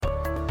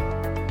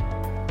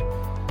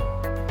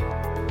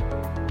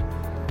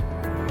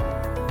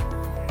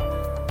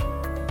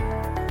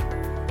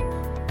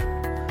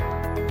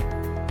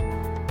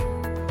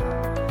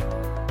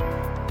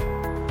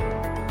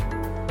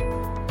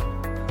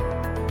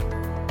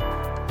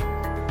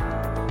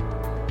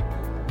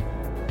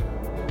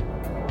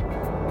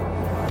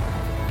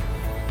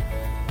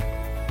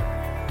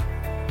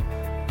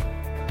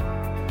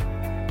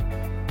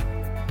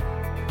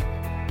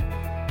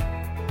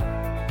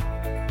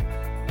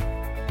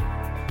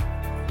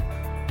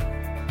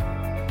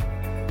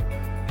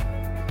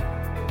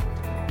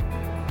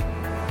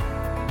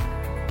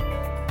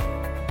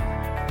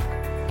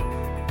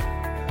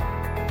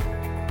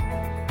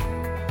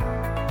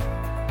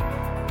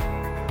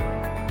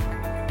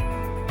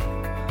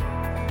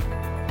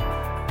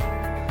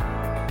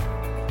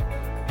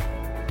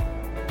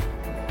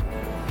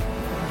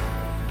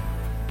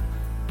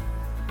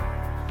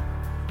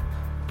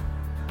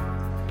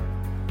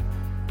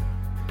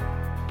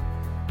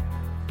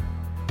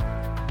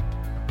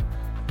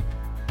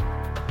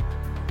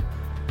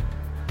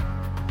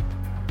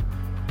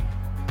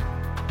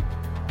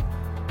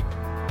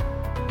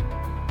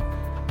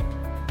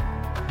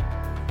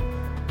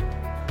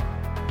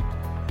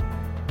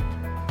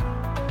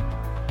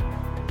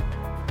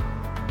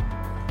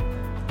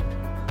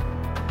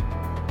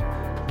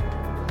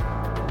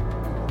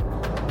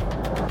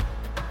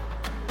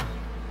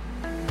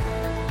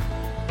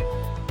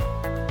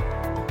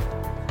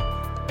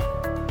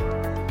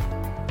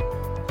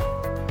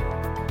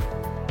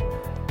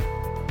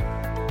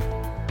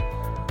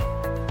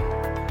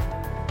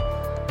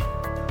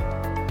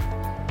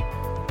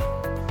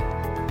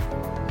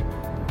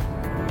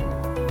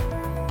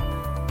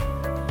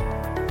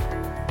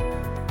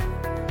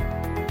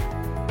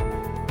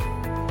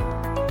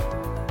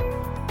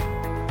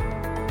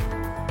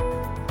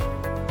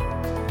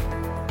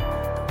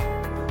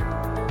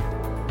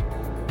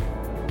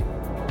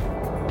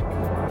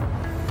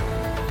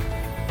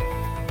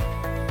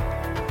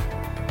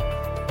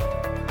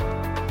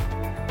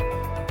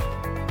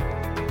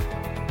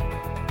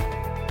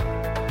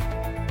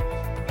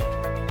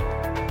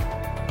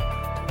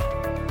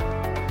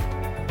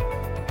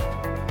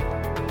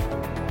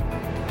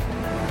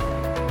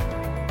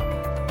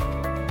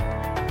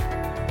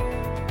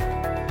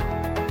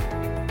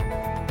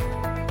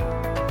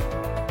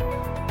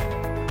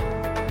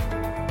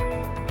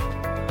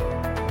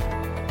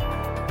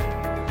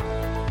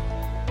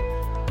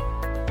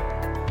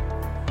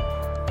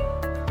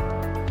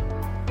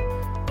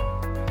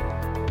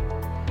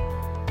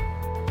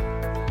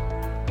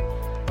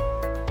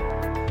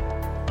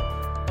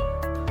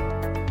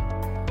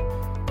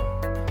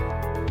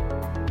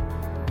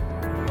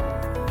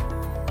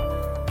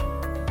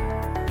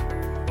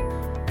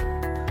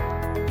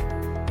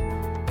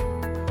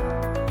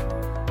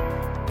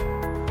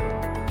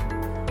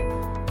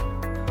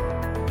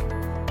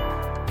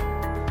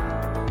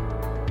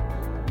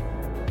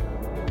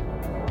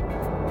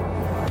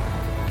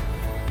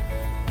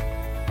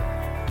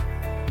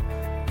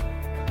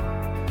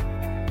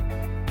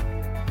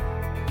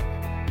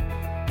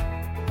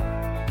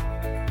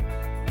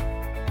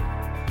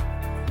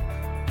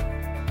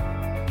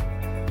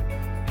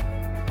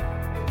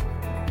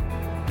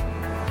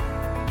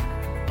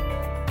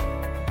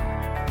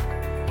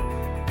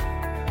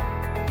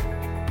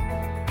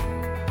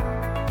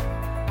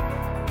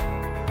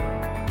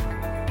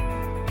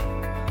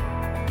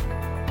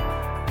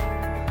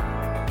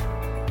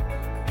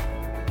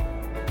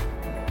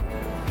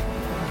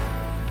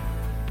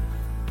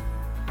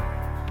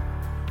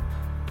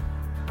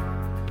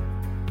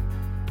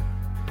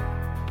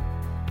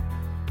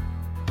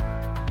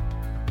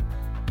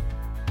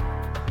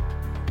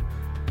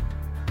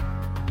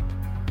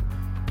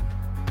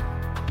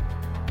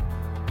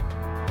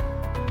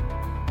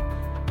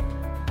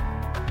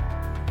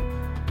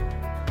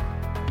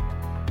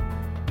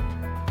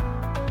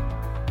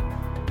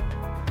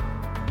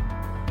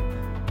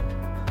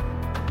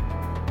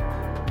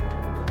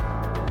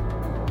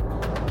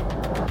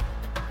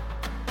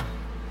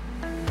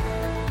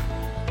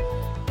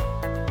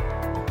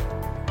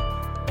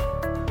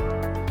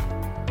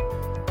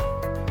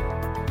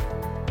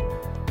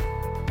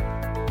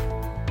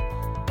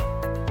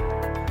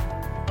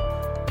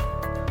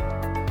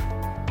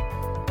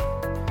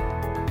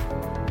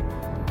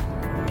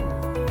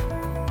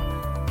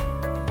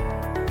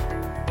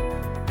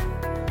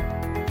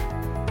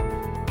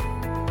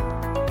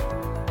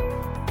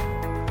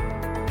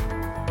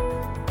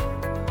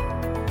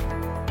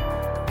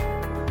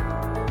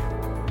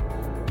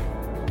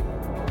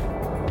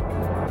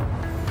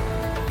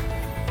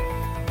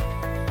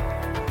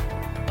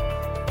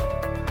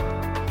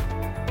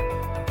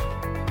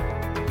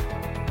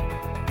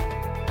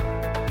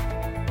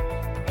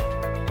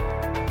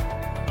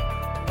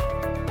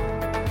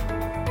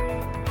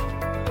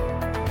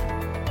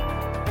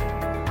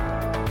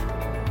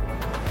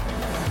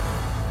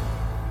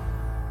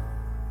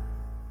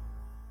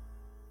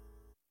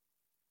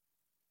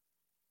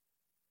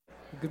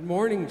Good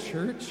morning,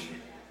 church.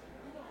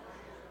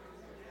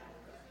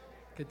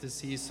 Good to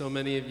see so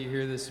many of you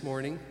here this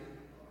morning.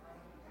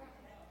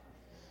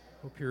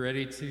 Hope you're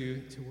ready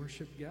to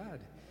worship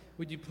God.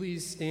 Would you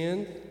please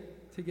stand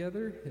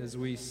together as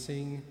we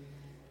sing,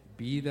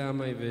 "Be Thou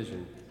My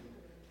Vision"?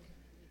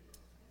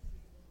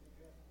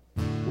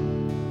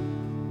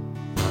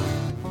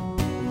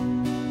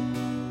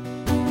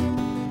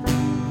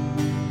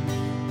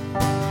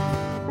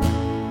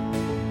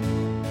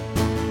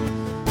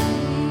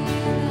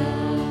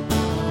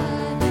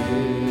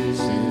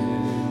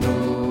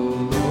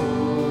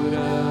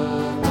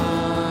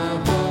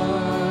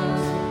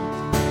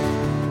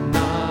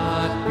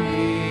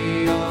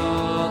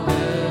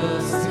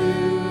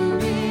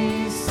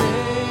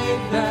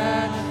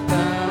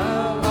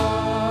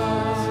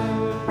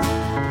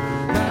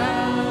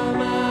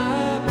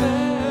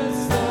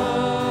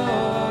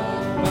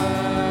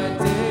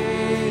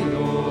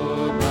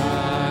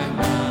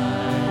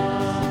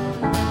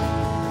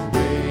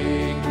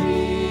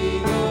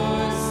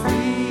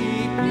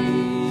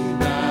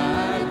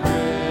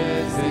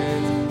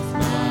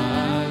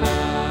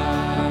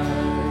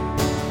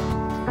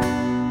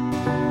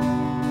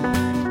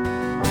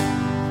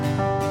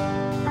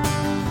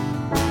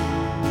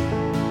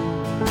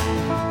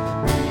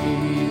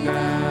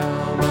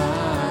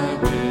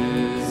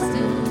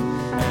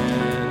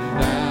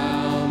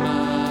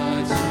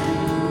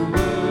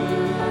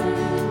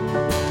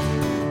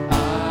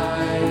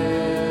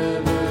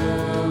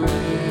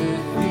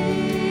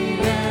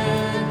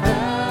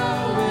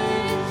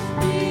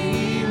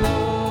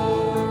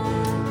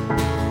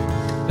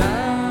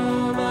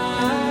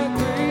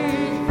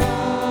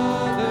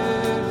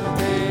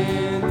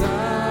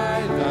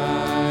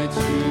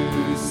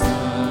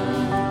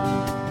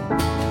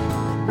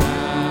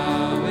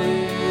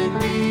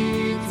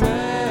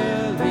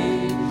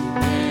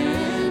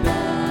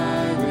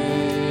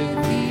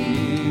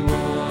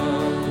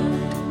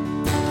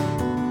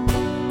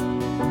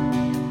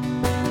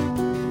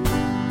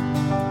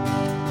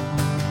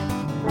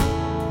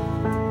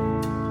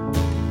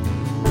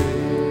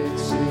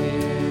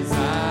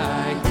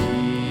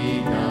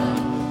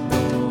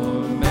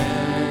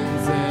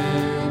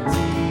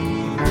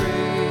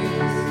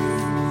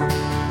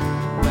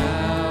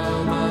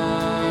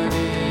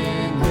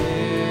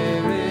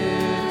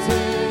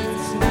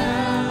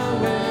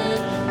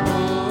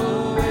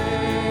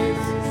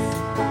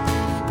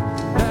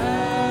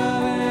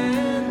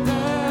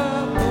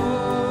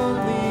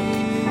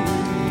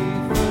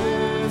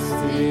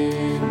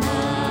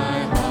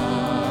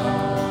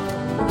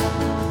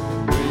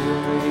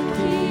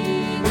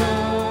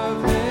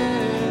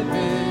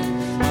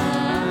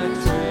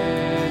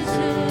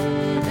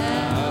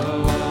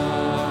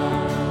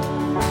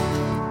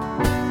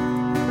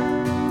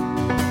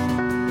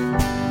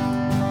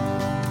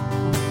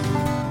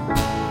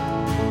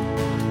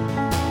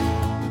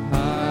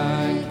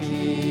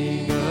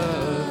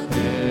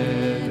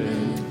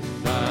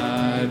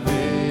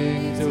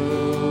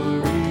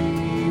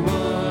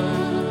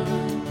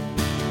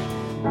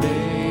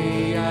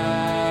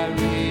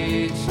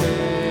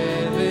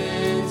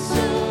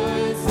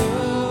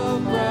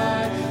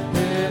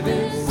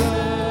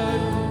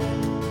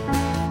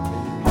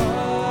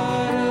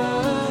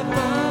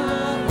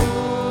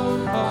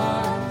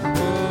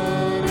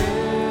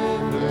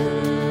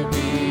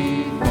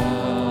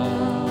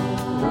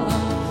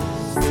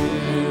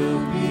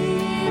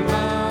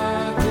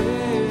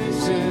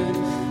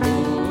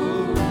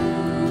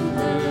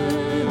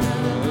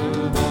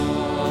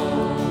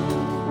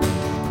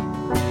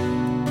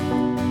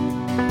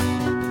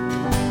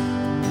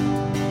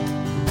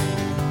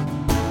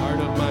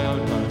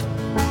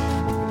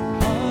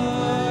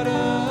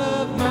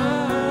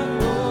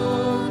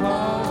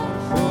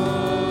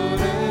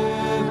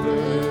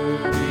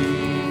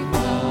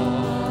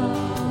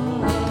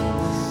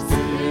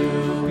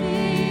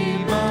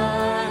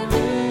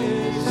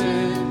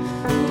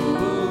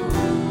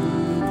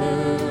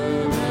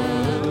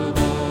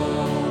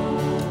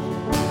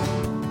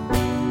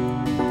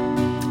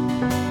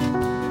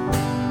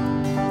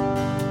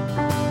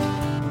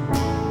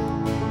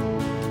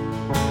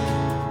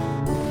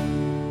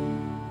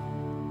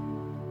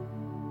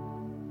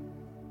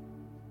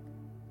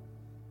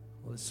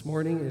 This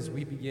morning, as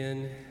we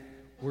begin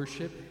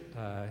worship,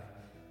 I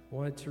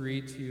wanted to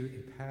read to you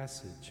a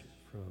passage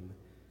from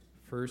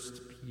 1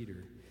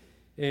 Peter.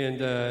 And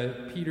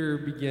Peter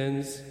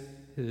begins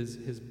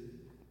his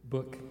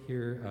book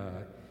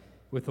here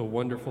with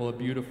a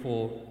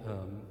beautiful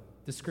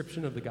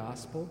description of the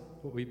gospel,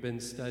 what we've been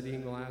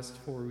studying the last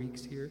 4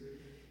 weeks here.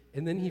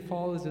 And then he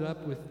follows it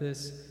up with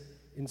this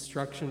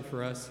instruction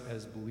for us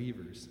as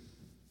believers.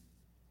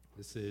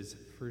 This is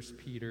 1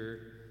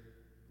 Peter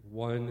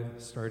 1,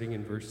 starting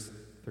in verse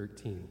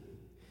 13.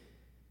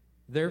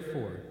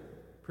 Therefore,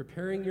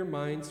 preparing your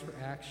minds for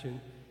action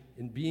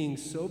and being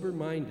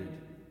sober-minded,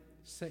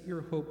 set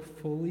your hope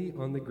fully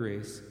on the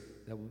grace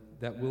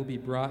that will be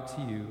brought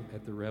to you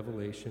at the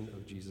revelation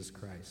of Jesus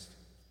Christ.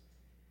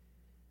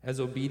 As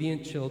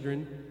obedient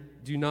children,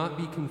 do not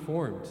be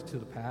conformed to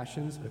the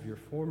passions of your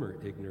former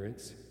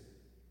ignorance,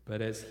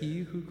 but as he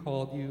who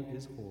called you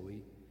is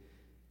holy,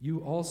 you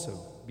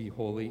also be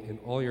holy in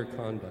all your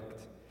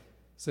conduct,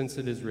 since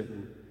it is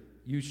written,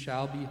 "You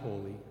shall be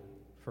holy,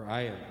 for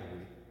I am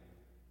holy."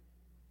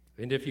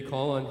 And if you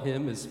call on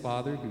him as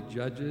Father who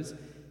judges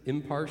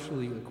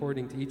impartially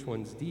according to each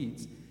one's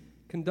deeds,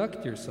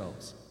 conduct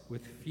yourselves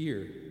with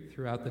fear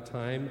throughout the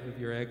time of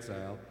your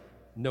exile,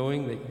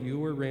 knowing that you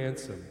were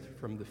ransomed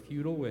from the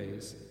futile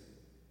ways.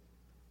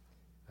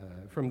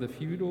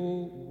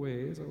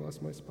 I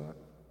lost my spot.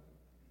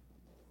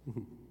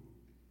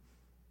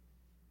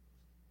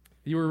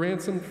 You were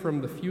ransomed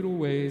from the futile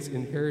ways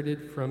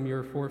inherited from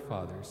your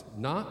forefathers,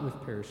 not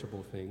with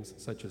perishable things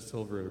such as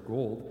silver or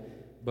gold,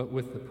 but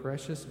with the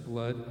precious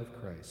blood of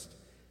Christ,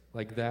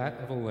 like that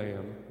of a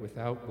lamb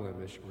without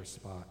blemish or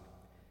spot.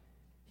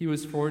 He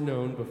was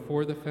foreknown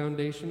before the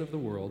foundation of the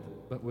world,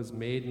 but was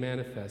made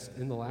manifest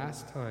in the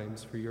last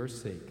times for your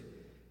sake,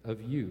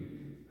 of you,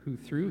 who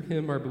through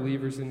him are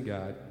believers in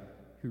God,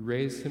 who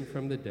raised him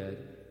from the dead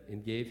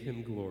and gave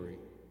him glory,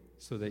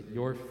 so that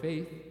your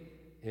faith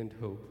and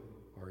hope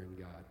are in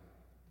God.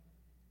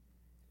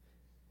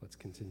 Let's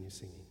continue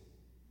singing.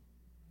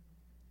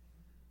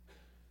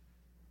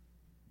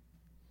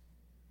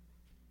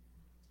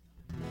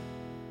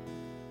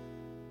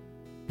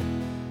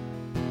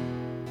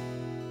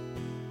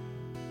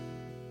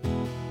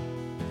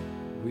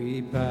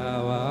 We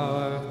bow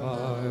our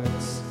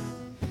hearts,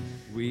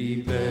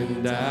 we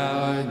bend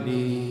our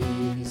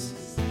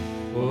knees.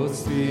 Oh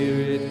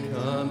Spirit,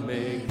 come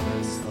make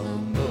us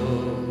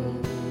humble.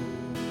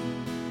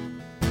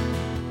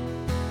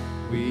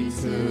 We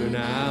turn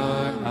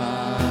our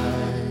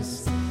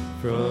eyes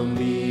from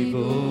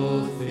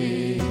evil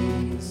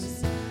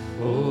things.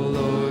 Oh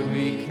Lord,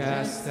 we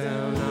cast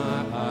down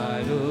our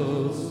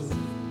idols.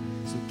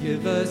 So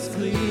give us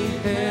clean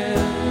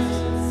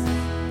hands,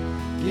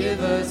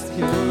 give us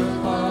pure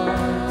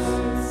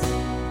hearts.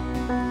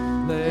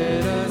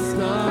 Let us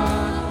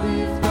not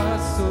lift our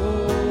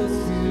souls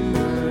to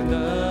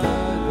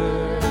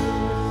another.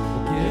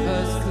 Give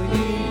us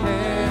clean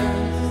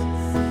hands,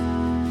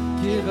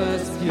 give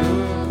us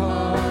pure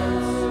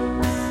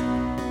hearts.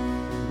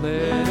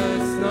 Let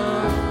us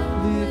not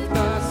lift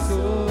our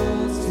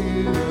souls to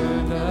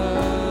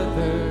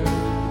another.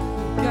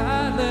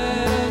 God,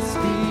 let us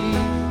be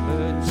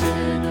a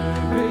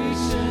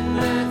generation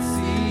that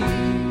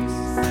seeks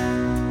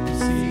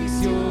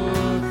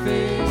your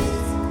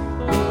face,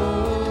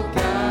 oh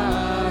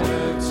God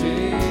of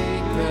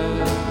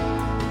Jacob.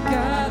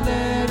 God,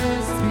 let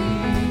us be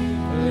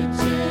a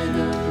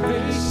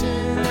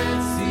generation that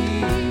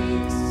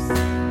seeks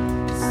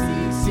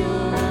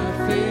your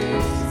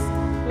face,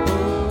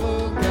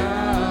 oh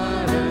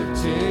God of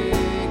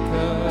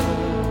Jacob.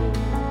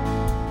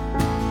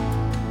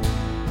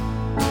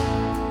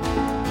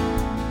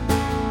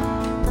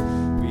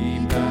 We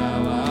bow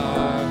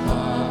our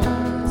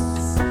hearts,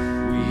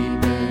 we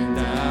bend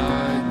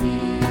our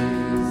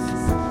knees.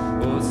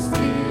 Oh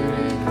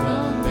Spirit,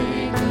 come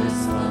make us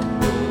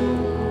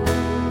humble.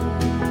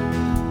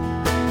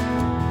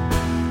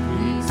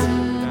 We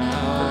turn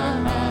our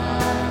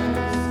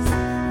eyes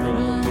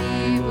from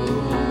evil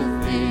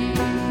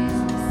things.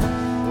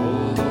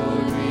 Oh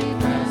Lord, we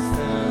cast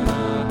down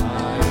our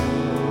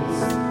idols.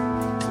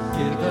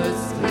 Give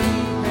us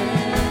clean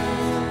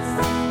hands,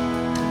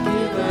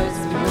 give us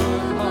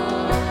pure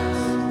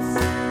hearts.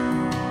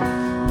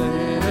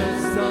 Let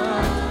us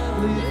not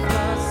lift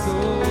our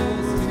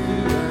souls to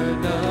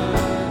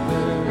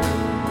another.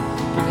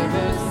 Give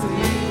us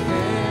clean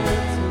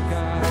hands, oh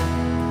God.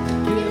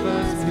 Give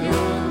us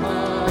pure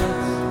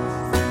hearts.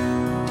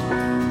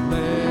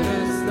 Let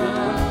us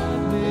not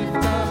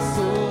lift our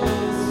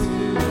souls to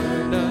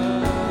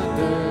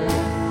another.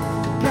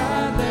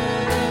 God,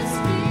 let us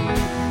be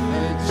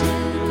a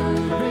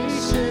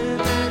generation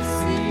that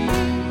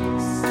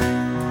seeks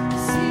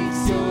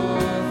your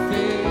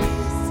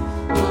face,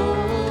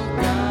 oh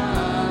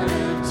God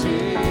of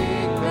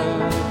Jacob.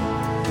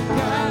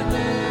 God,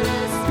 let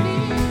us be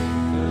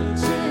a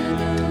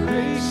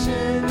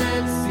generation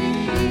that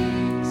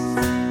seeks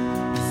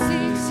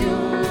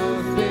your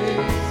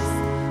face,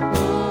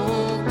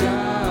 oh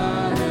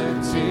God of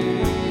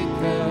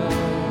Jacob.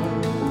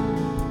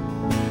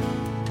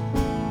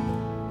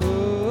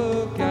 Oh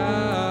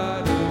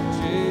God of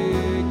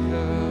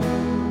Jacob.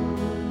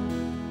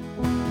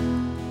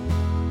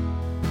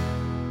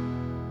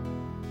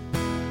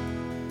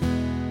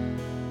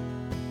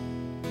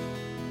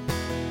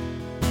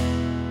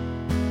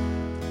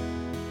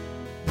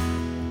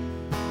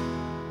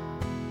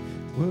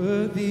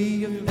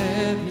 Worthy of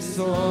every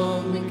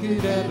song we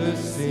could ever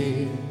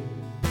sing,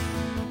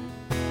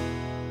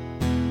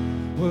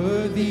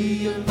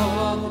 worthy of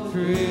all the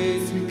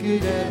praise we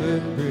could ever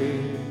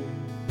bring,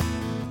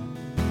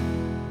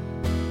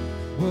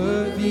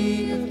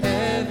 worthy of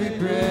every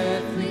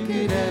breath we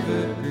could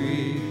ever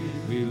breathe.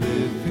 We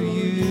live for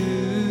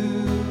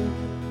you,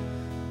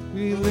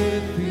 we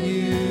live for you.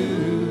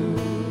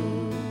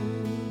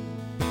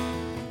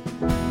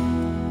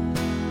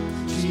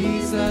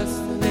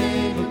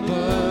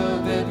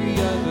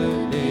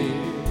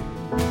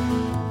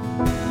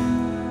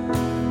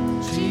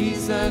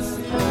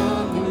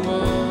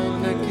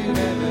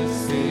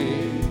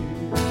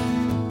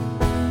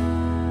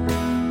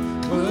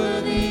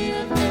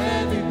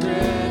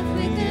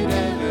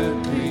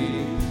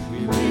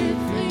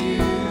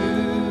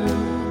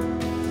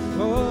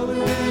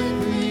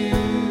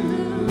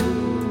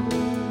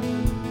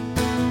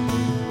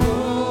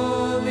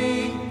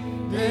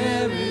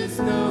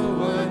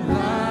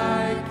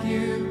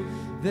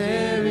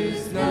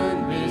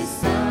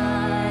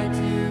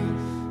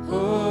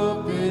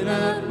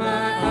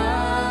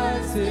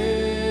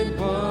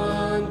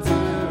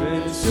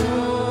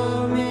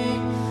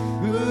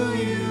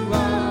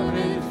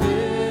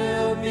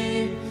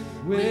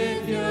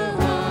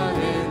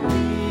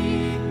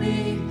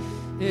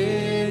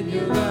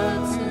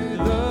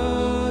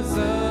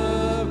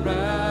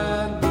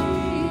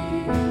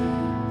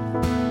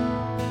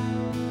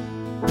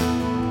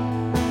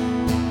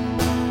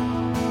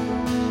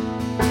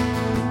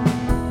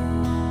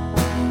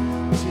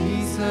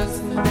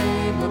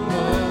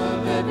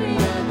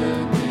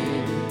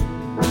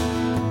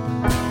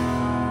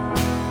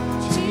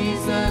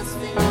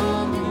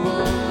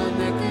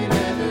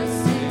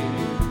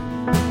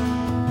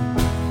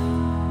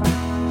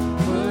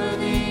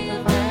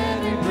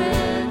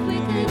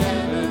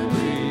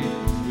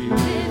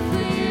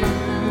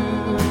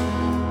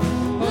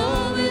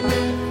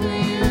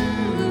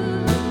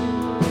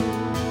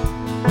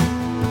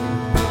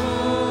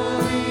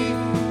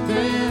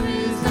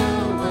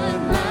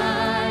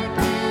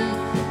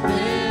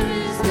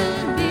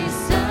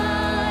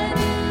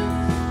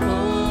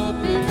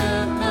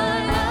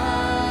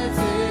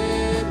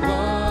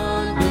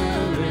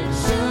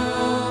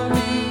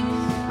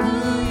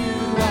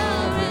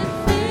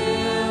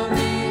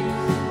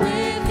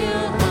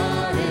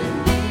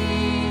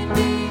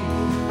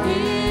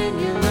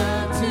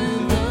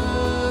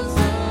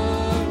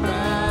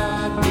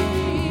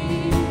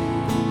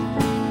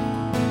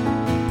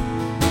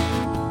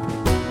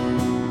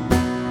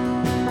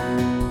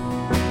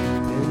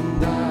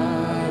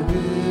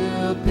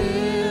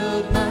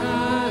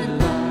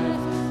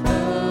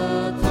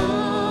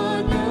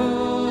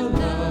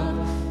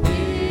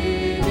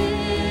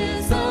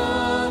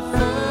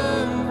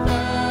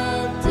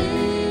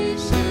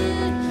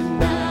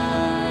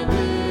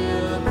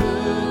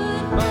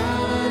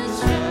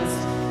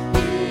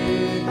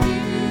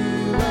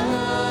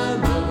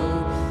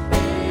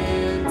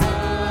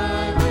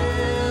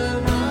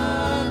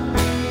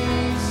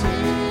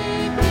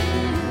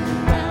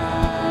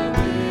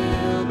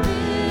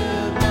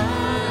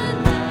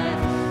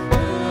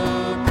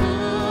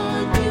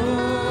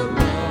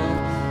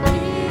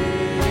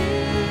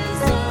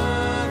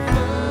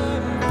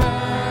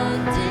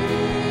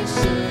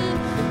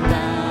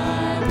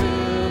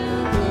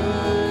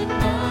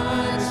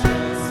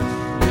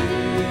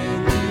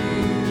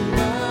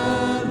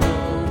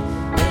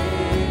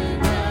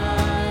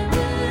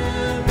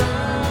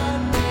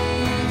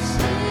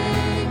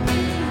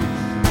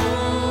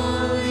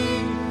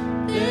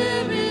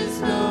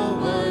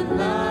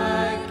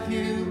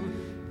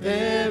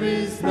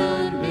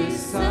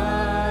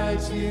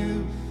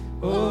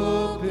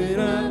 Open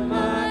up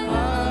my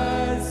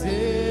eyes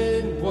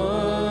in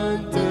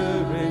wonder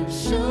and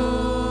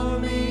show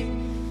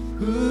me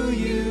who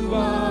you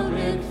are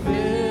and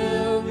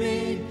fill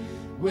me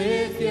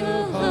with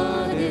your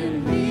heart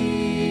and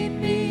lead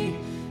me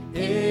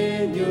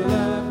in your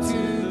love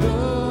to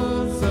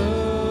those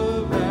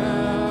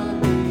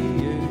around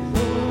me. And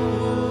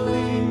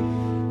holy,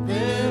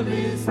 there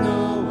is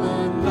no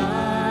one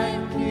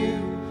like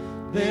you.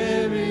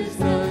 There is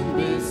none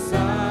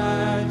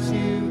beside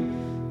you.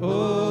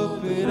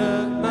 Open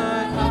up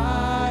my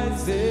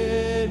eyes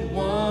in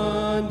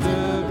wonder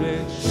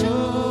and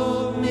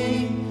show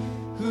me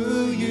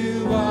who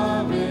you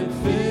are and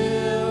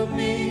fill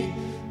me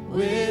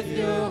with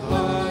your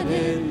heart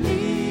and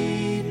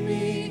lead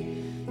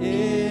me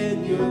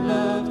in your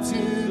love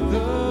to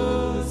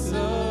those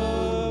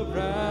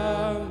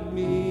around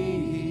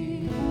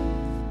me.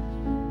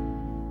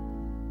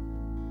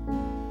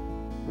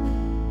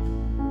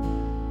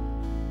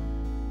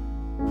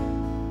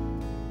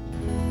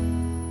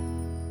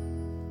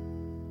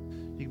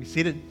 You can be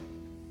seated.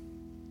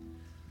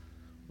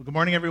 Well, good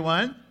morning,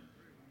 everyone.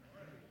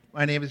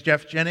 My name is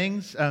Jeff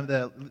Jennings. I have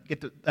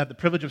the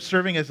privilege of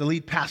serving as the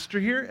lead pastor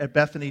here at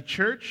Bethany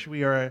Church.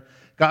 We are a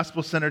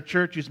gospel-centered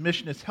church whose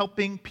mission is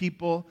helping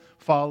people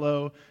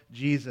follow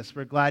Jesus.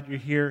 We're glad you're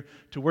here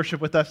to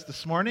worship with us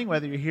this morning,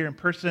 whether you're here in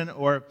person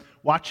or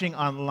watching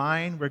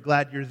online. We're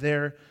glad you're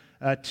there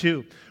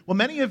too. Well,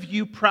 many of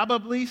you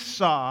probably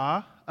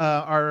saw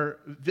our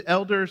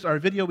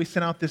video we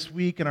sent out this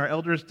week, and our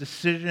elders'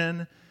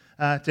 decision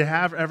to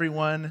have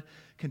everyone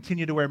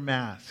continue to wear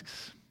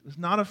masks. It was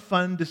not a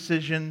fun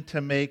decision to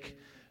make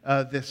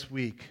this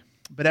week.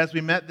 But as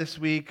we met this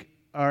week,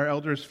 our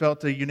elders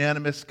felt a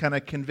unanimous kind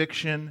of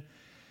conviction,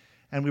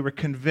 and we were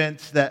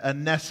convinced that a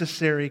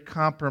necessary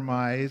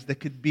compromise that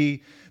could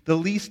be the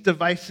least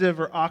divisive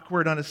or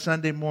awkward on a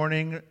Sunday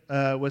morning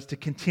was to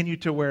continue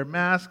to wear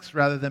masks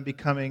rather than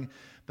becoming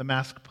the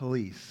mask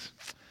police.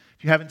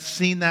 If you haven't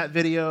seen that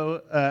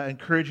video, I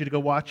encourage you to go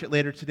watch it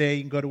later today.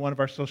 You can go to one of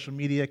our social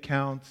media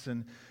accounts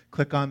and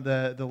click on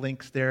the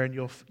links there, and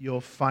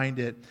you'll find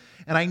it.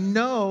 And I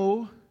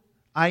know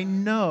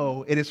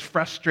it is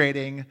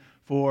frustrating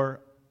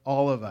for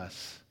all of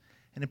us,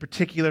 and in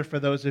particular for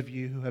those of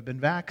you who have been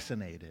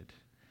vaccinated.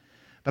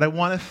 But I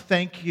want to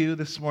thank you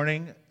this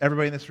morning,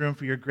 everybody in this room,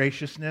 for your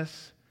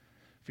graciousness,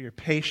 for your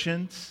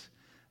patience,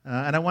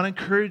 and I want to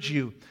encourage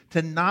you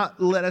to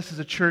not let us as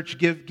a church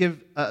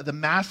give the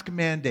mask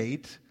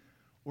mandate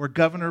or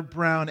Governor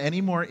Brown any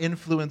more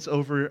influence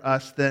over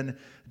us than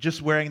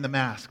just wearing the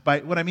mask.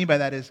 What I mean by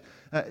that is,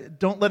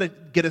 don't let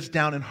it get us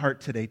down in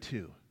heart today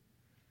too.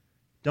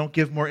 Don't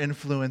give more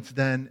influence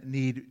than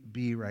need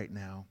be right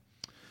now.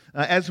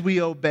 As we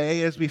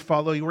obey, as we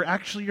follow you,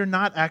 you're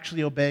not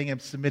actually obeying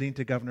and submitting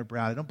to Governor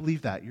Brown. I don't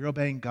believe that. You're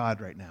obeying God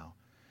right now,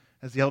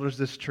 as the elders of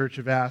this church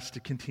have asked to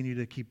continue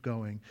to keep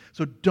going.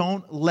 So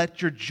don't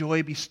let your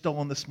joy be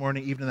stolen this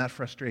morning, even in that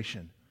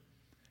frustration.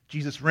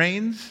 Jesus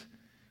reigns.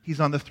 He's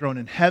on the throne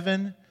in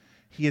heaven.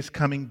 He is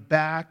coming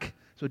back.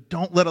 So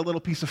don't let a little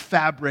piece of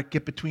fabric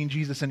get between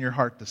Jesus and your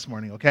heart this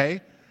morning,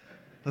 okay?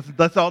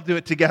 Let's all do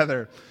it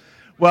together.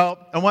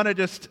 Well, I want to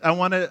just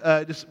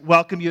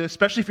welcome you,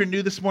 especially if you're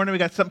new this morning. We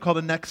got something called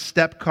a Next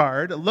Step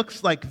card. It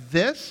looks like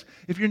this.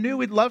 If you're new,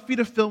 we'd love for you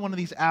to fill one of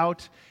these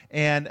out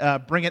and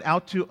bring it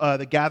out to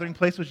the gathering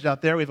place, which is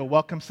out there. We have a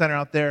welcome center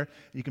out there.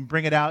 You can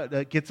bring it out.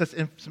 It gets us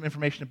some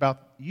information about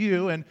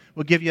you, and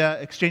we'll give you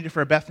exchange it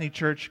for a Bethany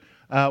Church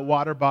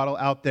water bottle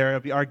out there.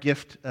 It'll be our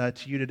gift to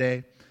you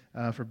today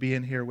for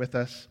being here with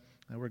us.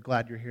 We're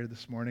glad you're here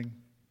this morning.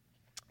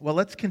 Well,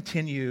 let's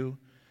continue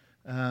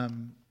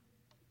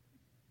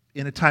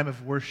in a time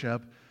of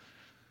worship,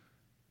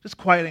 just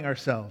quieting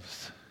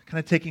ourselves, kind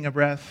of taking a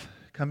breath,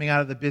 coming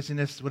out of the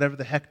busyness, whatever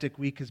the hectic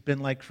week has been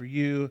like for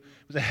you.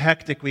 It was a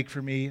hectic week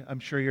for me. I'm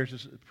sure yours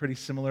is pretty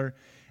similar.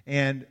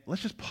 And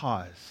let's just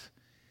pause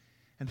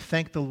and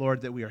thank the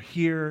Lord that we are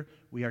here,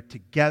 we are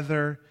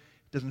together.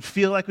 It doesn't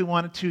feel like we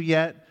wanted to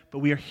yet, but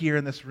we are here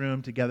in this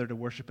room together to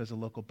worship as a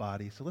local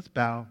body. So let's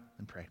bow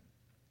and pray.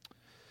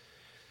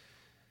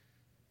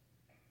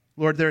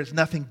 Lord, there is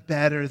nothing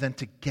better than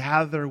to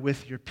gather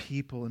with your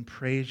people and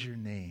praise your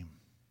name.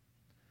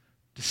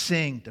 To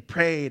sing, to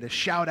pray, to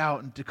shout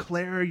out, and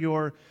declare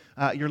your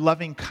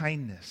loving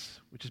kindness,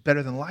 which is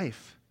better than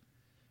life.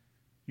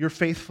 Your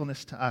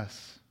faithfulness to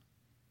us.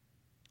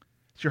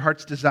 It's your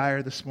heart's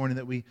desire this morning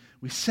that we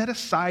set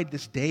aside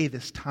this day,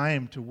 this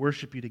time to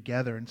worship you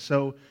together. And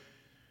so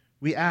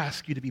we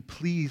ask you to be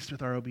pleased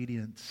with our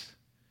obedience.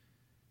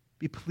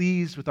 Be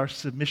pleased with our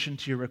submission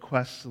to your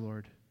requests,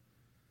 Lord.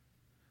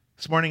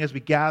 This morning as we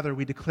gather,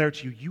 we declare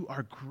to you, you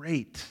are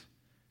great.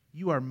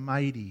 You are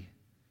mighty.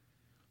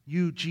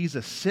 You,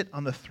 Jesus, sit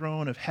on the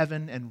throne of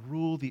heaven and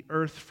rule the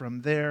earth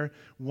from there,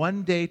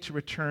 one day to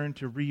return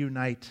to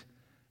reunite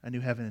a new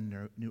heaven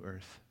and new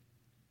earth.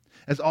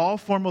 As all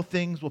formal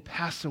things will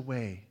pass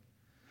away.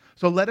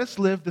 So let us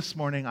live this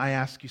morning, I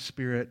ask you,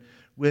 Spirit,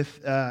 with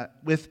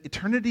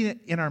eternity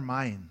in our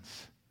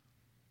minds.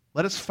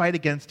 Let us fight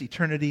against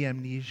eternity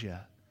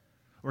amnesia.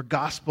 or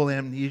gospel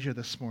amnesia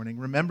this morning,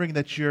 remembering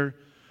that your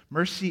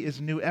mercy is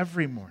new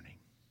every morning.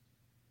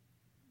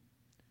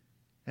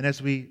 And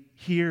as we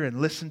hear and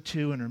listen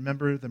to and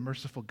remember the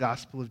merciful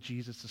gospel of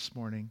Jesus this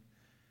morning,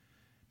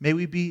 may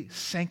we be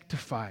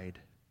sanctified.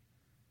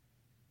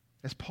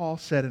 As Paul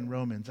said in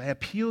Romans, I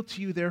appeal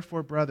to you,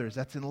 therefore, brothers,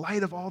 that's in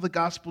light of all the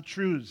gospel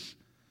truths,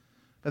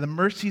 by the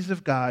mercies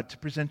of God, to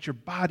present your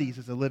bodies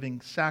as a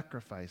living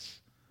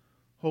sacrifice,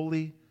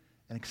 holy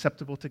and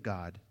acceptable to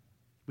God,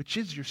 which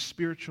is your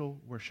spiritual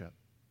worship.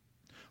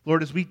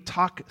 Lord, as we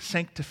talk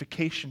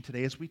sanctification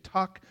today, as we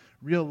talk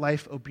real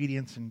life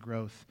obedience and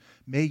growth,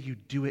 may you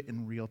do it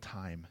in real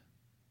time.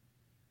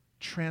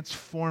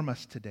 Transform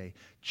us today.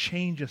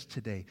 Change us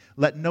today.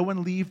 Let no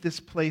one leave this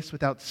place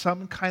without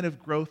some kind of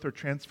growth or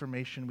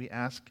transformation, we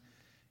ask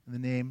in the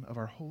name of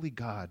our holy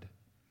God.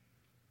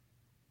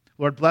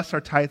 Lord, bless our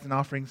tithes and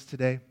offerings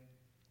today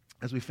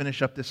as we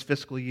finish up this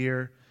fiscal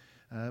year.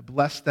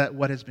 Bless that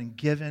what has been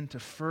given to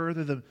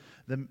further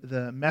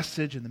the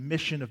message and the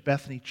mission of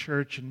Bethany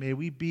Church, and may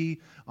we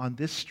be on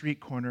this street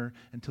corner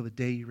until the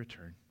day you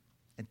return,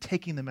 and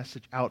taking the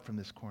message out from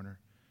this corner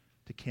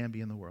to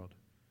Canby in the world.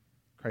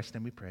 In Christ's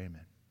name we pray,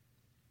 amen.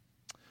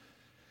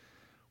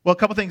 Well, a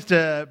couple things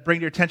to bring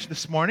to your attention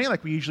this morning,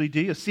 like we usually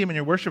do. You'll see them in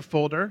your worship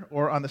folder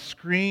or on the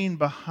screen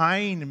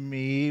behind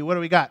me. What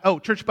do we got? Oh,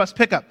 church bus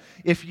pickup.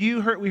 We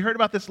heard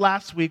about this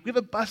last week. We have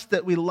a bus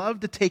that we love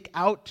to take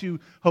out to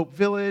Hope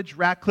Village,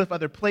 Ratcliffe,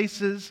 other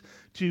places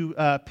to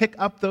pick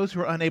up those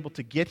who are unable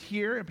to get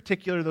here, in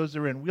particular those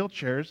that are in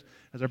wheelchairs,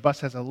 as our bus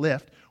has a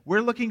lift.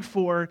 We're looking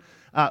for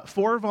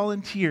 4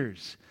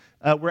 volunteers.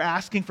 We're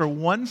asking for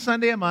one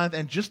Sunday a month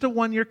and just a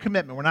 1-year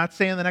commitment. We're not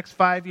saying the next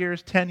 5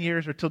 years, 10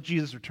 years, or till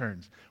Jesus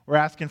returns. We're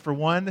asking for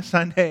one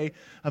Sunday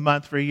a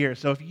month for a year.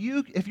 So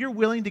if you're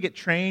willing to get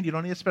trained, you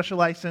don't need a special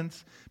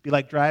license. Be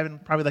like driving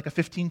probably like a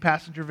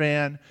 15-passenger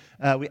van.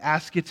 We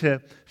ask you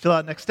to fill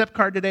out a Next Step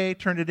card today,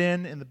 turn it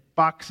in the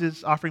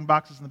boxes, offering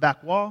boxes in the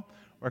back wall,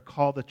 or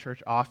call the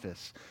church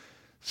office.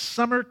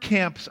 Summer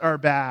camps are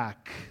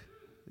back.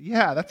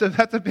 Yeah, that's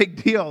a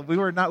big deal. We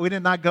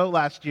did not go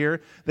last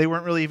year. They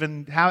weren't really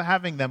even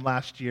having them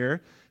last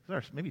year.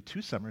 Maybe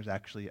 2 summers,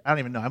 actually. I don't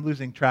even know. I'm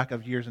losing track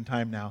of years and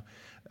time now.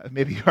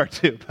 Maybe you are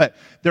too. But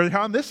they're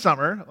on this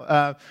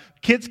summer.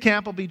 Kids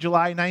camp will be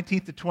July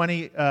 19th to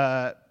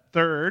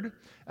 23rd.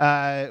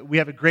 We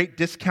have a great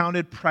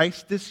discounted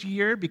price this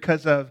year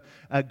because of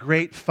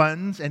great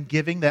funds and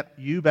giving that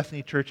you,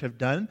 Bethany Church, have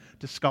done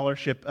to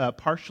scholarship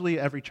partially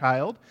every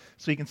child.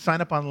 So you can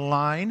sign up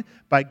online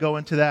by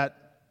going to that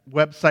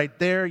website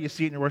there. You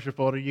see it in your worship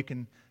folder. You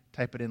can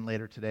type it in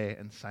later today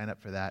and sign up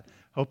for that.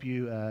 Hope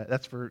you,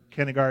 that's for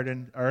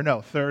kindergarten,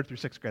 3rd through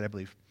 6th grade, I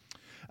believe.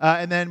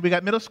 And then we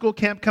got middle school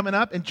camp coming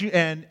up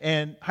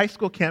and high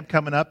school camp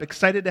coming up.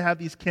 Excited to have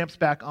these camps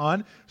back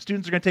on.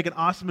 Students are going to take an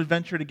awesome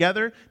adventure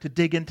together to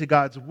dig into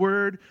God's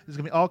Word. There's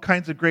going to be all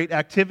kinds of great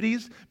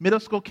activities. Middle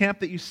school camp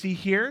that you see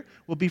here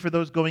will be for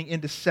those going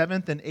into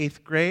 7th and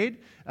 8th grade,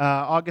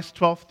 August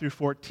 12th through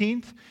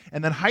 14th.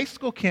 And then high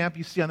school camp,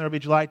 you see on there, will be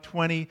July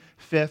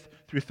 25th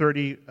through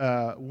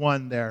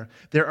 31 there.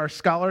 There are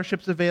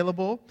scholarships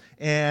available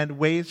and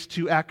ways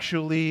to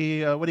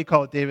actually, what do you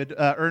call it, David?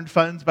 Earn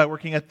funds by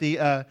working at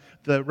the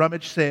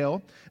rummage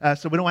sale.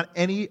 So we don't want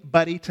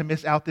anybody to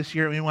miss out this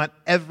year. We want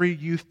every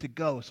youth to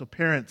go. So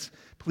parents,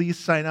 please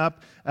sign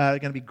up. They're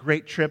going to be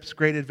great trips,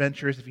 great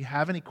adventures. If you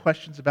have any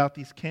questions about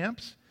these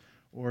camps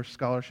or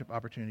scholarship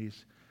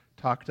opportunities,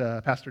 talk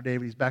to Pastor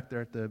David. He's back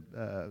there at the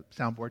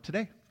soundboard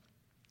today.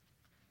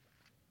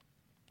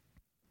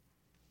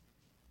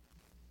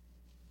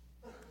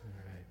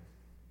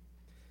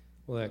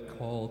 Well, that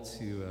call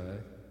to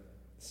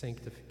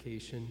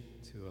sanctification,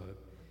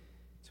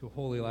 to a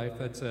holy life,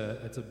 that's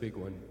a big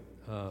one.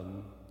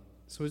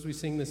 So as we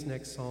sing this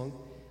next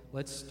song,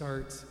 let's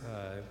start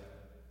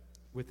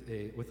with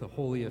a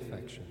holy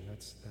affection.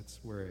 That's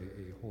where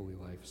a holy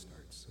life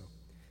starts. So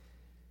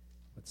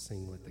let's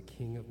sing "Let the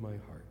King of My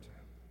Heart."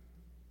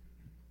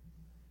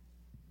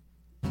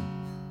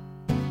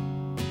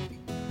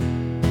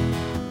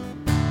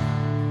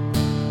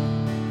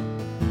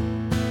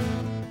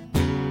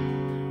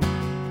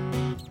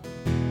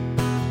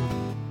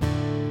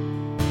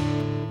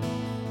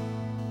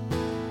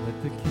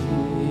 The King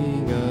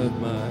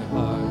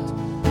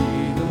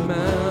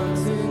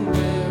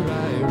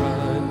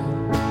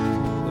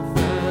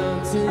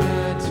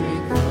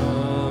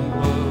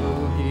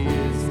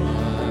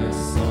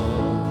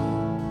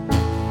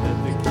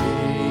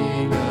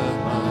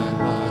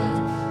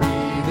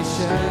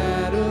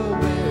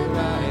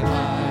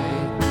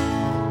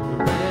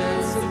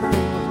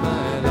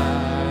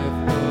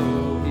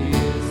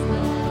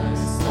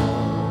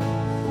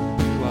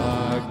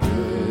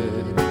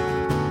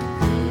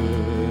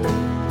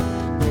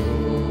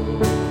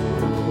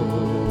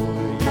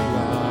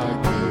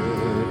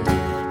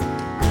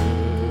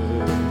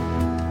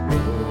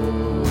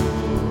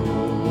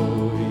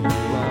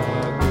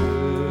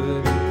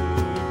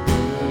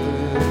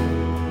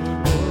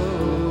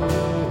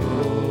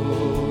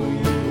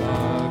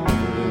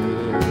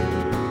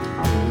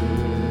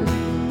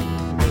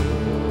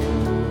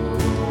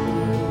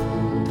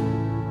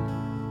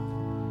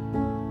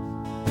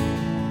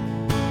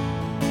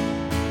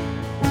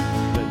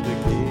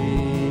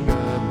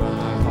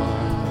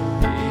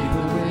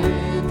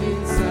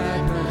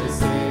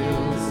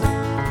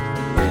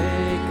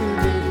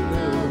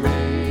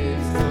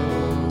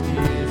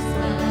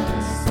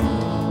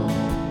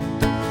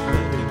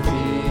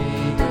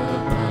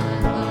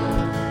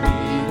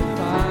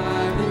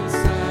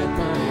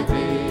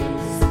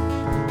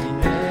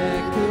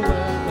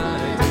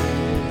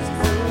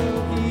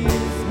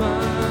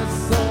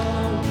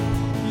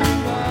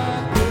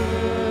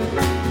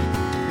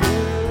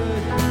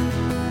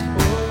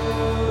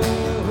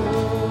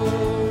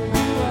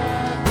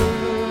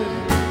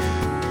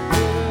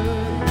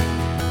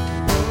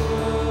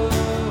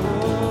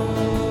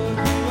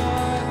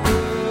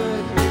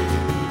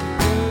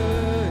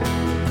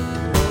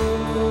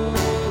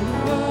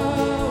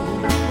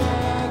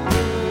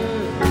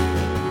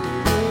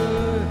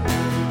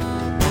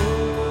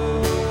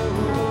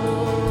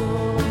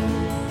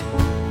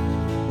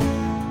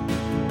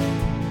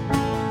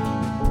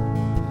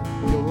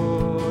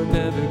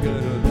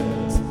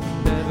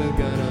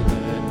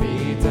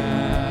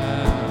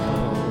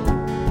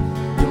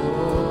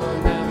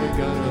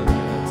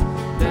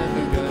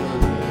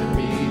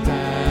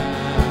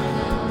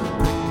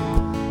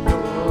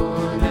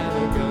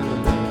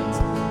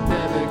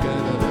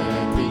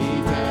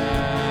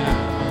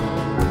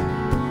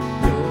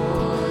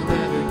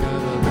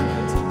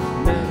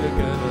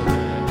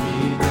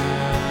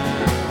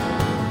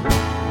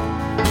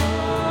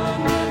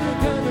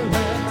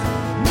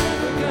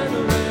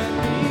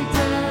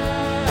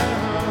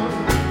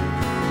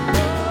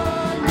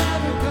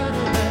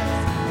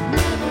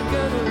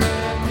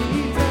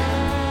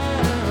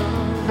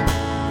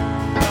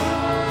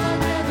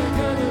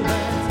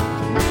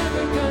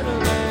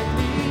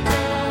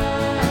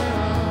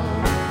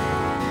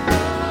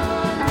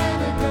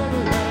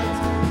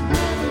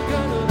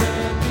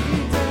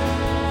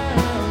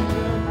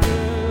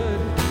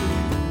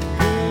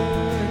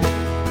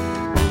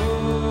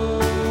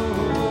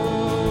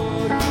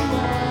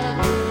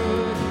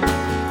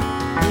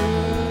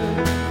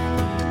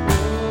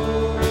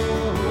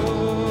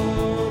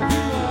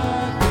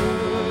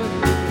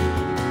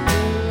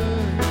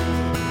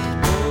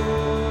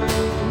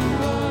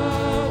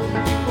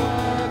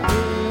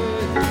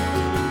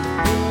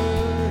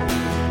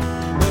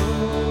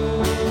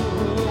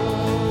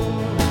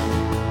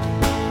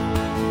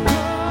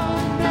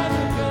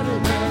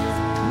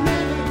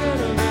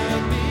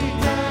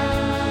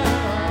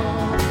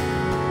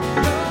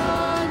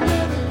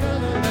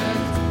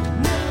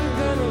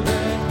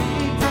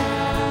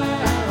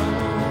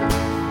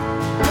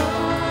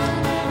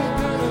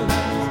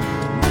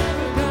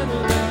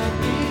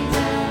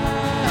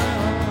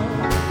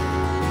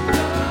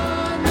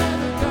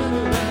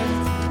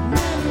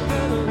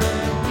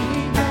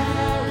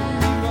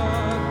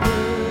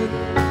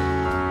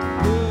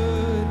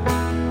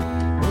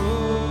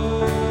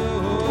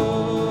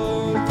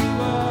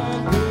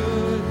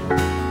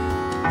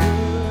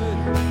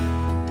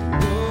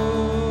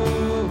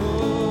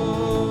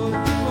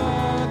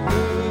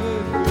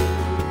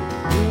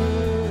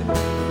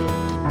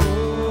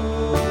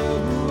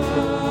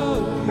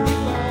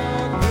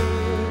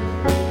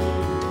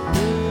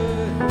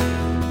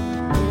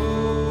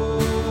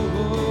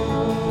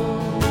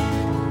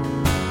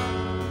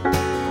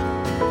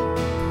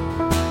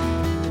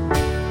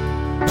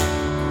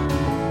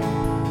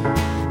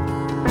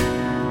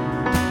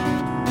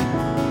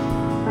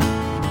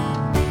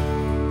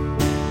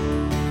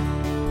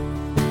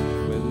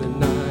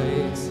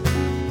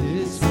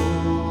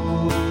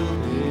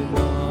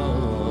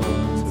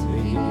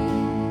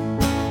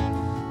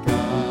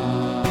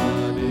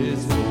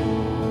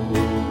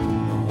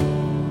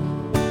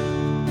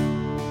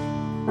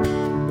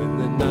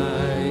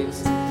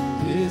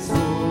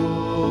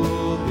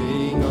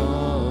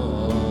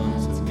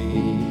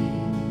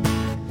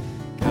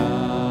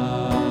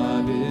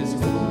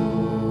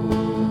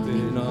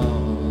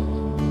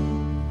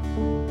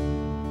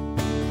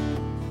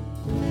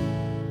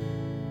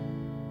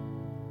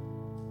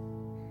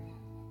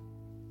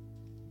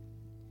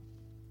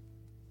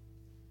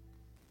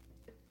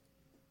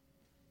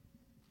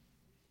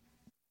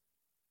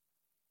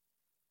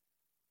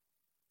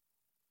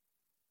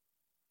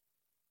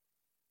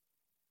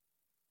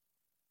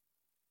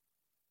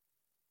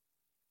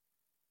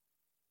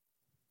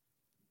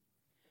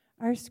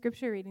Our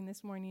scripture reading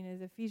this morning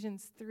is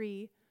Ephesians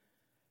 3,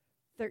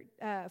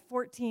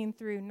 14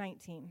 through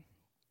 19.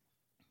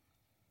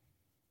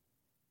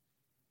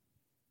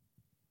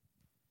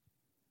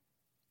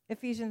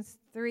 Ephesians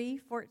 3,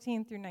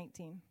 14 through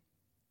 19.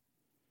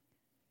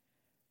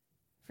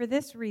 For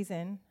this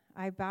reason,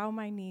 I bow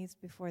my knees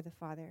before the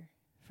Father,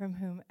 from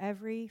whom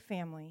every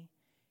family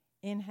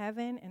in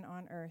heaven and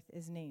on earth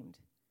is named,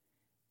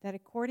 that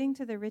according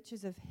to the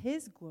riches of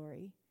his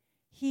glory,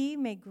 he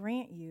may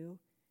grant you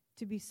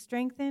to be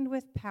strengthened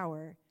with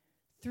power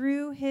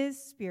through his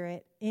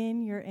Spirit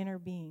in your inner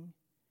being,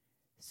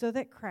 so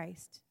that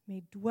Christ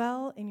may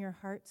dwell in your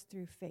hearts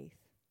through faith,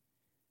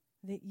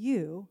 that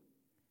you,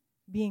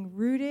 being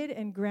rooted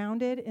and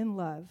grounded in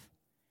love,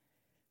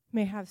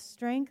 may have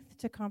strength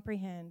to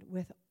comprehend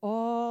with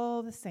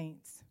all the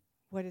saints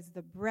what is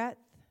the breadth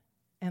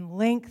and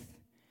length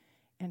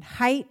and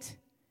height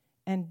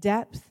and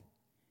depth,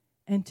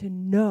 and to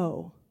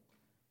know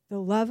the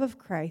love of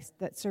Christ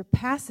that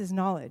surpasses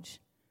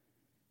knowledge,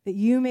 that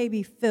you may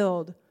be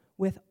filled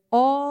with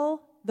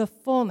all the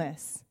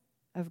fullness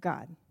of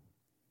God.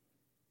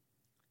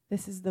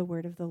 This is the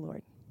word of the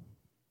Lord.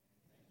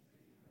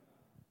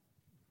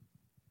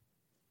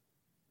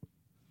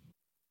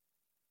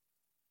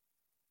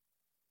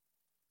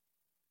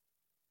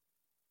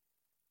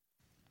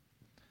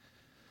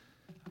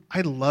 I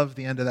love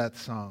the end of that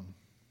song.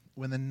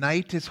 When the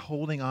night is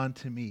holding on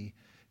to me,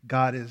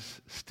 God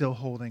is still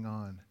holding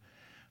on.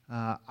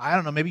 I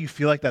don't know, maybe you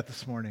feel like that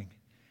this morning.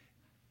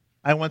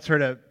 I once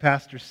heard a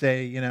pastor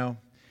say,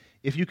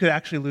 if you could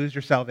actually lose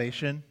your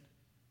salvation,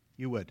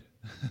 you would.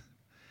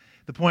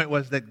 The point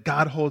was that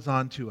God holds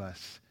on to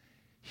us.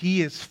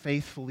 He is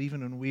faithful even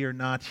when we are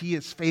not. He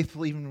is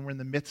faithful even when we're in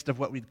the midst of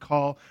what we'd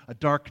call a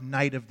dark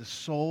night of the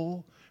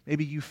soul.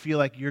 Maybe you feel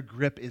like your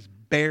grip is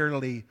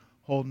barely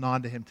holding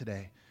on to him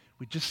today.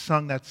 We just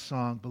sung that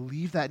song.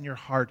 Believe that in your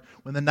heart.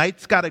 When the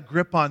night's got a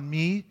grip on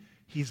me,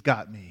 he's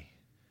got me.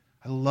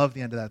 I love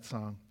the end of that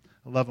song.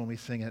 I love when we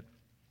sing it.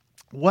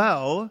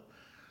 Well,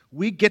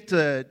 we get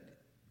to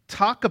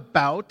talk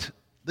about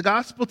the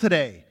gospel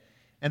today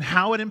and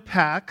how it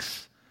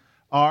impacts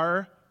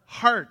our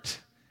heart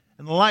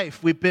and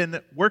life. We've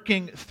been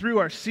working through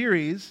our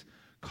series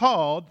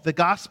called The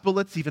Gospel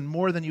It's Even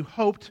More Than You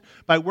Hoped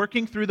by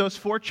working through those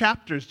 4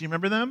 chapters. Do you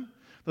remember them?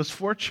 Those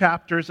 4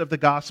 chapters of the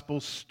gospel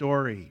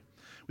story.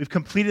 We've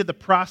completed the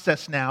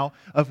process now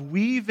of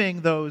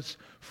weaving those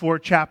 4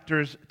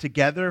 chapters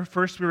together.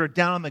 First, we were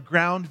down on the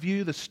ground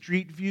view, the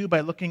street view, by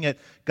looking at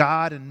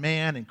God and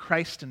man and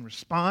Christ in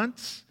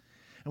response.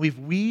 And we've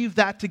weaved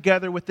that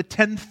together with the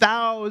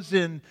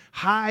 10,000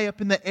 high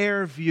up in the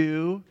air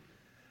view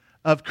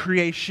of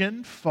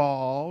creation,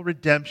 fall,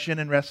 redemption,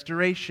 and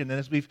restoration. And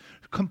as we've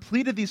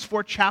completed these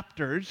 4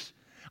 chapters,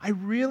 I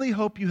really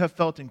hope you have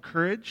felt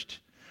encouraged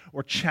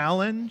or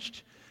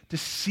challenged to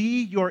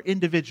see your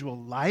individual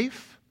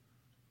life,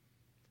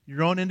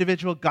 your own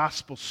individual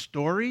gospel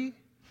story,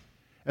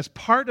 as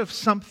part of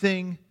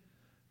something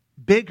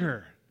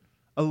bigger,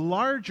 a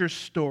larger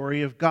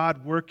story of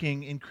God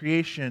working in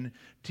creation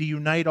to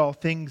unite all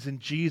things in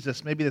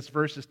Jesus. Maybe this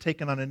verse has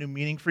taken on a new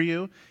meaning for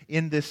you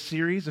in this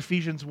series.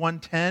 Ephesians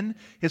 1:10,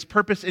 his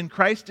purpose in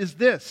Christ is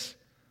this,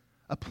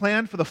 a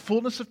plan for the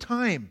fullness of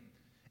time,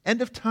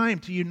 end of time,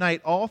 to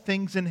unite all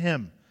things in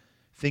him,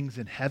 things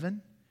in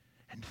heaven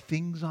and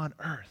things on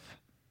earth.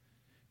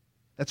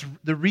 That's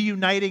the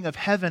reuniting of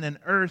heaven and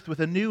earth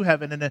with a new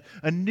heaven and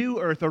a new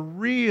earth, a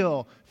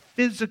real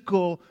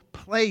physical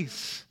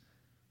place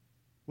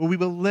where we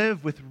will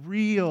live with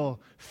real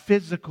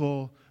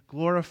physical,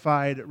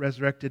 glorified,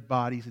 resurrected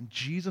bodies, and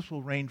Jesus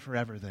will reign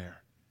forever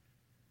there.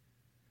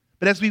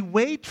 But as we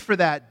wait for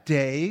that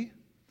day,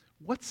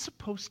 what's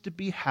supposed to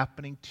be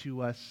happening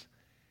to us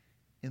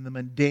in the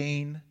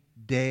mundane,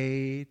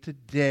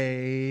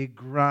 day-to-day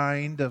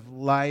grind of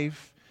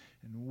life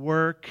and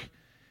work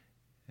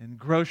and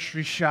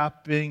grocery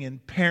shopping and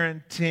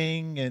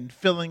parenting and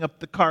filling up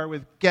the car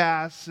with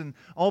gas and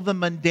all the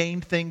mundane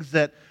things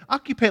that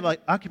occupy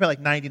like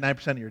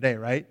 99% of your day,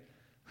 right?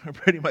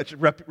 Pretty much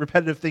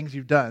repetitive things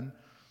you've done.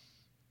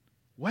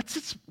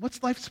 What's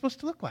life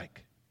supposed to look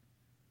like?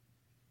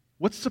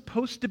 What's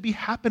supposed to be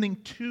happening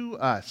to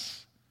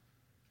us?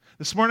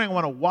 This morning I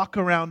want to walk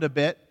around a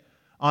bit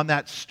on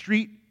that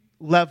street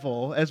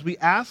level as we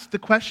ask the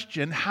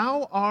question,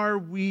 how are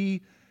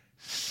we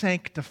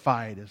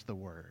sanctified is the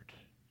word.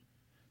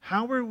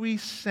 How are we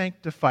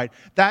sanctified?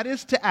 That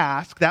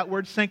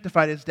word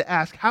sanctified is to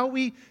ask how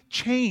we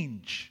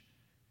change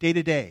day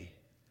to day,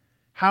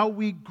 how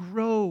we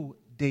grow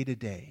day to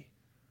day,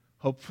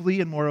 hopefully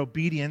in more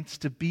obedience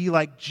to be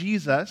like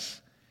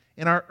Jesus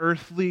in our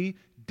earthly,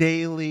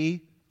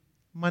 daily,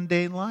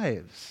 mundane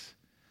lives.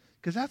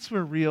 Because that's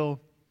where real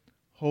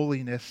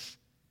holiness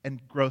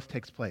and growth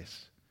takes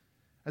place.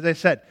 As I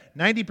said,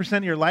 90%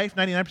 of your life,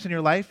 99% of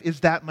your life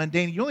is that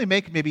mundane. You only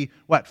make maybe,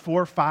 4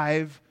 or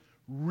 5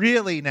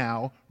 really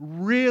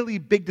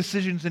big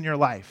decisions in your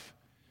life.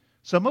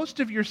 So most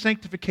of your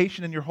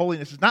sanctification and your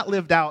holiness is not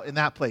lived out in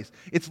that place.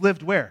 It's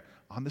lived where?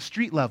 On the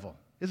street level,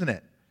 isn't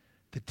it?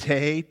 The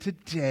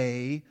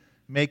day-to-day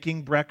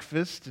making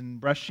breakfast and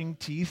brushing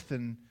teeth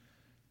and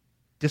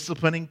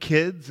disciplining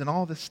kids and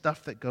all this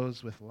stuff that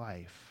goes with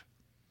life.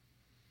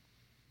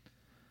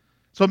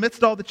 So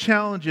amidst all the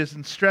challenges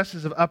and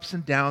stresses of ups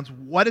and downs,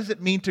 what does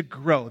it mean to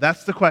grow?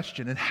 That's the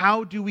question. And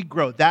how do we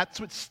grow? That's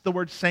what the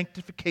word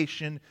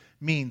sanctification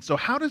means. So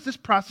how does this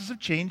process of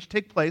change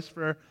take place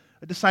for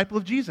a disciple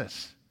of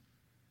Jesus?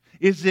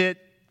 Is it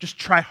just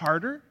try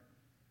harder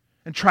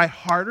and try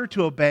harder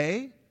to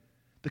obey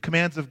the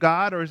commands of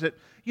God? Or is it,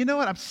 you know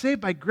what, I'm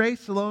saved by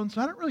grace alone,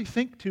 so I don't really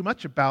think too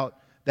much about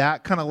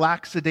that kind of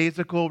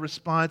lackadaisical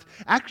response?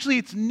 Actually,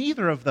 it's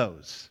neither of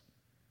those.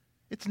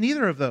 It's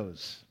neither of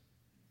those.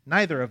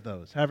 Neither of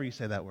those, however you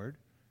say that word.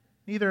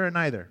 Neither or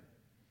neither.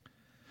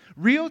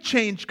 Real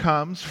change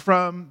comes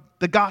from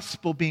the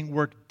gospel being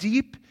worked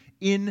deep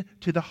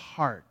into the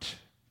heart.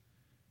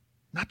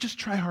 Not just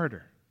try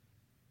harder.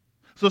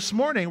 So this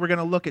morning, we're going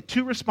to look at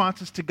two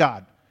responses to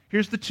God.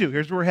 Here's the two.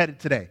 Here's where we're headed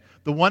today.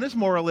 The one is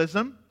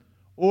moralism,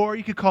 or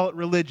you could call it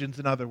religion's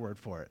another word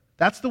for it.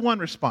 That's the one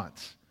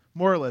response,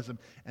 moralism.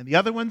 And the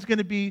other one's going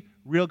to be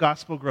real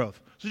gospel growth.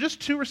 So just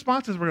two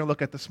responses we're going to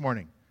look at this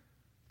morning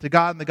to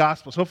God and the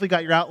gospel. So hopefully you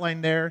got your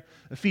outline there.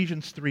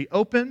 Ephesians 3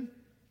 open,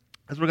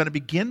 as we're going to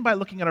begin by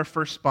looking at our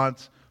first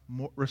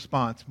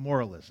response,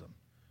 moralism.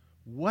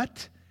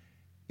 What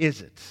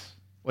is it?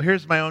 Well,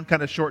 here's my own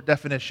kind of short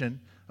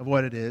definition of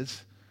what it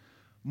is.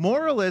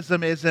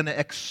 Moralism is an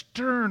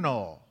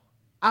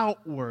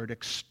outward,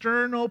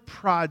 external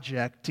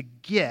project to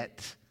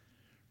get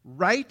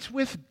right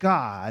with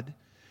God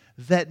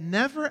that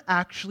never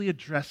actually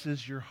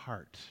addresses your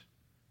heart.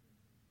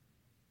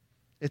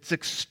 It's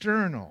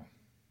external.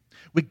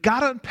 We got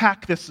to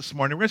unpack this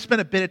morning. We're going to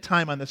spend a bit of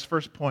time on this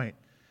first point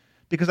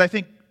because I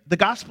think the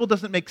gospel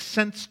doesn't make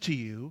sense to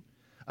you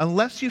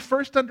unless you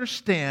first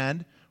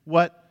understand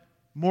what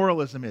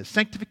moralism is.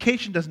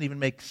 Sanctification doesn't even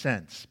make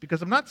sense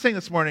because I'm not saying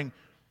this morning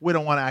we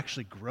don't want to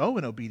actually grow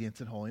in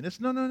obedience and holiness.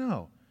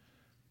 No.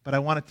 But I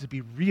want it to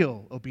be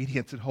real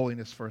obedience and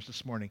holiness first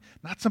this morning,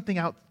 not something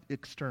out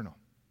external.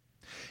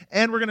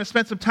 And we're going to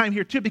spend some time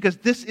here too because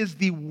this is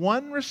the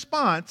one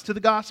response to the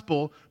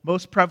gospel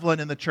most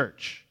prevalent in the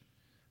church.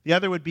 The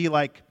other would be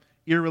like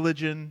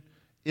irreligion,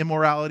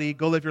 immorality,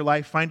 go live your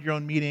life, find your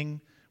own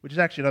meaning, which is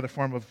actually another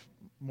form of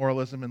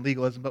moralism and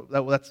legalism, but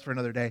that's for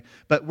another day.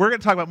 But we're going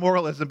to talk about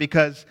moralism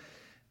because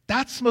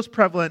that's most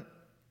prevalent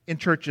in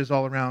churches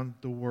all around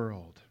the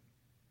world.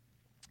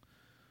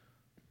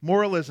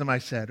 Moralism, I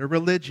said, or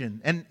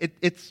religion. And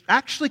it's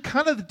actually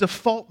kind of the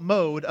default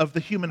mode of the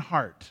human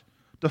heart.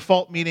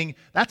 Default meaning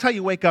that's how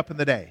you wake up in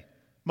the day,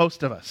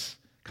 most of us.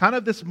 Kind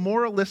of this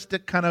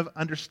moralistic kind of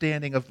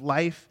understanding of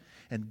life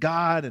and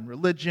God and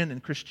religion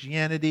and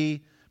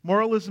Christianity.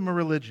 Moralism or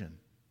religion.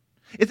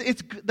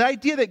 It's the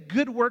idea that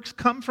good works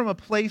come from a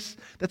place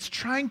that's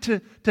trying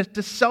to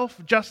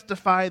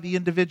self-justify the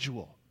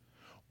individual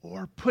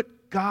or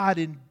put God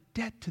in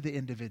debt to the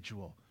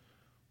individual.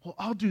 Well,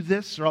 I'll do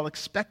this or I'll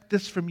expect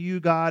this from you,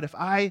 God, if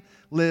I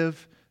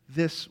live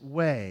this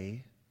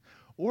way.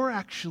 Or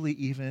actually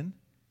even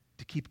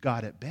to keep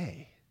God at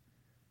bay.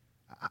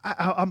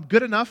 I'm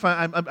good enough.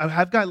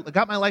 I've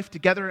got my life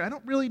together. I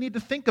don't really need to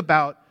think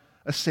about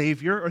a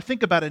Savior or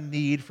think about a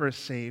need for a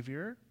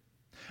Savior.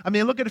 I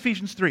mean, look at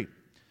Ephesians 3,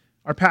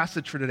 our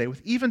passage for today,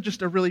 with even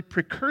just a really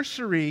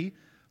precursory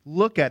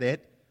look at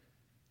it.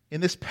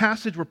 In this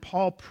passage where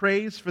Paul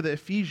prays for the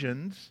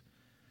Ephesians,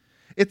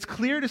 it's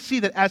clear to see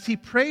that as he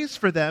prays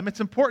for them, it's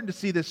important to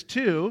see this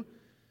too.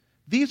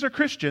 These are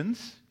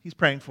Christians he's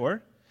praying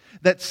for,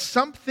 that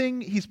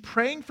he's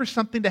praying for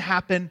something to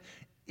happen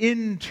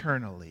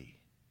internally,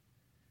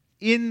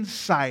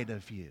 inside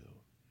of you.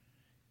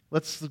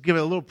 Let's give it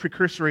a little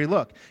precursory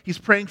look. He's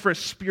praying for a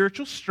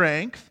spiritual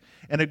strength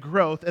and a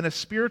growth and a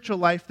spiritual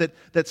life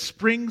that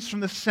springs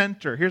from the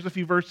center. Here's a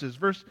few verses.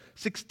 Verse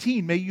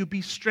 16, may you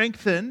be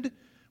strengthened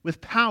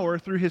with power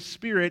through His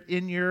Spirit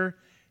in your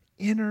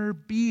inner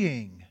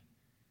being,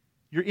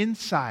 your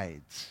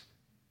insides.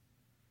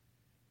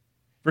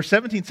 Verse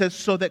 17 says,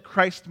 so that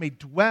Christ may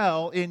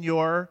dwell in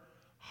your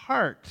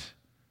heart.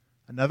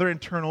 Another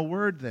internal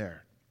word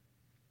there.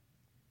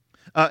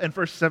 In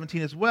verse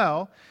 17 as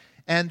well,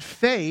 and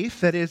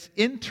faith that is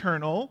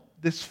internal,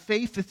 this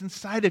faith that's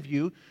inside of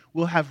you,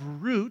 will have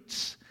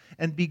roots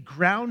and be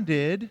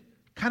grounded,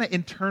 kind of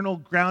internal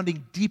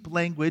grounding, deep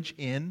language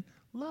in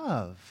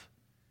love.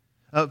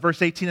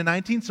 Verse 18 and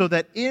 19, so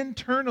that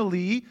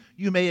internally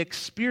you may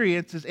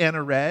experience, as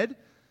Anna read,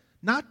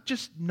 not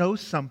just know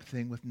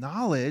something with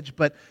knowledge,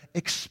 but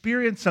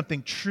experience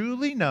something,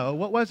 truly know.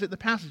 What was it in the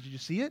passage? Did you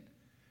see it?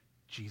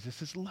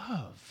 Jesus'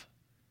 love.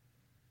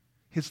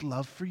 His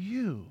love for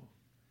you.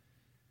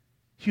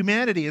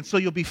 Humanity. And so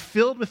you'll be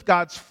filled with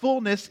God's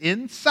fullness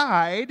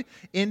inside,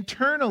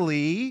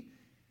 internally,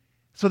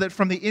 so that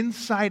from the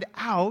inside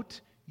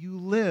out, you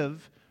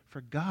live for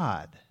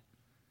God.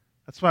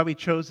 That's why we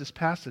chose this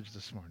passage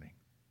this morning.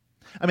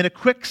 I mean, a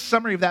quick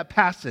summary of that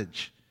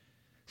passage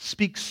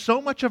speaks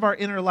so much of our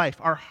inner life,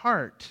 our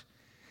heart.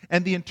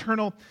 and the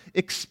internal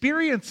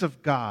experience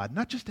of God,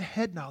 not just a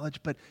head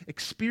knowledge, but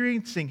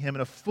experiencing Him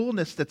in a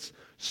fullness that's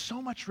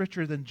so much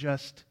richer than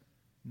just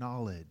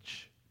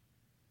knowledge.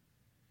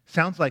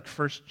 Sounds like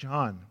 1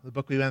 John, the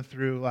book we went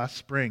through last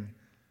spring.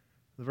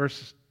 The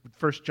verse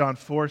 1 John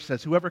 4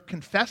 says, whoever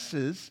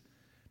confesses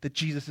that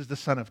Jesus is the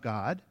Son of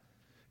God,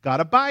 God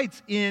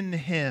abides in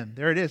him.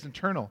 There it is,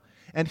 internal.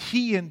 And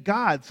he in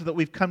God, so that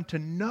we've come to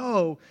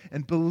know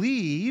and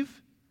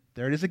believe,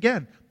 there it is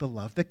again, the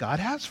love that God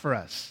has for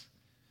us.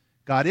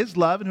 God is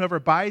love, and whoever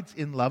abides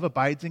in love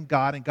abides in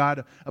God, and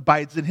God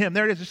abides in him.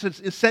 There it is.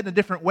 It's said in a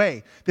different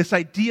way. This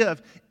idea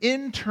of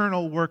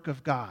internal work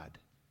of God,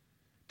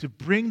 to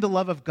bring the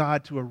love of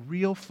God to a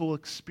real, full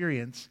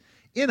experience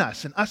in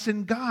us, and us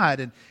in God,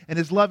 and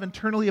his love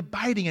internally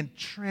abiding and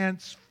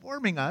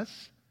transforming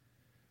us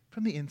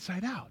from the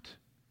inside out.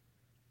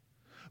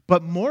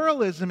 But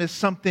moralism is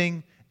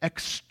something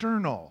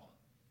external.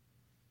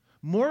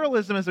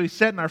 Moralism, as we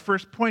said in our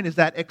first point, is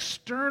that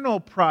external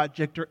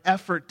project or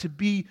effort to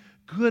be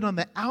good on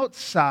the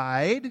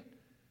outside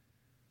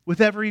with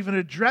ever even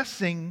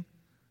addressing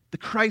the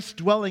Christ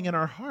dwelling in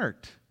our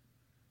heart.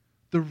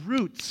 The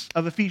roots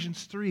of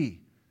Ephesians 3.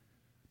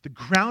 The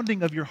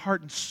grounding of your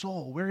heart and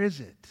soul. Where is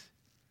it?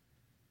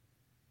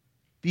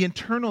 The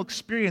internal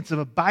experience of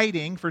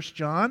abiding, 1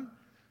 John,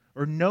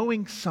 or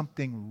knowing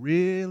something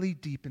really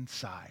deep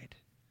inside.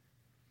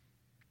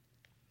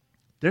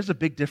 There's a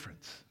big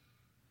difference.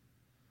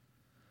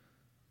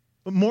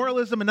 But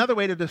moralism, another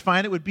way to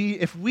define it would be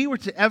if we were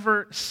to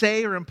ever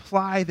say or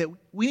imply that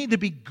we need to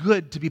be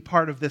good to be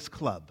part of this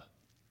club.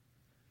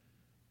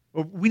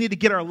 Or we need to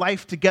get our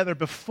life together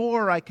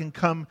before I can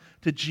come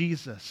to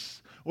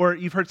Jesus. Or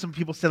you've heard some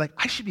people say, like,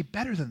 I should be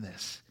better than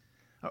this.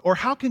 Or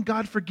how can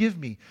God forgive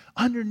me?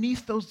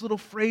 Underneath those little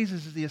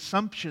phrases is the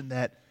assumption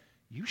that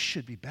you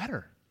should be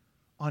better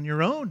on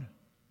your own.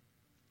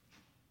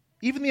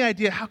 Even the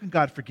idea, how can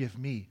God forgive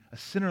me, a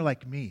sinner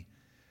like me?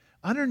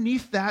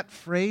 Underneath that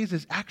phrase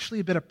is actually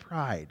a bit of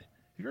pride.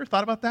 Have you ever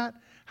thought about that?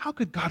 How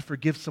could God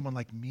forgive someone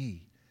like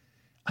me?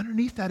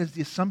 Underneath that is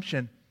the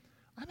assumption,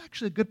 I'm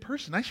actually a good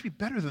person. I should be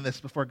better than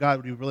this before God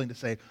would be willing to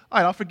say, all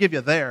right, I'll forgive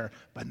you there,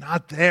 but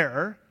not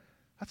there.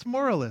 That's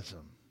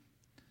moralism.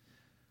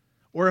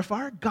 Or if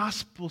our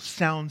gospel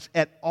sounds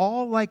at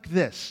all like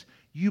this,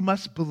 you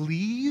must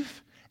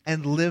believe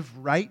and live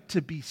right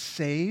to be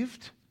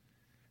saved,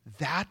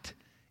 that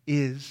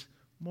is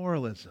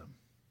moralism.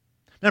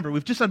 Remember,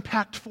 we've just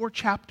unpacked 4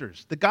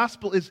 chapters. The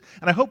gospel is,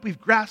 and I hope we've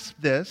grasped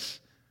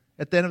this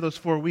at the end of those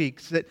 4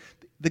 weeks, that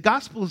the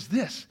gospel is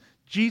this.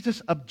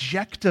 Jesus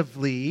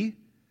objectively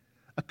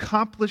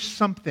accomplished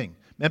something.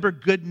 Remember,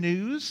 good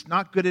news,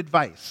 not good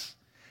advice.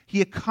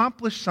 He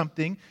accomplished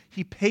something.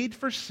 He paid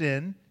for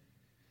sin.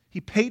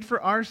 He paid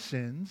for our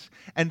sins.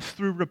 And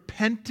through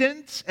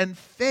repentance and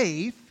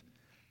faith,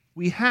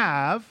 we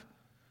have,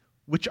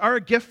 which are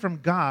a gift from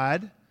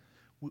God,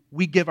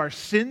 we give our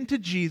sin to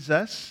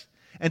Jesus,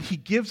 and he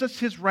gives us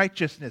his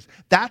righteousness.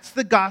 That's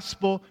the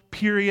gospel,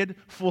 period,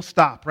 full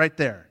stop, right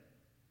there.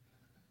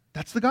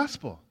 That's the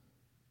gospel.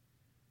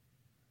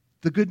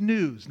 The good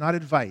news, not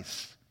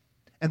advice.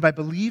 And by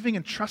believing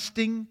and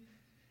trusting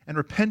and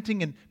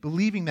repenting and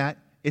believing that,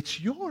 it's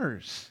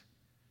yours.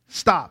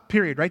 Stop,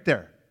 period, right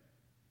there.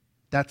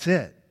 That's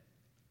it.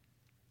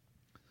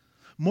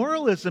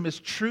 Moralism is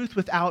truth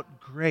without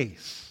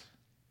grace.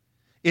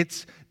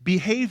 It's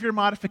behavior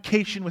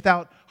modification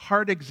without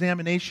heart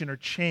examination or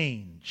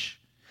change.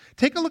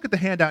 Take a look at the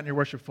handout in your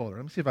worship folder.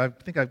 Let me see if I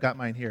think I've got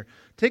mine here.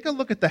 Take a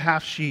look at the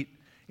half sheet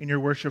in your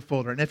worship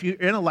folder. And if you're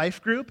in a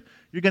life group,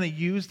 you're going to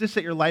use this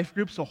at your life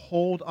group, so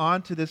hold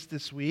on to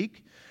this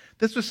week.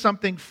 This was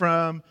something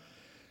from,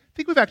 I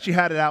think we've actually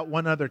had it out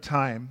one other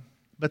time,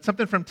 but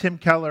something from Tim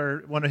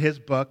Keller, one of his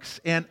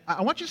books. And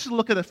I want you to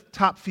look at the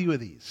top few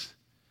of these,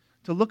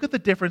 to look at the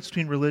difference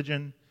between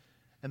religion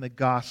and the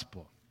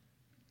gospel.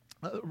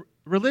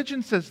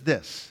 Religion says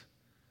this,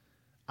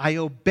 I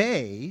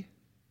obey,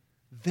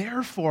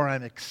 therefore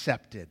I'm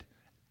accepted.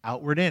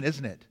 Outward in,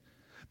 isn't it?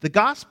 The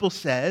gospel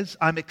says,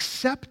 I'm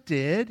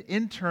accepted,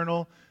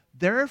 internal,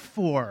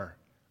 therefore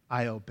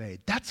I obey.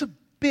 That's a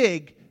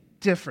big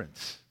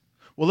difference.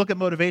 We'll look at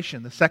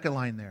motivation, the second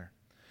line there.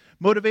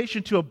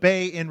 Motivation to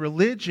obey in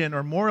religion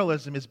or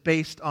moralism is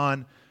based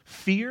on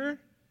fear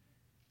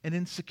and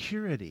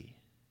insecurity.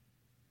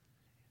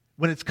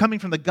 When it's coming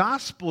from the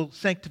gospel,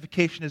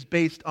 sanctification is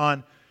based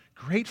on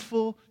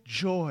grateful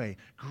joy,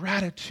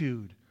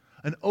 gratitude,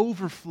 an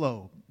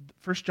overflow.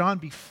 1 John,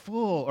 be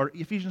full, or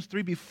Ephesians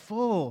 3, be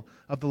full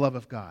of the love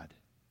of God.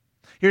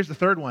 Here's the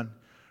third one.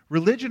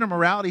 Religion or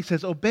morality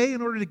says obey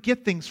in order to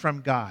get things from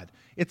God.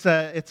 It's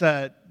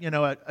a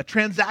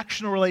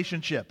transactional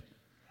relationship.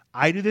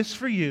 I do this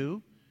for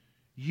you.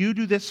 You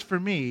do this for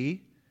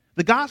me.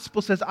 The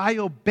gospel says I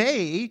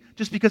obey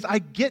just because I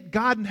get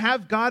God and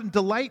have God and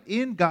delight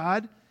in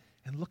God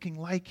and looking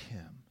like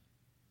him.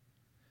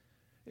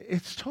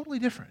 It's totally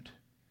different.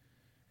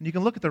 And you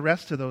can look at the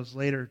rest of those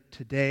later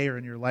today or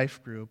in your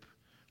life group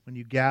when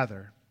you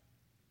gather.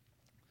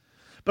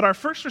 But our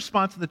first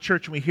response in the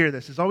church when we hear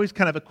this is always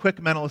kind of a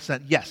quick mental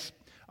assent. Yes,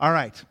 all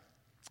right,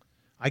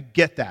 I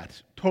get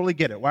that. Totally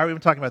get it. Why are we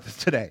even talking about this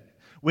today?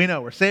 We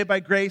know we're saved by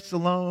grace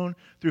alone,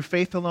 through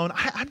faith alone.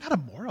 I'm not a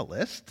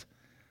moralist.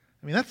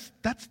 I mean,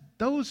 that's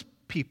those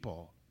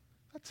people.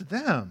 That's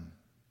them.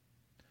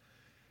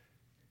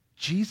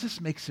 Jesus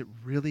makes it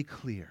really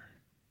clear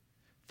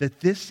that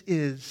this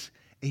is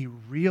a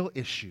real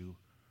issue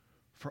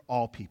for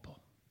all people.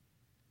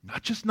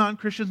 Not just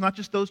non-Christians, not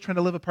just those trying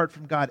to live apart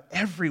from God,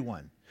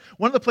 everyone.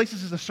 One of the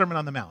places is the Sermon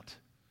on the Mount.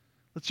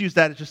 Let's use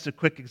that as just a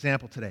quick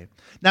example today.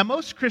 Now,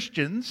 most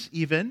Christians,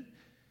 even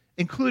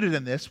included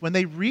in this, when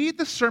they read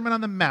the Sermon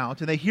on the Mount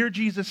and they hear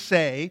Jesus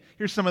say,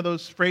 here's some of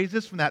those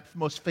phrases from that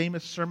most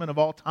famous sermon of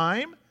all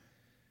time,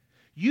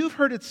 you've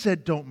heard it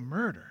said, don't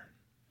murder.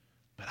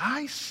 But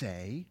I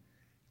say,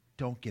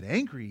 don't get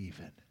angry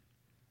even.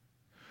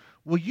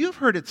 Well, you've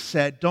heard it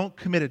said, don't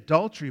commit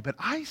adultery, but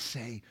I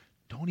say,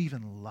 don't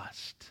even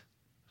lust.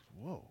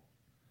 Whoa,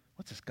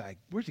 what's this guy?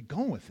 Where's he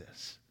going with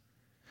this?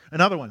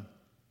 Another one.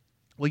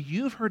 Well,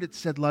 you've heard it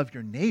said, love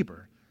your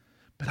neighbor,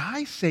 but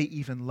I say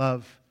even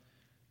love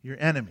your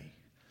enemy.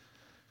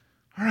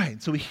 All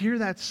right, so we hear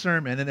that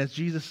sermon, and as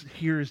Jesus'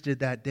 hearers did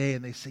that day,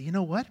 and they say, you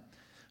know what?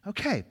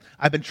 Okay,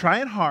 I've been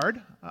trying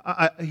hard.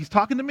 He's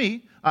talking to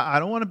me. I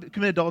don't want to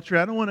commit adultery.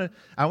 I want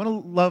to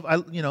love. I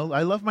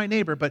love my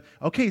neighbor. But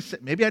okay, so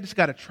maybe I just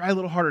got to try a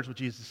little harder. Is what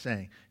Jesus is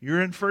saying.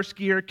 You're in first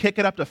gear. Kick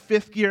it up to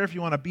fifth gear if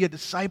you want to be a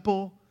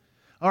disciple.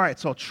 All right,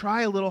 so I'll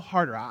try a little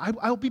harder.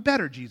 I'll be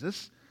better,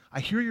 Jesus. I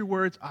hear your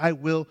words. I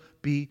will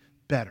be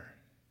better.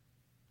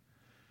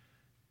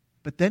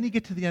 But then you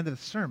get to the end of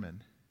the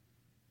sermon,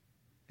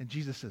 and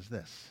Jesus says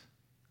this: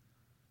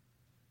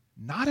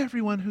 not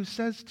everyone who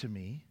says to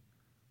me,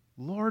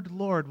 Lord,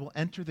 Lord, will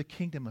enter the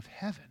kingdom of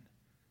heaven,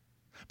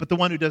 but the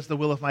one who does the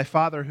will of my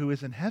Father who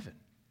is in heaven.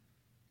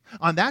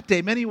 On that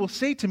day, many will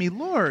say to me,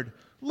 Lord,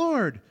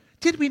 Lord,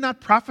 did we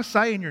not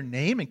prophesy in your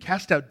name and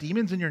cast out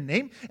demons in your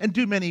name and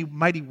do many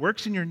mighty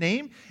works in your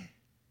name?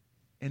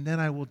 And then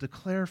I will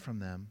declare from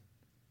them,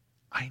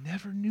 I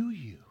never knew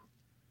you.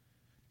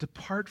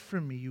 Depart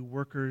from me, you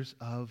workers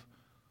of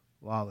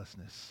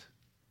lawlessness.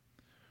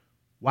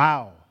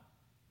 Wow.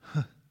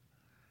 Do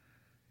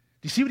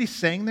you see what he's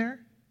saying there?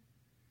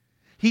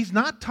 He's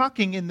not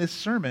talking in this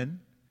sermon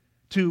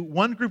to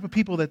one group of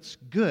people that's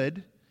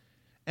good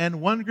and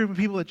one group of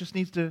people that just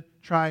needs to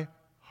try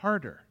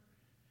harder.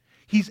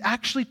 He's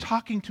actually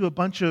talking to a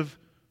bunch of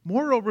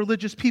moral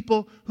religious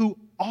people who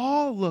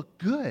all look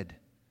good.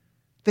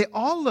 They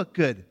all look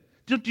good.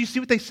 Do you see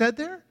what they said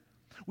there?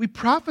 We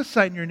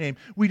prophesied in your name.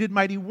 We did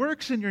mighty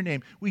works in your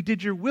name. We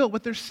did your will.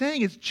 What they're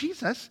saying is,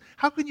 Jesus,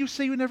 how can you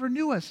say you never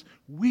knew us?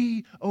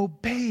 We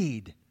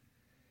obeyed.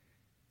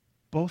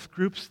 Both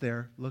groups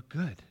there look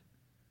good.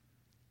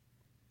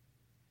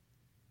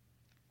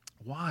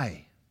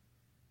 Why?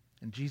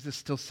 And Jesus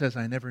still says,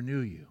 I never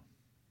knew you.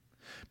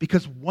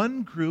 Because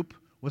one group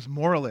was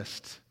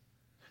moralist.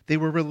 They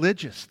were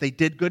religious. They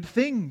did good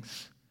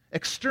things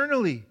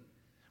externally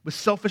with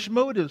selfish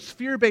motives,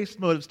 fear-based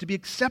motives, to be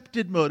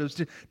accepted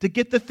motives, to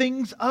get the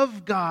things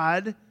of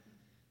God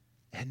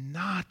and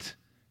not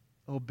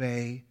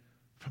obey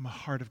from a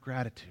heart of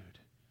gratitude,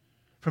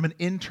 from an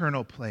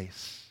internal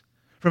place.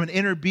 From an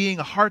inner being,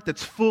 a heart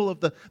that's full of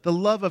the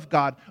love of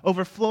God,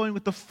 overflowing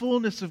with the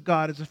fullness of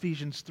God, as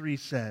Ephesians 3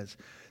 says.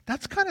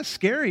 That's kind of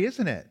scary,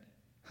 isn't it?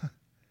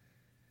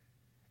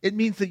 It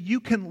means that you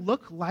can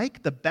look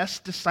like the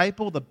best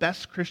disciple, the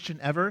best Christian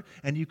ever,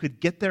 and you could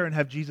get there and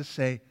have Jesus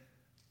say,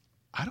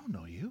 I don't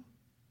know you.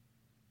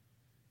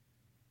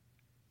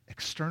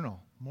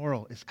 External,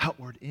 moral is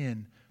outward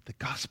in. The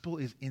gospel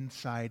is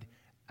inside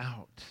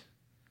out.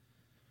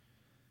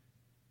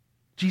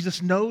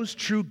 Jesus knows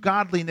true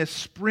godliness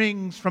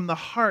springs from the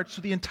heart.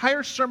 So the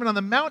entire Sermon on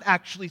the Mount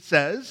actually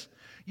says,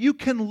 you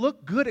can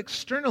look good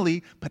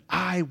externally, but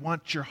I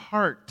want your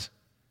heart.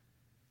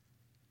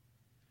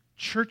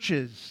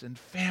 Churches and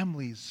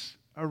families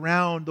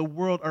around the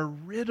world are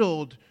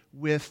riddled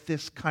with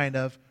this kind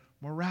of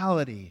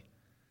morality.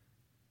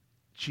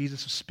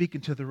 Jesus was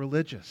speaking to the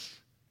religious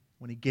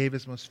when he gave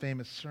his most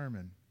famous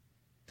sermon.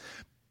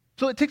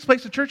 So it takes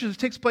place in churches, it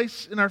takes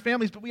place in our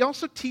families, but we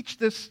also teach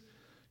this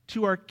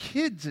to our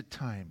kids at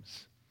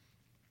times.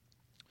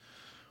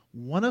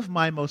 One of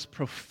my most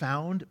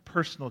profound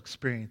personal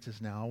experiences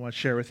now, I want to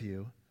share with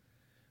you,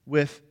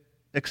 with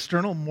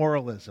external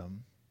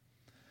moralism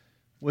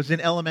was in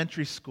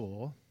elementary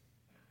school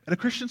at a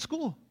Christian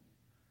school.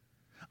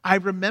 I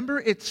remember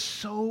it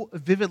so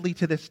vividly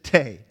to this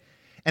day,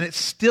 and it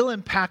still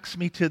impacts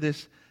me to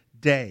this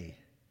day.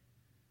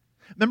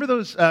 Remember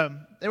those,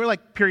 they were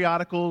like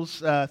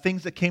periodicals,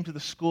 things that came to the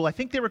school. I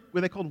think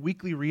were they called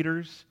weekly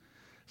readers?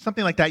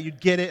 Something like that.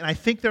 You'd get it, and I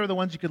think they were the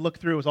ones you could look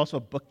through. It was also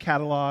a book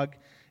catalog.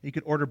 You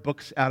could order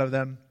books out of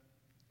them.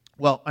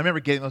 Well, I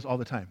remember getting those all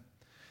the time.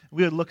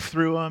 We would look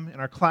through them in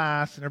our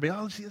class, and everybody,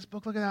 oh, see this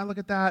book, look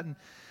at that. And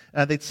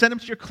they'd send them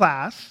to your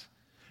class.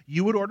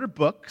 You would order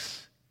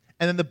books,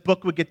 and then the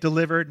book would get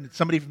delivered, and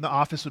somebody from the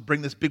office would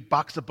bring this big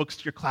box of books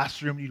to your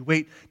classroom. You'd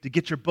wait to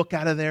get your book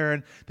out of there,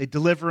 and they'd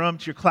deliver them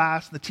to your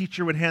class, and the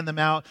teacher would hand them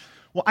out.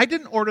 Well, I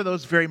didn't order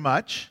those very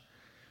much.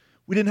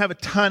 We didn't have a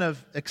ton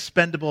of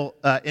expendable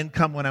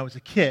income when I was a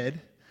kid,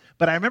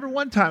 but I remember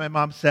one time my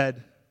mom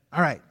said,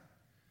 all right,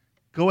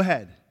 go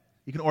ahead.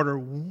 You can order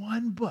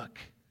one book.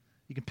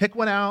 You can pick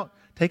one out,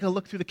 take a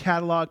look through the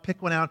catalog,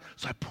 pick one out.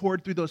 So I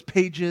poured through those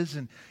pages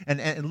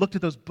and looked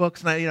at those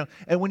books. And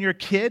when you're a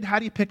kid, how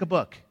do you pick a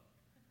book?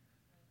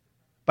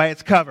 By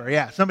its cover.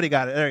 Yeah, somebody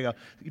got it. There you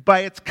go. By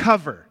its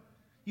cover.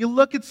 You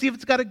look and see if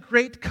it's got a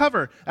great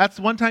cover. That's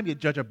one time you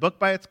judge a book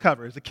by its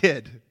cover as a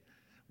kid.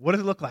 What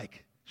does it look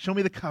like? Show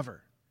me the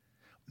cover.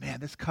 Man,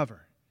 this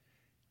cover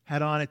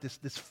had on it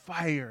this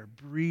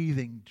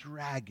fire-breathing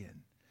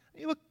dragon.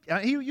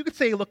 You could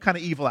say he looked kind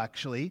of evil,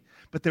 actually,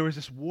 but there was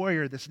this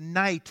warrior, this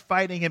knight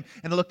fighting him,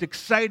 and it looked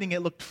exciting.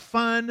 It looked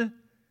fun.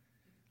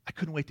 I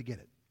couldn't wait to get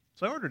it,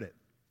 so I ordered it.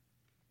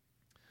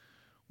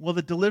 Well,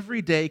 the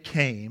delivery day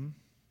came,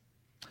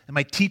 and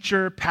my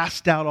teacher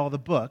passed out all the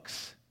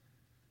books,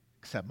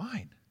 except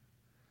mine.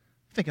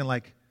 I'm thinking,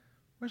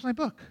 where's my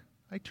book?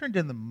 I turned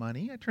in the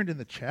money. I turned in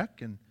the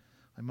check, and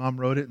my mom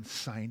wrote it and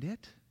signed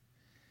it.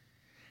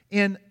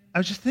 And I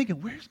was just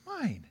thinking, where's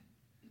mine?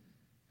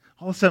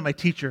 All of a sudden, my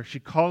teacher, she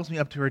calls me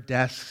up to her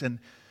desk and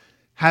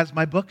has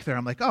my book there.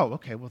 I'm like, oh,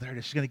 okay, well, there it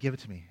is. She's going to give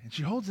it to me. And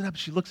she holds it up,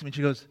 she looks at me, and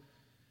she goes,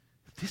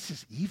 this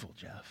is evil,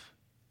 Jeff.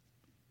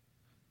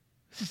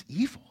 This is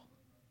evil.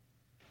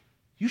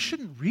 You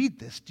shouldn't read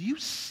this. Do you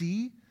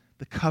see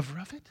the cover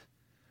of it?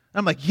 And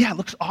I'm like, yeah, it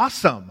looks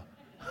awesome.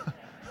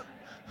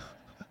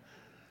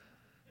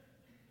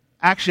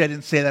 Actually, I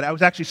didn't say that. I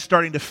was actually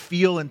starting to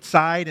feel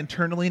inside,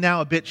 internally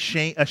now, a bit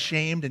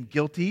ashamed and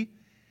guilty.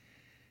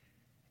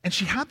 And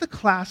she had the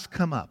class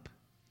come up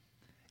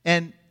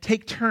and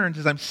take turns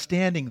as I'm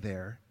standing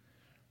there,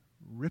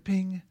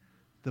 ripping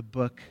the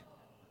book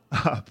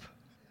up.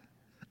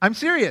 I'm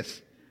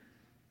serious.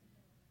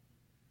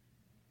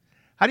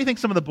 How do you think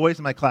some of the boys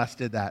in my class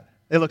did that?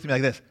 They looked at me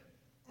like this.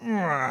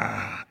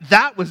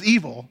 That was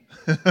evil.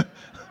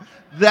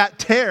 That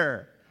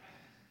terror.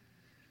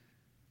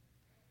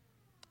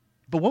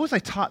 But what was I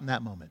taught in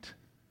that moment?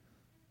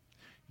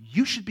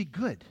 You should be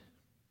good.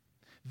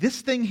 This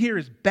thing here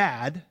is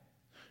bad.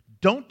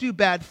 Don't do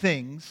bad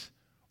things,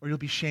 or you'll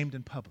be shamed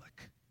in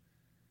public.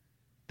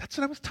 That's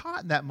what I was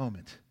taught in that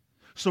moment.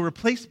 So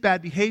replace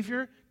bad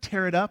behavior,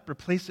 tear it up,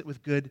 replace it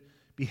with good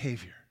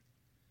behavior.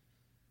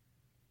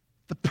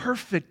 The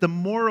perfect, the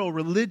moral,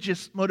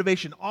 religious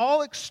motivation,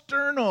 all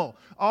external,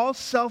 all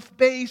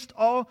self-based,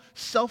 all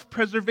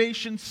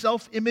self-preservation,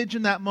 self-image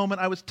in that moment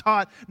I was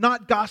taught,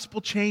 not gospel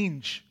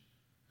change.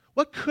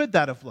 What could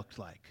that have looked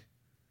like?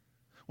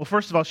 Well,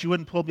 first of all, she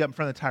wouldn't pull me up in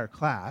front of the entire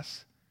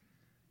class.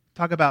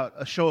 Talk about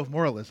a show of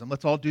moralism.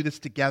 Let's all do this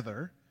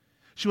together.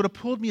 She would have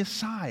pulled me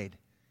aside,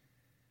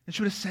 and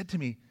she would have said to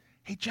me,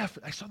 hey, Jeff,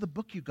 I saw the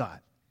book you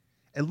got.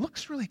 It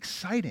looks really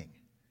exciting,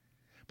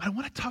 but I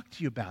want to talk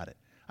to you about it.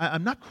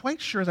 I'm not quite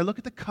sure as I look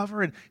at the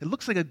cover, and it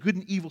looks like a good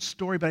and evil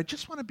story, but I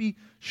just want to be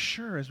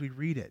sure as we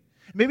read it.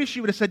 Maybe she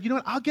would have said, you know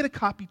what, I'll get a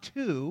copy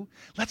too.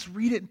 Let's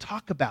read it and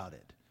talk about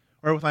it.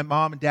 Or with my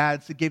mom and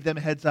dad, so gave them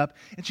a heads up.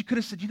 And she could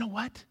have said, you know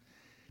what?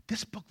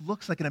 This book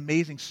looks like an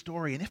amazing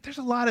story. And if there's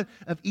a lot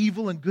of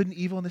evil and good and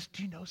evil in this,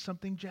 do you know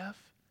something, Jeff?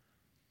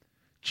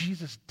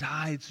 Jesus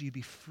died so you'd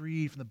be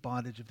freed from the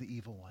bondage of the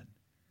evil one.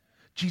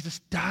 Jesus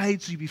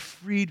died so you'd be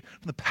freed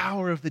from the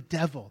power of the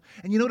devil.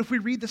 And you know what? If we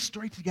read this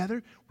story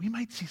together, we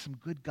might see some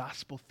good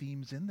gospel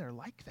themes in there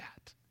like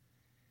that.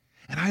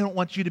 And I don't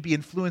want you to be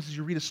influenced as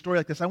you read a story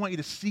like this. I want you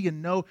to see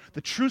and know the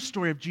true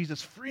story of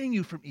Jesus freeing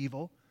you from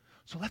evil.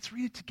 So let's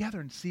read it together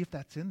and see if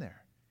that's in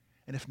there.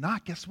 And if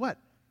not, guess what?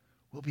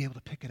 We'll be able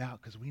to pick it out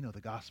because we know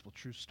the gospel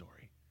true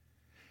story.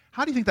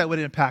 How do you think that would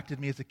have impacted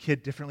me as a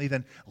kid differently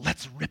than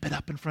let's rip it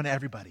up in front of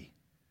everybody?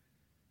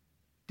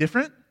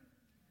 Different?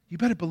 You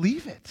better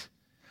believe it.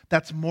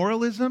 That's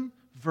moralism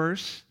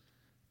versus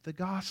the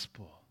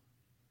gospel.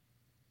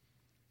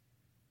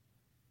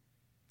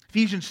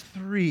 Ephesians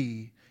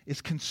 3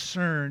 is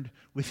concerned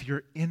with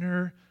your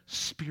inner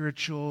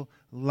spiritual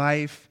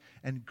life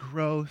and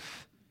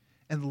growth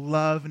and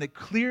love, and it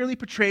clearly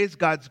portrays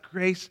God's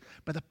grace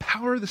by the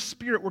power of the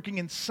Spirit working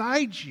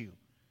inside you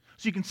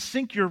so you can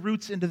sink your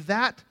roots into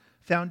that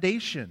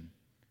foundation.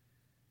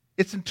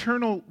 It's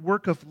internal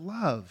work of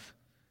love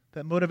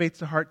that motivates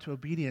the heart to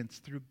obedience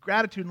through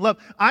gratitude and love.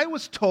 I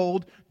was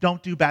told,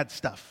 don't do bad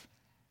stuff.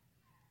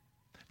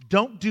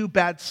 Don't do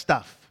bad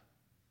stuff.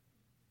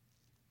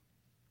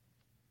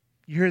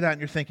 You hear that and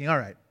you're thinking, all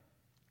right,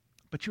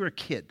 but you're a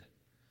kid.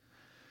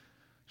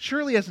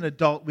 Surely as an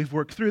adult, we've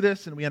worked through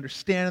this and we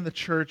understand in the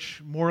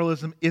church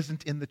moralism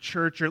isn't in the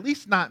church, or at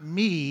least not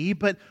me,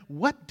 but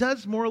what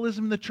does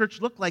moralism in the church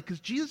look like?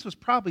 Because Jesus was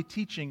probably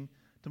teaching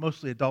to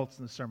mostly adults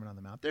in the Sermon on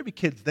the Mount. There'd be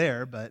kids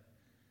there, but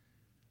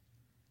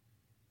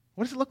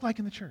what does it look like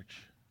in the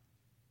church?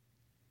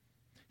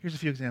 Here's a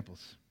few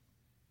examples.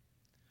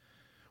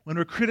 When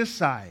we're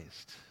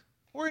criticized,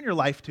 or in your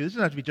life too, this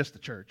doesn't have to be just the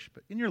church,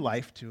 but in your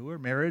life too, or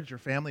marriage, or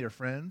family, or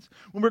friends,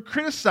 when we're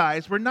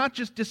criticized, we're not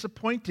just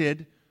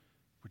disappointed,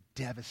 we're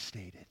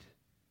devastated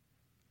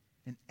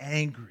and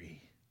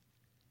angry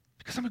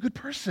because I'm a good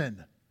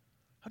person.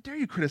 How dare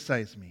you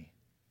criticize me?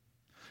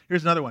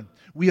 Here's another one.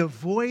 We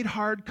avoid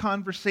hard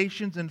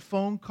conversations and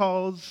phone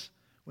calls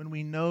when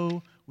we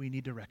know we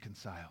need to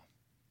reconcile.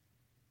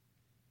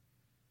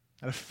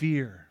 Out of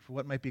fear for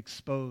what might be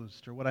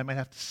exposed or what I might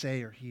have to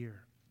say or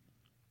hear.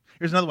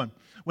 Here's another one.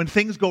 When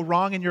things go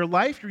wrong in your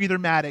life, you're either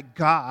mad at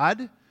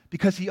God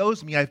because he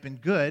owes me, I've been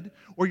good,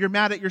 or you're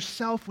mad at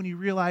yourself when you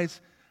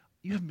realize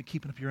you haven't been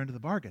keeping up your end of the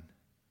bargain.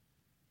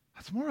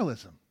 That's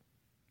moralism.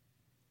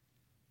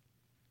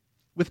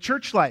 With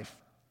church life,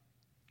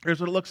 here's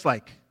what it looks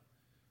like.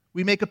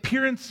 We make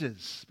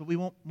appearances, but we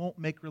won't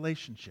make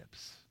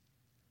relationships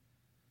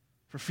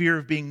for fear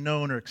of being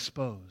known or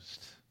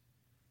exposed.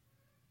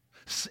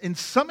 In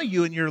some of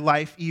you in your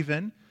life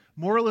even,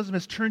 moralism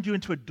has turned you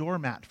into a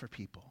doormat for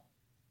people.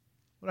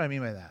 What do I mean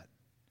by that?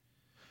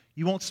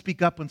 You won't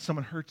speak up when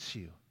someone hurts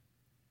you.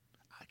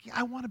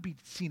 I want to be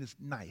seen as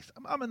nice.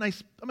 I'm a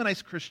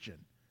nice Christian.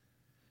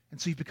 And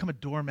so you've become a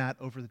doormat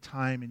over the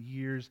time and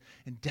years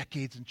and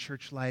decades in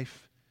church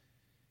life.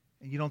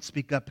 And you don't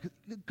speak up.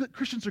 Because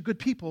Christians are good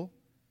people.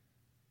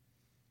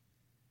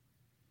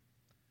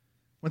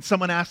 When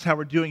someone asks how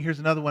we're doing, here's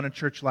another one in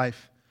church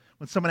life.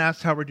 When someone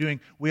asks how we're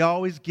doing, we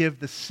always give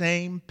the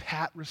same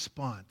pat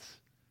response.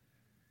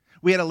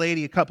 We had a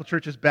lady a couple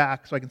churches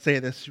back, so I can say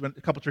this. She went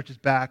a couple churches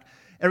back.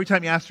 Every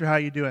time you asked her, how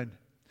you doing?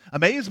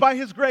 Amazed by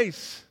his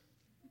grace.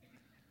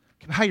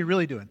 How you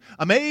really doing?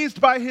 Amazed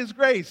by his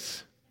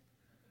grace.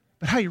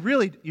 But how you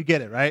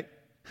get it, right?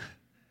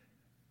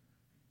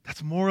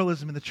 That's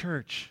moralism in the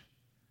church.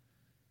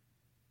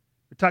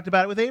 We talked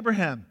about it with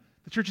Abraham.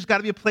 The church has got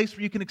to be a place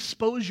where you can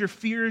expose your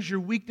fears,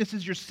 your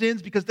weaknesses, your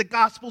sins, because the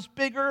gospel's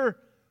bigger.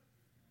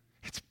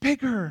 It's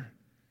bigger.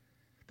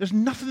 There's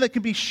nothing that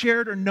can be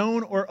shared or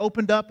known or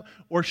opened up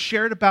or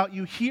shared about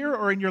you here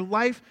or in your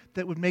life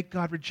that would make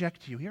God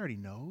reject you. He already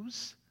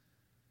knows.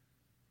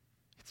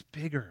 It's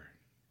bigger.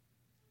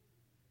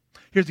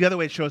 Here's the other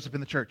way it shows up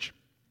in the church.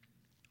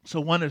 So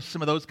one is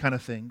some of those kind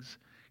of things.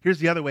 Here's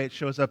the other way it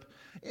shows up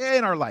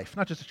in our life,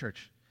 not just the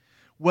church.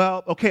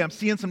 Well, okay, I'm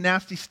seeing some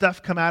nasty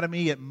stuff come out of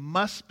me. It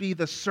must be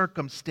the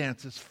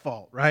circumstances'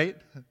 fault, right?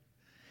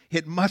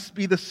 It must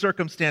be the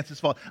circumstances'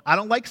 fault. I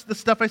don't like the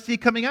stuff I see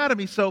coming out of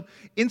me, so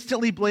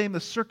instantly blame the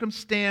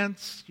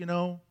circumstance,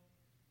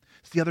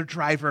 It's the other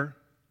driver.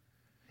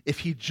 If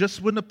he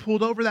just wouldn't have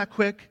pulled over that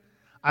quick,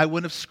 I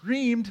wouldn't have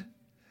screamed.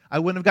 I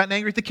wouldn't have gotten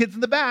angry at the kids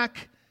in the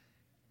back.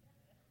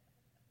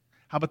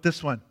 How about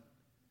this one?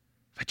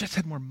 If I just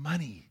had more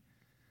money,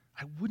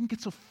 I wouldn't get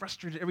so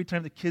frustrated every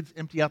time the kids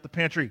empty out the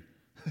pantry.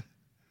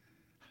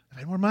 If I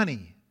had more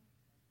money.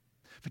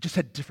 If I just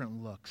had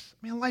different looks.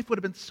 Life would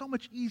have been so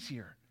much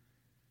easier.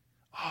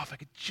 Oh, if I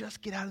could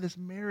just get out of this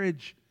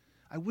marriage,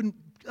 I wouldn't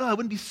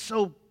be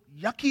so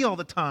yucky all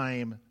the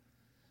time.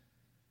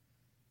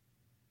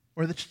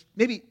 Or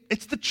maybe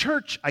it's the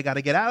church. I got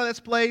to get out of this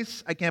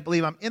place. I can't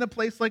believe I'm in a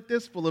place like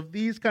this full of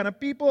these kind of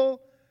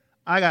people.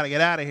 I got to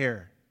get out of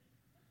here.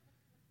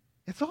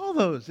 It's all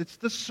those. It's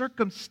the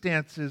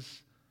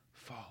circumstances'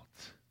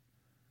 fault.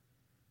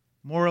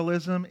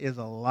 Moralism is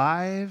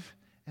alive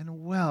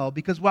and well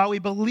because while we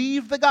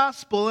believe the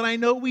gospel, and I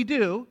know we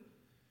do,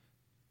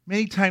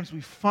 many times we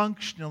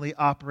functionally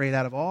operate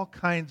out of all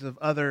kinds of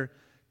other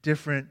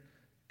different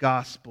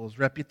gospels: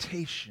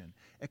 reputation,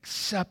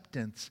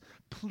 acceptance,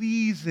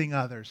 pleasing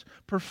others,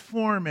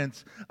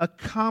 performance,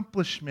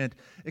 accomplishment,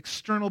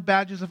 external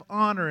badges of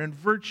honor and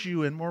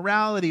virtue and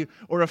morality,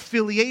 or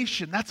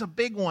affiliation. That's a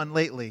big one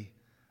lately.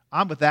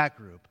 I'm with that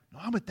group. No,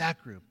 I'm with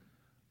that group.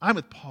 I'm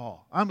with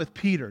Paul. I'm with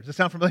Peter. Does that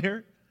sound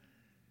familiar?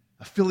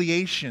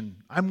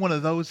 Affiliation. I'm one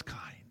of those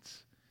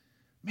kinds.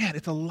 Man,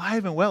 it's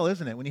alive and well,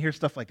 isn't it, when you hear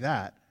stuff like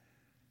that?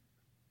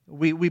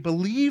 We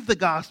believe the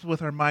gospel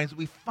with our minds.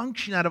 We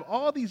function out of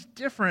all these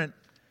different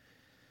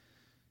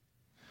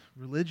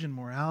religion,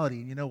 morality.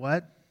 And you know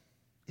what?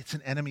 It's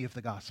an enemy of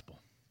the gospel.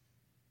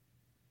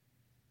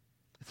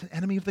 It's an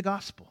enemy of the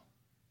gospel.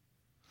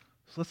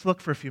 So let's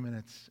look for a few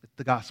minutes at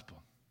the gospel.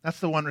 That's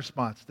the one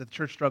response that the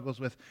church struggles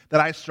with, that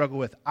I struggle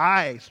with,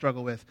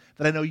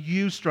 that I know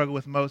you struggle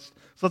with most.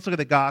 So let's look at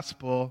the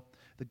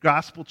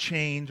gospel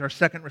change, our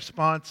second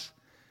response.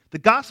 The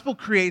gospel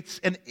creates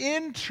an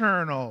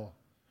internal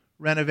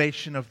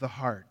renovation of the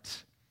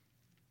heart.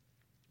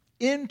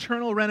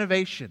 Internal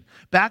renovation.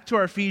 Back to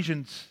our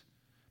Ephesians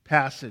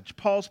passage.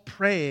 Paul's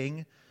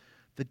praying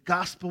the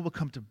gospel will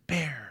come to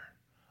bear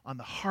on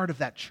the heart of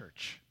that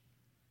church.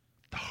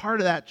 The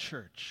heart of that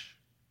church.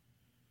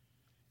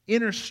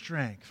 Inner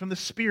strength from the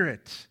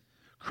Spirit.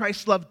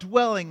 Christ's love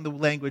dwelling, the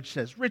language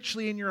says,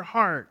 richly in your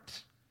heart.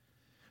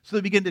 So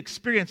they begin to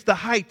experience the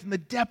height and the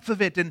depth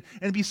of it and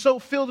be so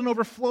filled and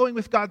overflowing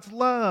with God's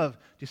love. Do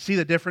you see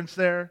the difference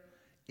there?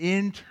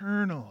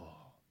 Internal.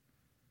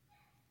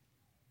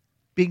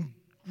 Being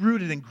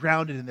rooted and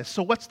grounded in this.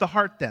 So what's the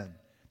heart then?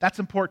 That's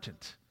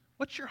important.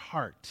 What's your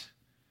heart?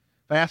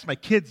 If I ask my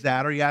kids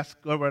that, or you ask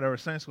over at our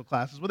Sunday school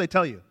classes, what do they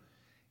tell you?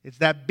 It's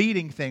that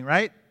beating thing,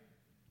 right?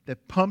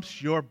 That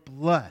pumps your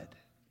blood.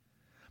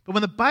 But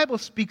when the Bible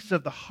speaks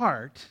of the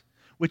heart,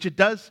 which it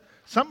does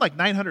some like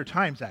 900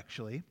 times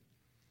actually,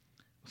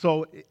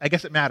 so I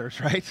guess it matters,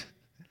 right?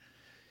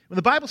 When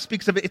the Bible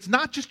speaks of it, it's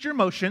not just your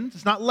emotions.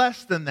 It's not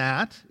less than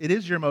that. It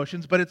is your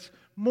emotions, but it's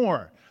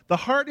more. The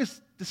heart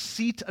is the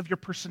seat of your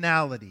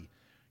personality,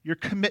 your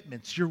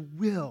commitments, your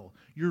will,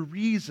 your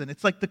reason.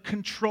 It's like the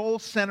control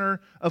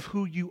center of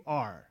who you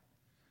are.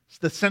 It's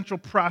the central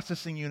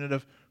processing unit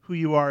of who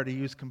you are, to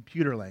use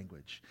computer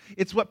language.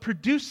 It's what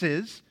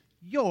produces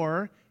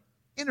your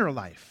inner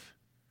life.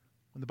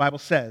 When the Bible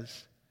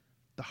says,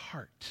 the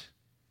heart.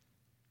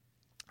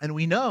 And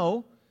we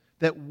know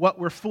that what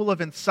we're full of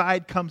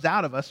inside comes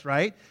out of us,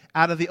 right?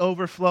 Out of the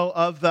overflow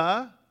of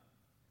the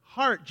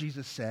heart,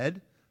 Jesus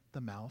said, the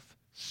mouth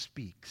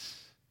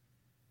speaks.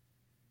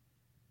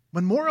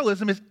 When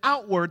moralism is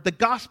outward, the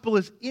gospel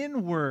is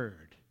inward.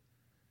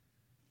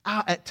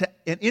 An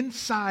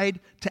inside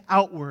to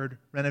outward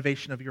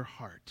renovation of your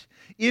heart.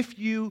 If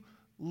you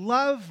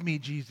love me,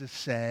 Jesus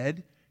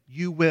said,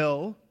 you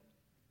will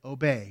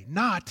obey.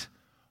 Not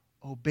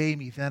obey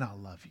me, then I'll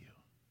love you.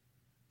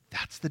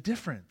 That's the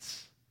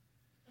difference.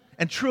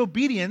 And true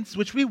obedience,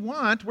 which we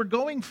want, we're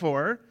going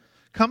for,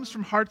 comes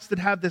from hearts that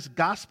have this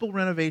gospel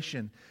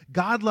renovation,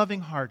 God-loving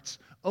hearts,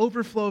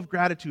 overflow of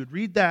gratitude.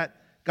 Read that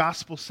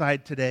gospel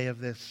side today of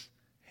this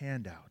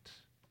handout.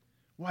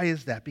 Why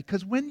is that?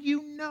 Because when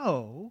you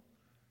know,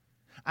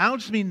 I don't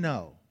just mean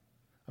know.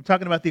 I'm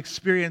talking about the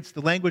experience, the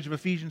language of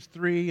Ephesians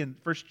 3 and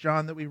 1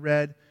 John that we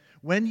read.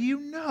 When you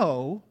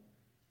know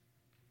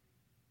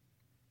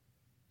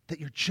that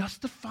you're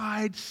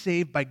justified,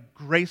 saved by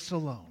grace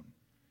alone,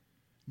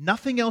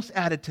 nothing else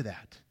added to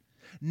that,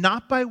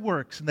 not by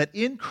works, and that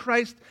in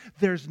Christ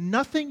there's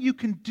nothing you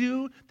can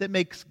do that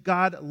makes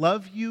God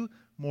love you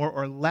more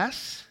or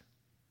less,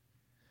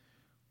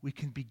 we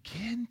can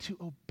begin to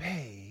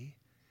obey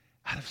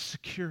out of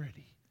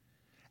security,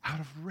 out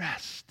of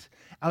rest,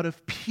 out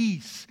of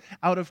peace,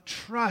 out of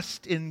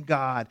trust in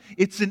God.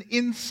 It's an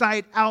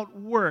inside-out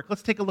work.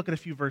 Let's take a look at a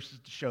few verses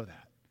to show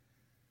that.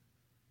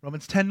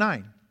 Romans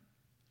 10:9.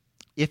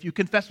 If you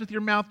confess with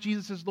your mouth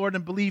Jesus is Lord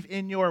and believe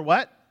in your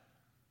what?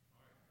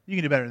 You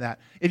can do better than that.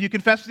 If you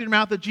confess with your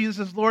mouth that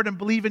Jesus is Lord and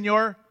believe in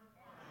your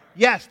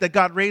yes, that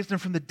God raised him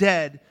from the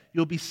dead,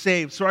 you'll be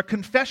saved. So our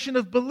confession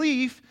of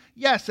belief,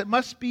 yes, it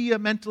must be a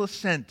mental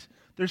assent.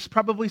 There's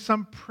probably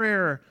some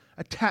prayer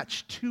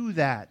attached to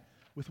that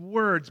with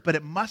words, but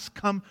it must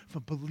come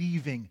from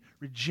believing,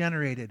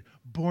 regenerated,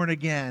 born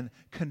again,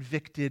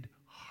 convicted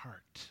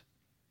heart.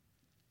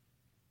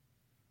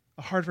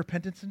 A heart of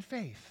repentance and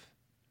faith.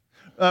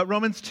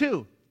 Romans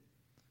 2.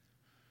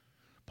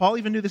 Paul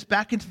even knew this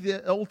back into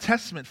the Old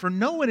Testament. For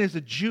no one is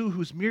a Jew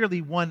who's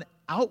merely one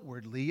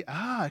outwardly.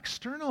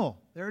 External.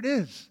 There it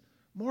is.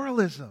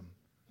 Moralism.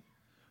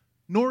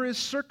 Nor is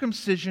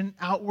circumcision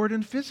outward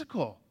and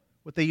physical,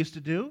 what they used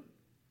to do.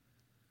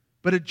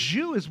 But a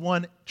Jew is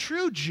one,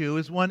 true Jew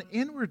is one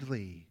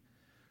inwardly.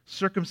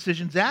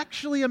 Circumcision's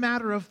actually a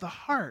matter of the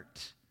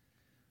heart,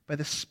 by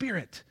the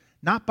Spirit,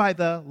 not by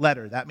the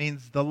letter. That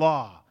means the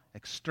law,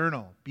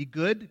 external. Be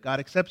good,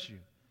 God accepts you.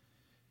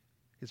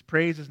 His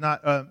praise is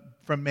not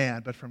from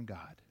man, but from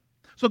God.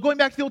 So going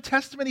back to the Old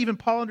Testament, even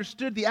Paul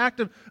understood the act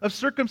of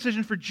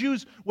circumcision for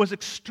Jews was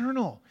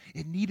external.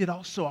 It needed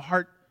also a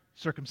heart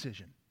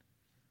circumcision.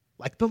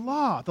 Like the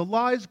law. The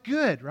law is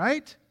good,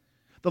 right?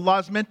 The law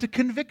is meant to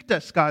convict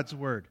us, God's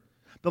word.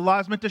 The law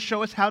is meant to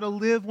show us how to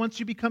live once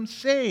you become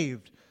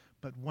saved.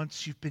 But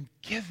once you've been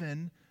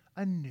given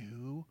a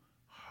new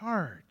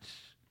heart,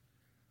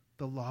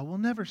 the law will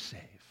never save.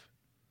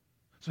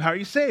 So how are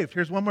you saved?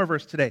 Here's one more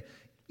verse today.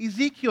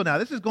 Ezekiel now.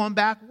 This is going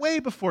back way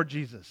before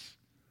Jesus.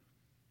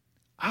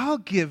 I'll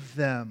give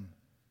them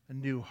a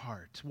new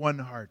heart, one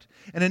heart,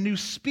 and a new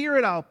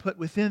spirit I'll put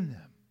within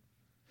them.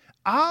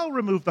 I'll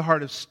remove the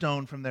heart of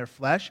stone from their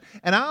flesh,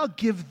 and I'll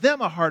give them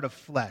a heart of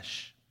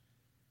flesh,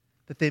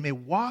 that they may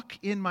walk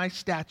in my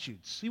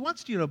statutes. He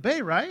wants you to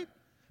obey, right?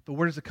 But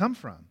where does it come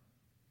from?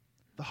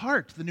 The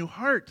heart, the new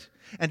heart.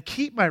 And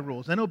keep my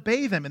rules and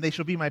obey them, and they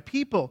shall be my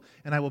people,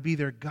 and I will be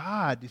their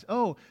God.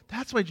 Oh,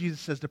 that's why Jesus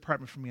says,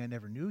 depart from me, I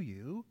never knew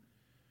you.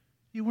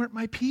 You weren't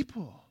my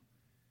people.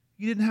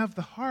 You didn't have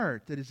the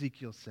heart that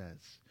Ezekiel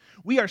says.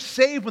 We are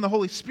saved when the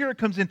Holy Spirit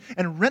comes in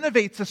and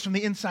renovates us from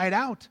the inside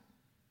out.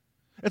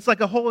 It's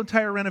like a whole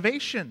entire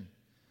renovation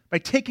by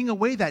taking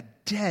away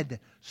that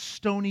dead,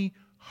 stony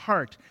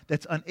heart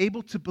that's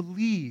unable to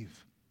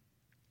believe.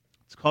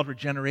 It's called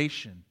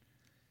regeneration.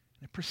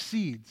 And it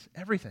precedes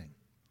everything.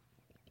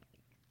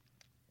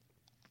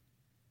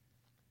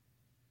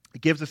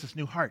 It gives us this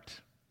new heart,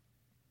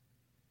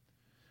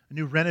 a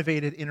new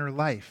renovated inner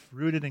life,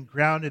 rooted and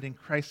grounded in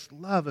Christ's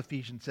love,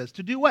 Ephesians says.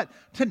 To do what?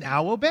 To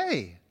now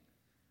obey.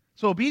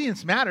 So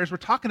obedience matters. We're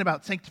talking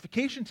about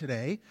sanctification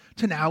today.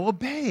 To now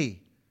obey.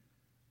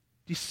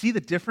 Do you see the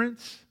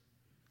difference?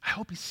 I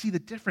hope you see the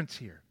difference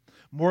here.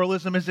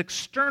 Moralism is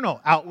external,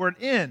 outward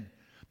in.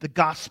 The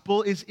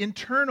gospel is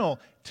internal,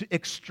 to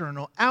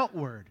external,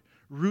 outward.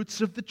 Roots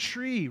of the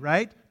tree,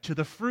 right? To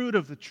the fruit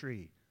of the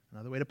tree.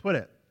 Another way to put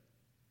it.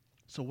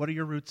 So what are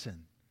your roots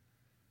in?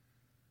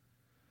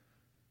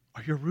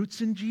 Are your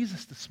roots in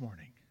Jesus this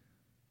morning?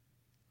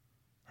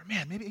 Or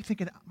man, maybe you're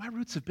thinking, my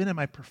roots have been in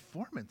my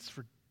performance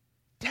for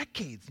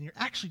decades, and you're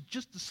actually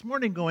just this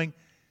morning going,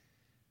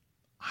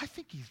 I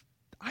think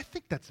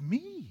that's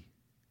me.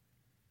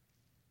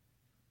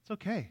 It's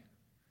okay.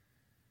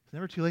 It's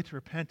never too late to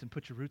repent and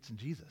put your roots in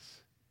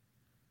Jesus.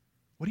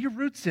 What are your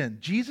roots in?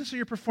 Jesus or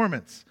your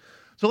performance?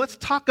 So let's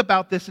talk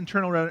about this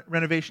internal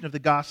renovation of the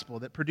gospel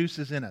that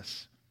produces in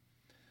us,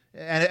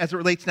 and as it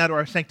relates now to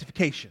our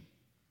sanctification.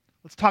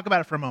 Let's talk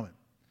about it for a moment.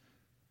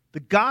 The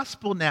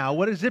gospel now,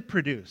 what does it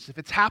produce? If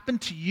it's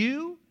happened to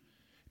you,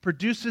 it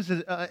produces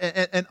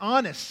an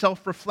honest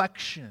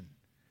self-reflection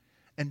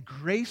and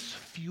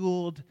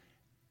grace-fueled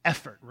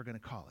effort, we're going to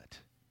call it.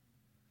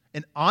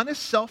 An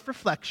honest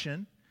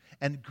self-reflection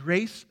and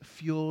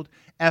grace-fueled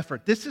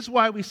effort. This is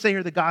why we say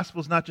here the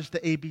gospel is not just the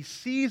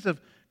ABCs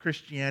of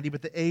Christianity,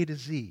 but the A to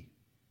Z.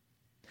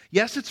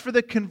 Yes, it's for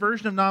the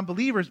conversion of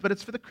non-believers, but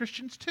it's for the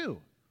Christians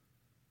too.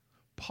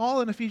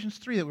 Paul in Ephesians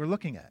 3 that we're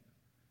looking at.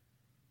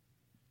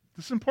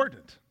 This is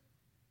important.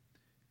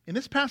 In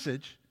this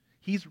passage,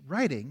 he's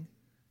writing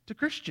to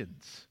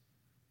Christians,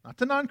 not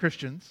to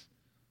non-Christians.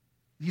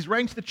 He's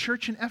writing to the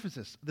church in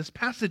Ephesus. This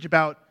passage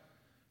about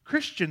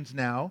Christians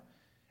now,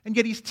 and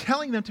yet he's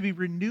telling them to be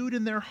renewed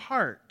in their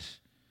heart,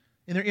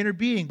 in their inner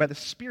being, by the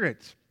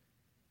Spirit,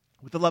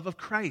 with the love of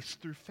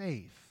Christ through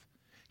faith.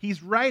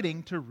 He's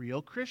writing to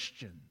real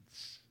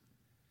Christians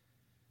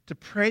to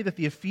pray that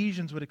the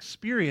Ephesians would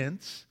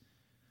experience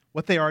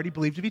what they already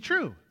believe to be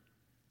true.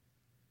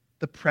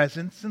 The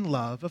presence and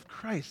love of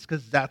Christ,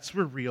 because that's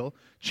where real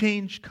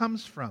change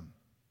comes from.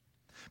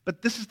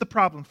 But this is the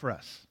problem for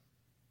us.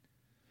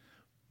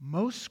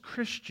 Most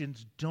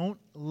Christians don't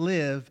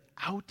live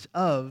out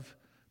of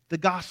the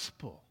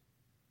gospel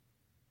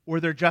or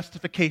their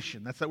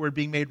justification. That's that word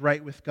being made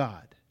right with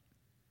God.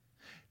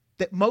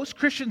 That most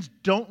Christians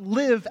don't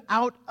live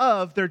out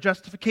of their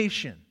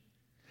justification.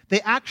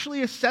 They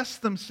actually assess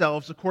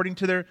themselves according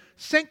to their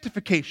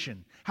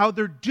sanctification, how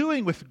they're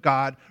doing with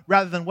God,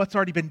 rather than what's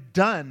already been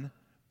done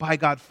by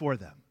God for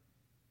them.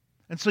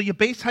 And so you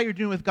base how you're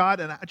doing with God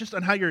and just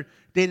on how your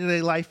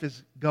day-to-day life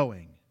is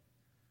going.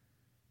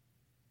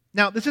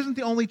 Now, this isn't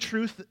the only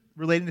truth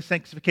relating to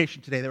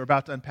sanctification today that we're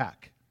about to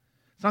unpack.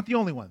 It's not the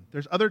only one.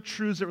 There's other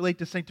truths that relate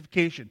to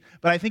sanctification,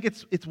 but I think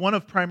it's one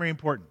of primary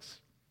importance.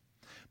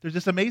 There's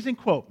this amazing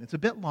quote. It's a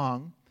bit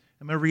long.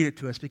 I'm going to read it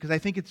to us because I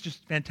think it's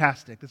just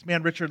fantastic. This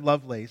man, Richard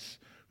Lovelace,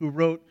 who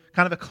wrote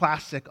kind of a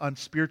classic on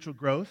spiritual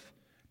growth,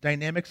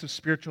 Dynamics of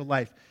Spiritual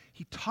Life.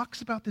 He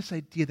talks about this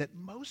idea that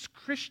most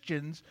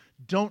Christians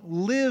don't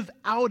live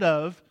out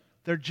of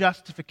their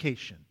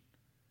justification,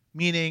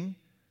 meaning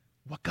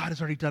what God has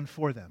already done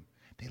for them.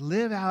 They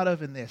live out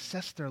of and they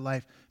assess their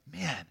life.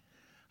 Man,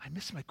 I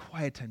missed my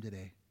quiet time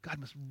today. God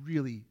must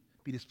really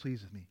be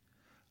displeased with me.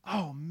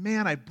 Oh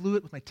man, I blew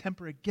it with my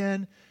temper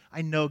again.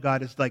 I know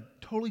God has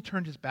totally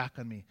turned his back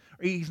on me.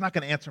 Or he's not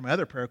going to answer my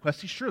other prayer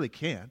requests. He surely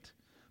can't.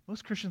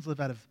 Most Christians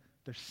live out of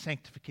their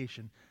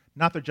sanctification,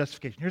 not their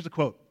justification. Here's a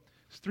quote.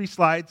 It's 3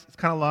 slides. It's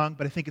kind of long,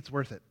 but I think it's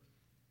worth it.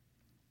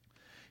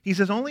 He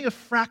says, only a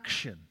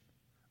fraction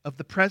of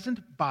the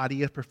present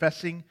body of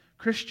professing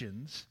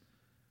Christians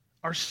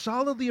are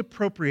solidly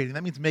appropriating,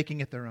 that means making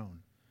it their own,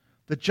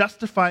 the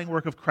justifying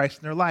work of Christ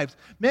in their lives.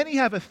 Many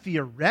have a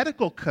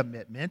theoretical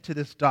commitment to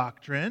this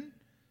doctrine,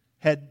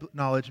 head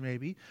knowledge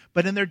maybe,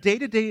 but in their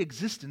day-to-day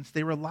existence,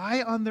 they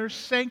rely on their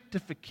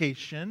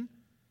sanctification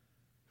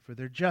for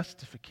their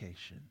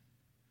justification,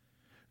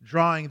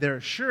 drawing their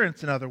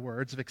assurance, in other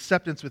words, of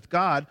acceptance with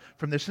God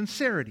from their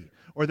sincerity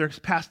or their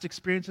past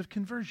experience of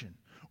conversion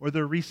or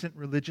their recent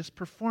religious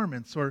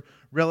performance or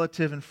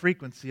relative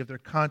infrequency of their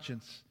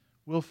conscience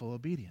willful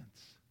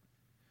obedience.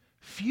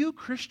 Few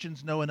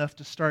Christians know enough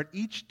to start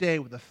each day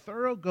with a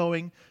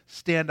thoroughgoing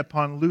stand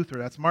upon Luther.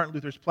 That's Martin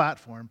Luther's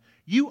platform.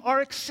 You are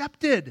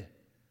accepted.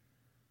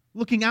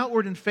 Looking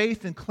outward in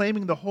faith and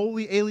claiming the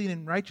holy, alien,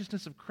 and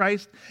righteousness of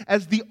Christ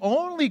as the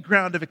only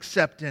ground of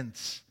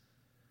acceptance.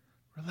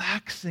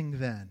 Relaxing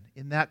then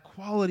in that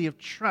quality of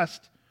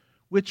trust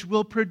which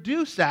will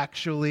produce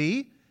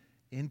actually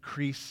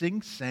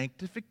increasing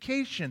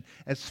sanctification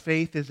as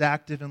faith is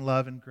active in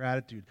love and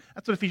gratitude.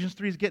 That's what Ephesians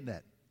 3 is getting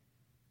at.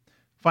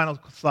 Final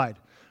slide.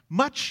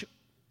 Much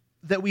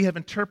that we have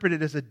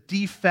interpreted as a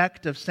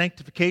defect of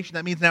sanctification,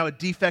 that means now a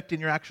defect in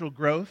your actual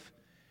growth,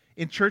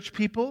 in church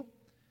people,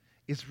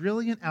 is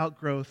really an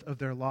outgrowth of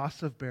their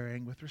loss of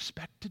bearing with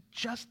respect to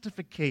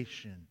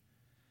justification.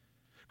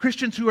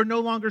 Christians who are no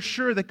longer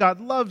sure that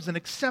God loves and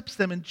accepts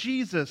them in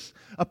Jesus,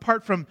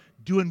 apart from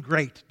doing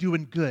great,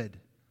 doing good,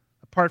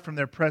 apart from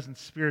their present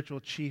spiritual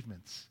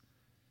achievements,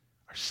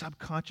 are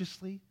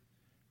subconsciously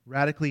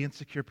radically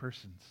insecure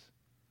persons.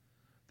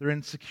 Their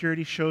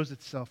insecurity shows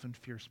itself in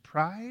fierce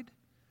pride,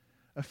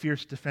 a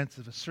fierce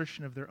defensive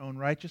assertion of their own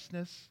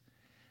righteousness,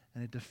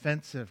 and a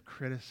defensive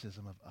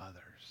criticism of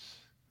others.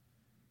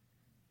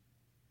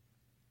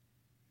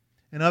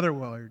 In other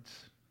words,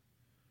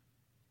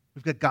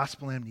 we've got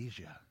gospel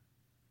amnesia.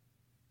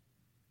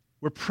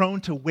 We're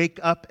prone to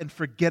wake up and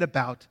forget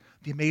about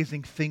the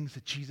amazing things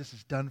that Jesus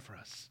has done for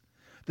us,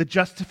 the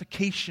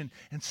justification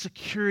and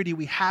security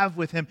we have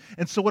with him.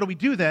 And so what do we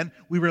do then?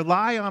 We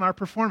rely on our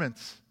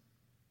performance.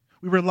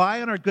 We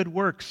rely on our good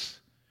works.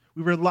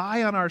 We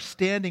rely on our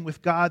standing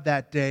with God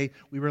that day.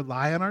 We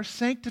rely on our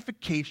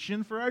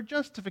sanctification for our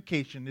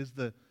justification, is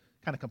the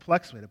kind of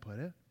complex way to put it.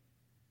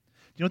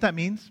 Do you know what that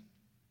means?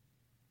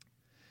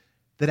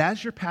 That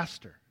as your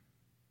pastor,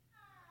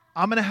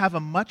 I'm going to have a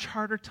much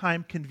harder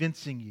time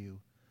convincing you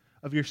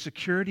of your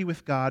security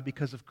with God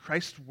because of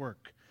Christ's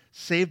work,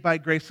 saved by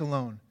grace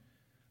alone.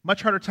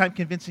 Much harder time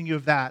convincing you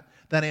of that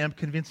than I am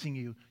convincing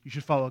you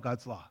should follow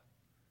God's law.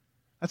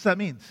 That's what that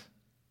means.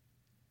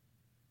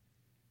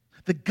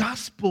 The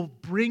gospel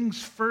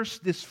brings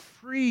first this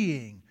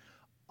freeing,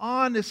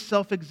 honest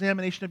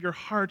self-examination of your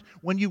heart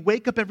when you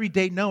wake up every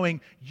day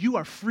knowing you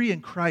are free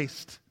in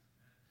Christ.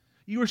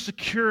 You are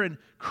secure in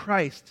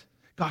Christ.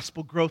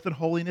 Gospel growth and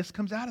holiness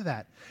comes out of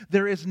that.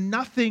 There is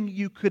nothing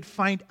you could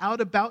find out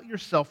about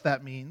yourself,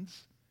 that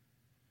means,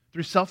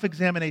 through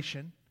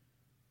self-examination,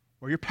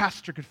 or your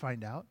pastor could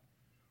find out,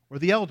 or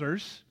the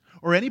elders,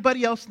 or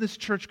anybody else in this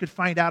church could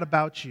find out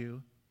about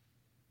you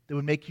that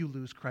would make you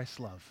lose Christ's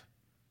love.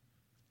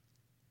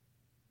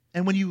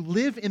 And when you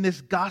live in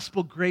this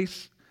gospel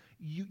grace,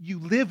 you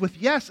live with,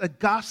 yes, a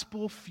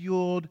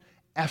gospel-fueled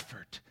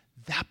effort.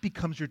 That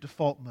becomes your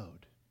default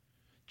mode.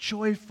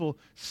 Joyful,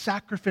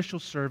 sacrificial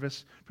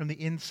service from the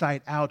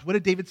inside out. What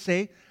did David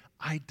say?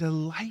 I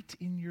delight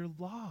in your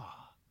law.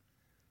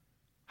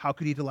 How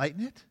could he delight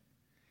in it?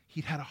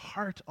 He'd had a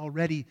heart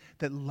already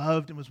that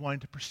loved and was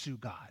wanting to pursue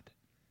God.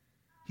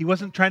 He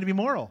wasn't trying to be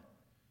moral.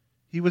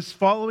 He was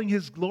following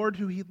his Lord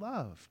who he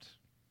loved.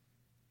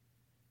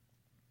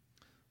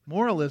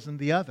 Moralism,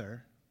 the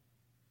other,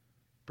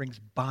 brings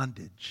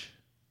bondage,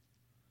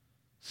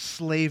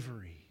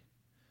 slavery,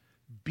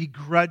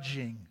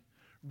 begrudging,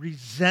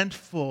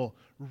 resentful,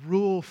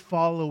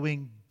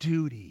 rule-following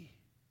duty.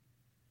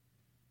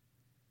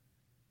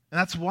 And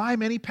that's why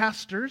many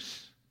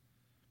pastors,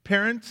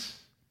 parents,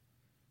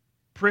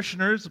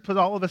 parishioners, put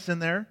all of us in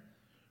there,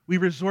 we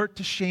resort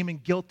to shame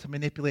and guilt to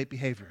manipulate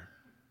behavior.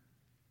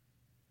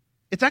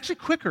 It's actually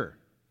quicker.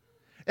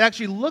 It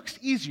actually looks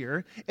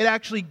easier. It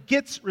actually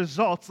gets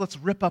results. Let's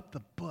rip up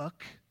the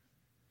book.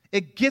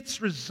 It gets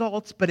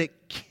results, but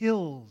it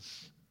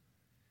kills.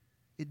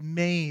 It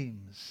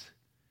maims.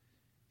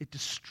 It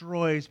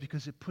destroys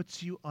because it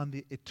puts you on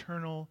the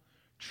eternal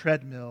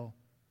treadmill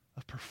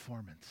of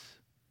performance.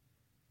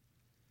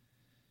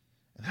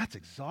 And that's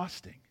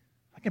exhausting.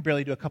 I can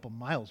barely do a couple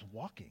miles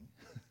walking.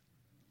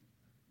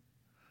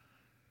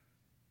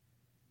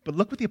 But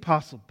look what the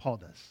Apostle Paul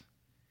does.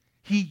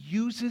 He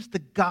uses the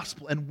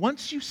gospel, and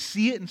once you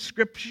see it in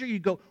Scripture, you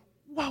go,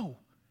 whoa,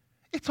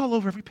 it's all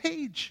over every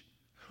page.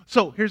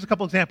 So here's a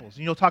couple examples,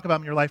 and you'll talk about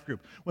them in your life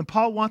group. When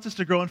Paul wants us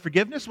to grow in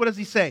forgiveness, what does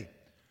he say?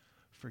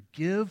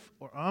 Forgive,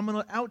 or I'm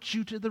going to out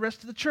you to the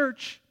rest of the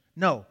church.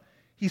 No,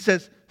 he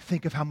says,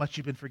 think of how much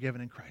you've been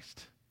forgiven in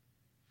Christ.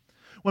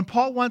 When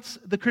Paul wants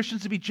the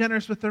Christians to be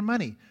generous with their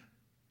money,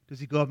 does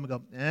he go up and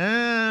go,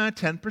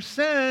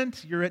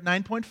 10%, you're at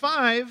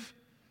 9.5?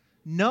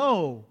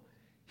 No.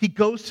 He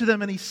goes to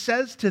them and he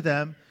says to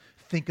them,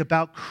 think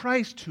about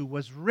Christ who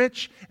was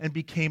rich and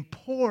became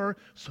poor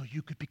so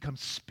you could become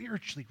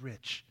spiritually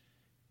rich.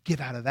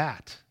 Give out of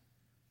that.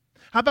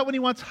 How about when he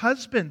wants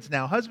husbands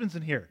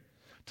in here,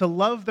 to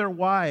love their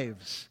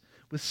wives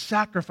with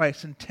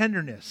sacrifice and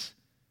tenderness?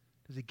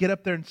 Does he get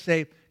up there and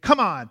say,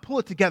 come on, pull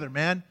it together,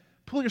 man.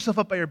 Pull yourself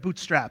up by your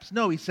bootstraps.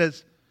 No, he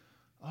says,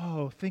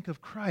 oh, think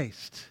of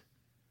Christ,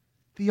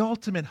 the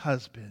ultimate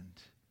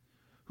husband,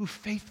 who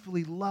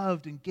faithfully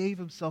loved and gave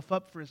himself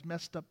up for his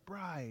messed up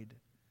bride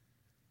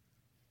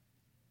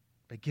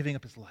by giving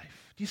up his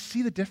life. Do you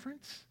see the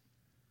difference?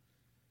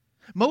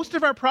 Most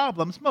of our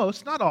problems,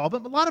 not all,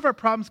 but a lot of our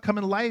problems come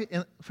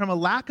from a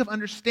lack of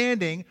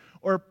understanding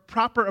or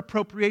proper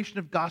appropriation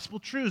of gospel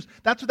truths.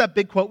 That's what that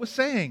big quote was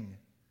saying,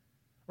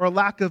 or a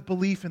lack of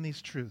belief in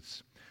these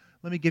truths.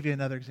 Let me give you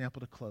another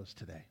example to close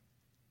today.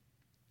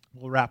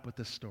 We'll wrap with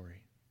this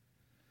story.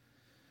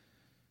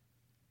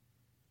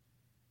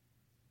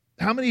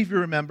 How many of you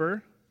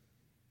remember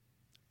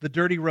the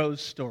Dirty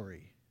Rose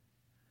story?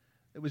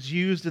 It was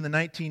used in the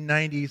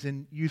 1990s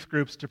in youth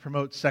groups to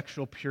promote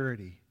sexual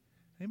purity.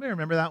 Anybody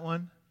remember that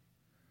one?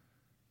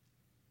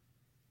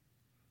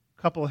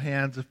 A couple of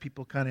hands of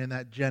people kind of in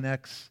that Gen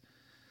X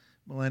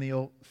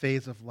millennial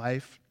phase of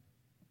life.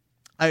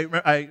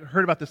 I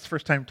heard about this the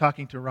first time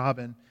talking to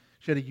Robin.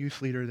 She had a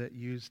youth leader that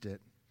used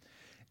it.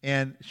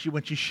 And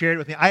when she shared it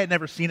with me, I had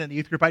never seen it in a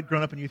youth group. I'd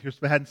grown up in youth groups,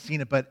 but I hadn't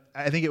seen it, but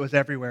I think it was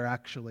everywhere,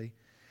 actually.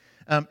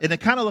 And it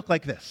kind of looked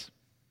like this.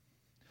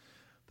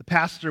 The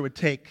pastor would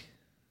take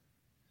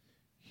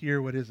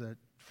here what is a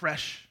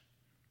fresh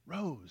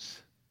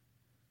rose.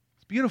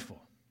 It's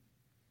beautiful.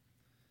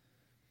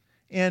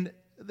 And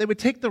they would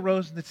take the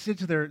rose and they'd say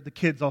to the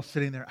kids all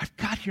sitting there, I've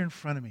got here in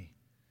front of me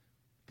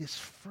this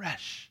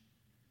fresh,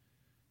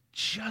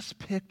 just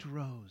picked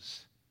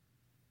rose.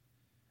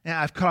 And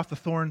I've cut off the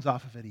thorns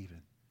off of it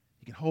even.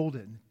 You can hold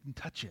it and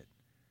touch it.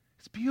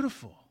 It's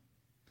beautiful.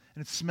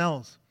 And it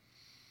smells,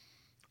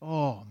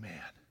 oh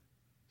man,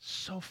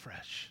 so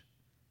fresh,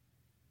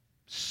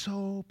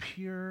 so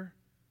pure,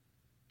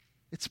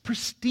 It's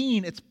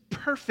pristine, it's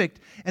perfect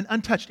and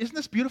untouched. Isn't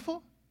this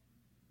beautiful?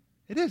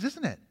 It is,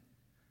 isn't it?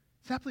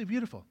 It's absolutely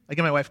beautiful. I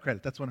give my wife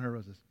credit. That's one of her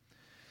roses.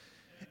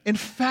 In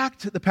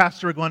fact, the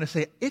pastor would go on to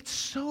say, it's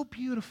so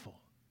beautiful.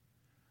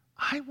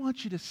 I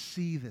want you to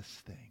see this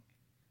thing.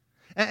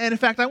 And in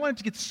fact, I want it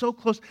to get so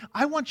close.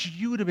 I want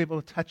you to be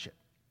able to touch it.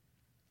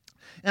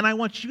 And I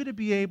want you to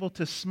be able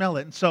to smell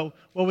it. And so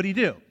what would he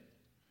do?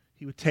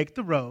 He would take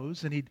the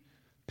rose and he'd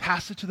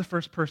pass it to the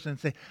first person and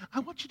say, I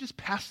want you to just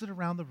pass it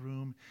around the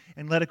room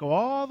and let it go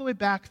all the way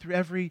back through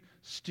every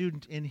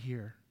student in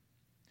here.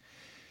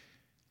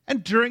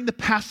 And during the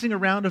passing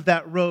around of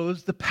that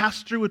rose, the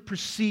pastor would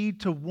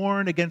proceed to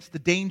warn against the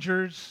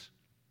dangers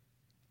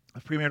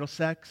of premarital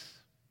sex.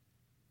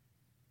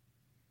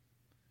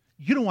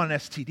 You don't want an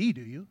STD,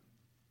 do you?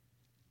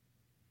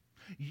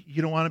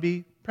 You don't want to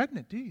be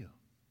pregnant, do you?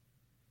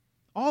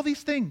 All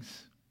these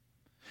things.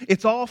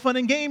 It's all fun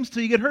and games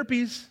till you get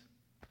herpes.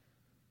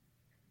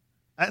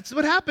 That's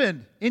what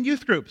happened in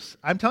youth groups.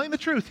 I'm telling the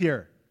truth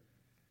here.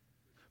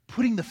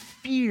 Putting the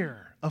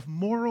fear of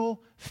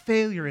moral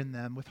failure in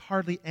them with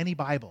hardly any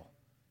Bible.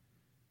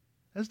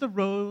 As the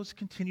rose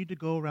continued to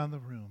go around the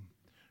room.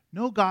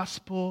 No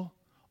gospel,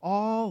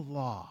 all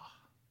law.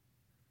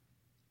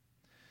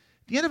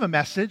 At the end of a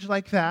message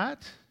like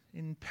that,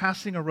 in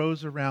passing a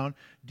rose around,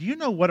 do you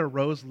know what a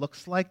rose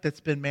looks like that's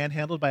been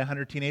manhandled by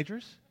 100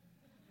 teenagers?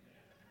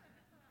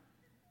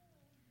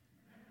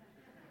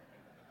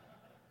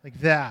 Like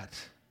that.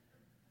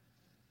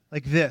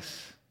 Like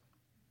this.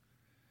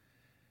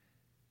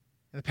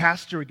 And the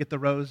pastor would get the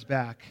rose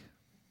back.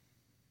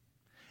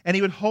 And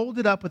he would hold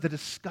it up with a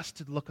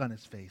disgusted look on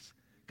his face.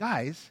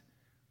 Guys,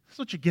 this is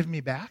what you're giving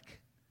me back?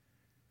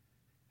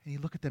 And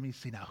he'd look at them and he'd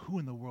say, now who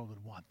in the world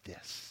would want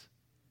this?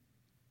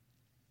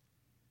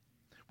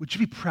 Would you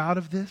be proud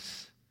of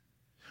this?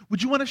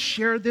 Would you want to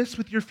share this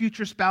with your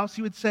future spouse,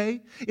 he would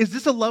say? Is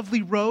this a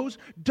lovely rose?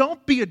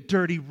 Don't be a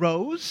dirty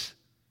rose,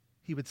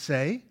 he would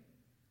say.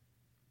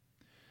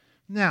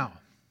 Now,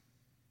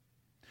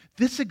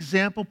 this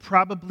example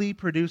probably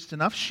produced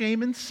enough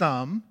shame in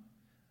some,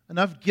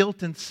 enough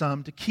guilt in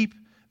some to keep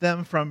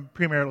them from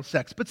premarital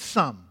sex, but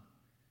some.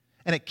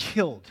 And it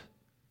killed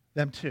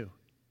them too.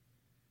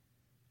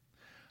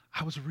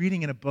 I was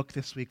reading in a book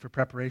this week for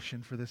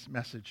preparation for this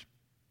message.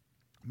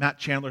 Matt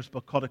Chandler's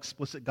book called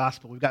Explicit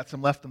Gospel. We've got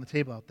some left on the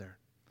table out there.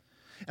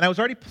 And I was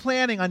already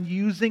planning on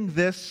using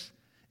this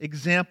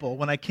example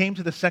when I came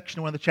to the section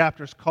of one of the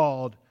chapters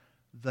called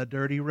The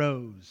Dirty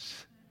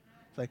Rose.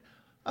 It's like,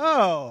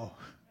 oh,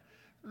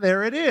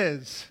 there it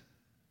is.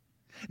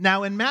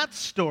 Now, in Matt's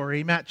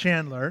story, Matt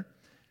Chandler,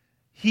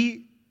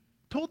 he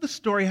told the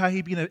story how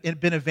he'd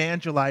been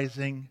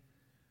evangelizing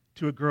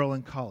to a girl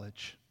in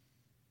college.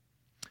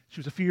 She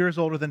was a few years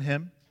older than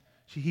him.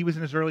 He was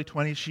in his early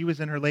 20s. She was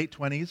in her late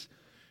 20s.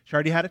 She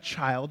already had a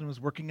child and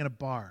was working in a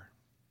bar.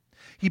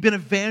 He'd been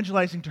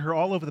evangelizing to her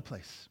all over the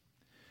place,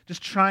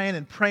 just trying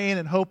and praying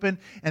and hoping,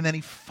 and then he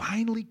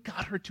finally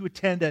got her to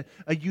attend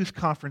a youth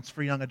conference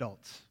for young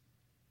adults.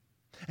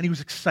 And he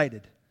was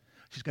excited.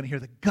 She's going to hear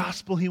the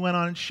gospel he went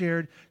on and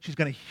shared. She's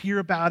going to hear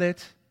about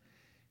it.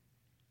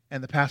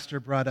 And the pastor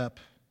brought up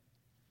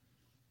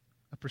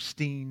a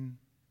pristine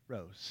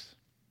rose.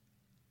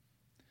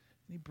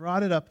 And he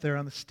brought it up there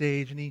on the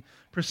stage, and he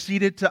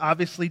proceeded to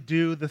obviously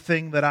do the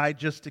thing that I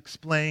just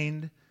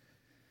explained.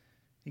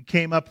 He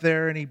came up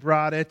there and he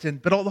brought it.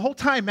 But the whole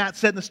time, Matt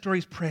said in the story,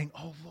 he's praying,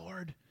 oh,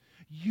 Lord,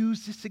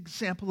 use this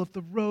example of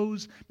the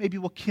rose. Maybe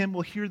Kim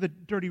will hear the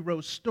dirty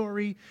rose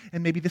story,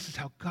 and maybe this is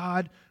how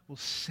God will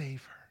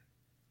save her.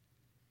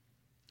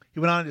 He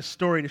went on in his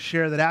story to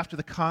share that after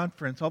the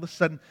conference, all of a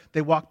sudden,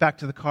 they walked back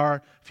to the car,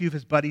 a few of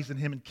his buddies and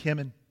him and Kim,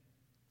 and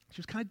she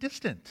was kind of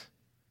distant.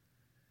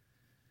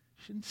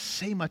 She didn't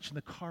say much in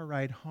the car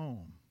ride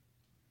home.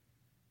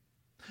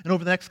 And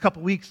over the next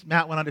couple weeks,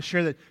 Matt went on to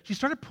share that she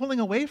started pulling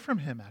away from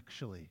him,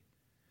 actually.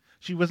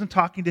 She wasn't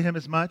talking to him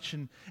as much,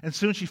 and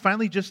soon she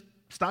finally just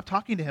stopped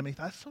talking to him. And he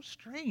thought, that's so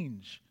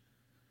strange.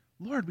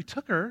 Lord, we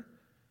took her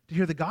to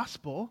hear the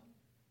gospel.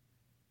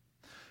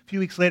 A few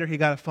weeks later, he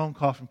got a phone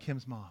call from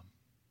Kim's mom.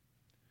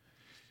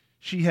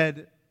 She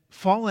had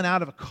fallen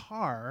out of a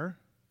car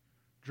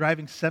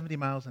driving 70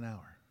 miles an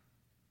hour.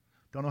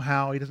 Don't know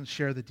how, he doesn't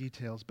share the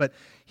details. But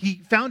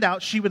he found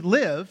out she would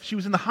live. She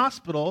was in the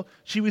hospital.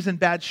 She was in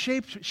bad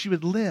shape. She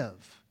would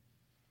live.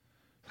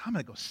 I'm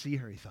going to go see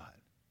her, he thought.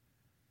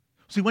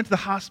 So he went to the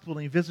hospital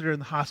and he visited her in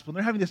the hospital. And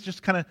they're having this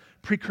just kind of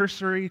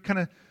precursory, kind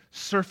of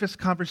surface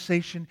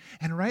conversation.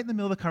 And right in the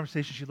middle of the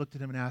conversation, she looked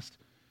at him and asked,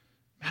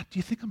 Matt, do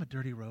you think I'm a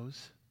dirty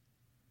rose?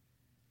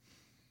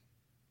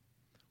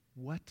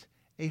 What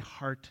a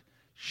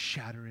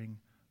heart-shattering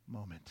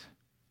moment.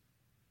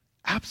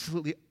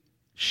 Absolutely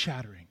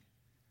shattering.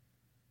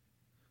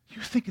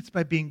 You think it's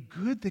by being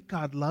good that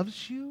God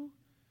loves you?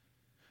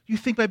 You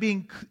think by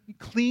being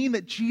clean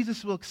that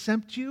Jesus will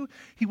accept you?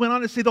 He went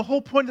on to say the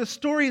whole point of the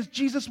story is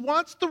Jesus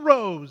wants the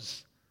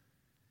rose.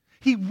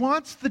 He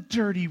wants the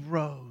dirty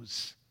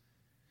rose.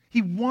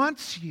 He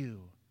wants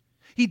you.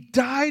 He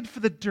died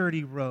for the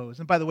dirty rose.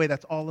 And by the way,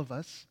 that's all of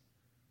us.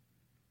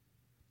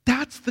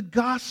 That's the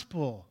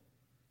gospel.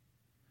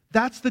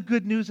 That's the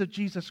good news of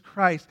Jesus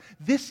Christ.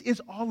 This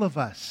is all of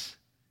us.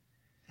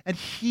 And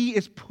he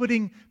is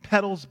putting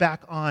pedals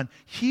back on.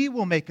 He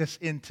will make us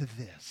into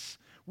this.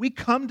 We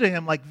come to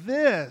him like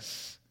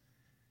this.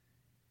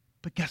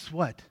 But guess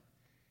what?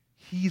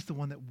 He's the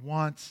one that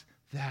wants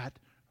that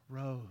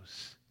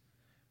rose.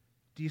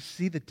 Do you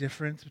see the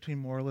difference between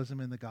moralism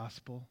and the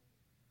gospel?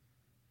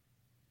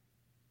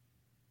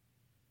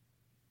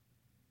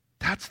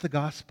 That's the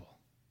gospel.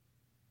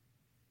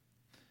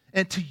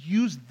 And to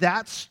use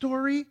that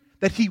story,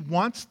 that he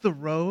wants the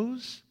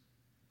rose,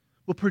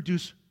 will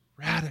produce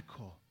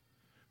radical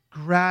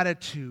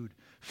gratitude,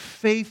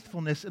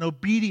 faithfulness, and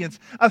obedience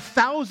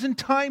 1,000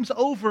 times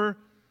over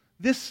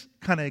this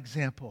kind of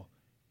example.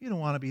 You don't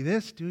want to be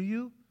this, do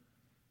you?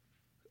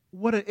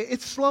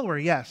 It's slower,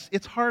 yes.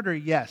 It's harder,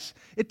 yes.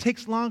 It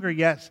takes longer,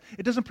 yes.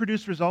 It doesn't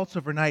produce results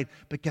overnight.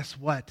 But guess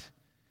what?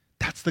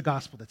 That's the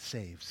gospel that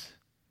saves.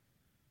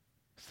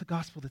 It's the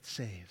gospel that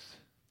saves.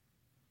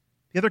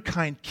 The other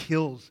kind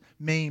kills,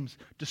 maims,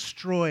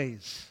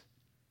 destroys.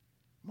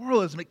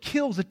 Moralism, it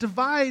kills, it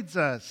divides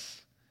us.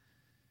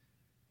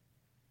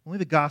 Only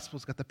the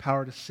gospel's got the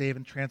power to save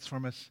and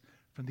transform us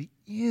from the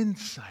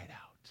inside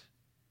out.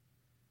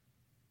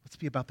 Let's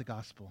be about the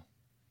gospel,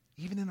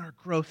 even in our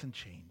growth and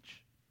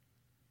change.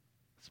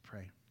 Let's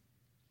pray.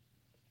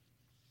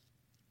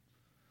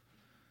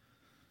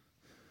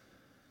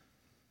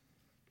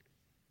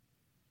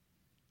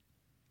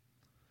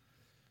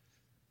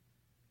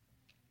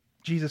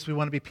 Jesus, we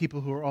want to be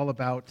people who are all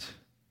about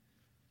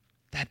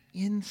that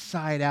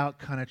inside-out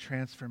kind of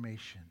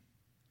transformation.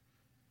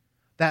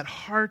 That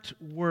heart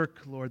work,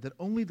 Lord, that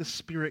only the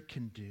Spirit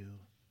can do.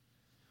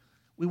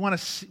 We want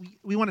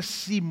to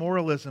see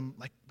moralism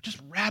like just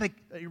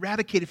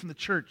eradicated from the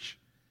church.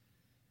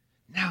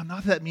 Now,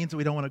 not that that means that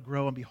we don't want to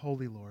grow and be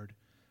holy, Lord,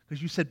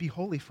 because you said, be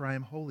holy, for I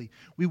am holy.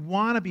 We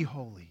want to be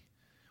holy.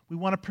 We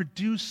want to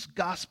produce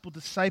gospel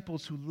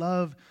disciples who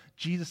love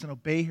Jesus and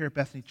obey here at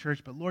Bethany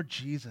Church. But Lord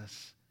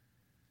Jesus,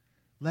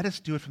 let us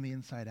do it from the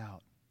inside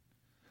out.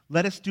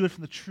 Let us do it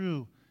from the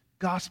true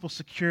gospel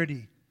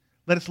security.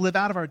 Let us live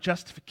out of our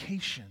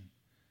justification,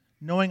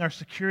 knowing our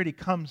security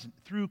comes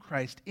through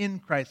Christ, in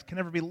Christ, can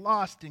never be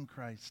lost in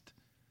Christ.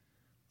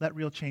 Let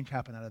real change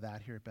happen out of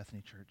that here at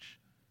Bethany Church.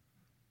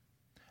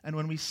 And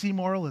when we see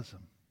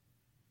moralism,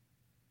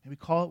 may we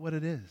call it what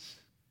it is,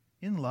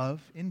 in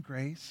love, in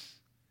grace,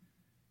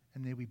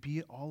 and may we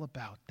be all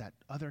about that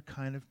other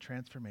kind of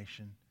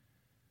transformation,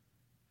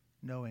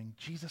 knowing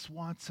Jesus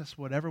wants us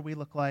whatever we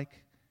look like,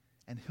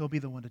 and he'll be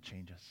the one to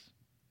change us.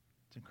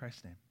 It's in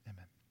Christ's name,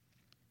 amen.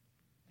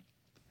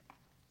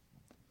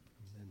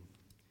 Amen.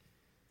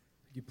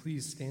 Would you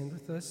please stand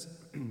with us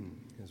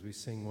as we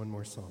sing one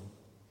more song?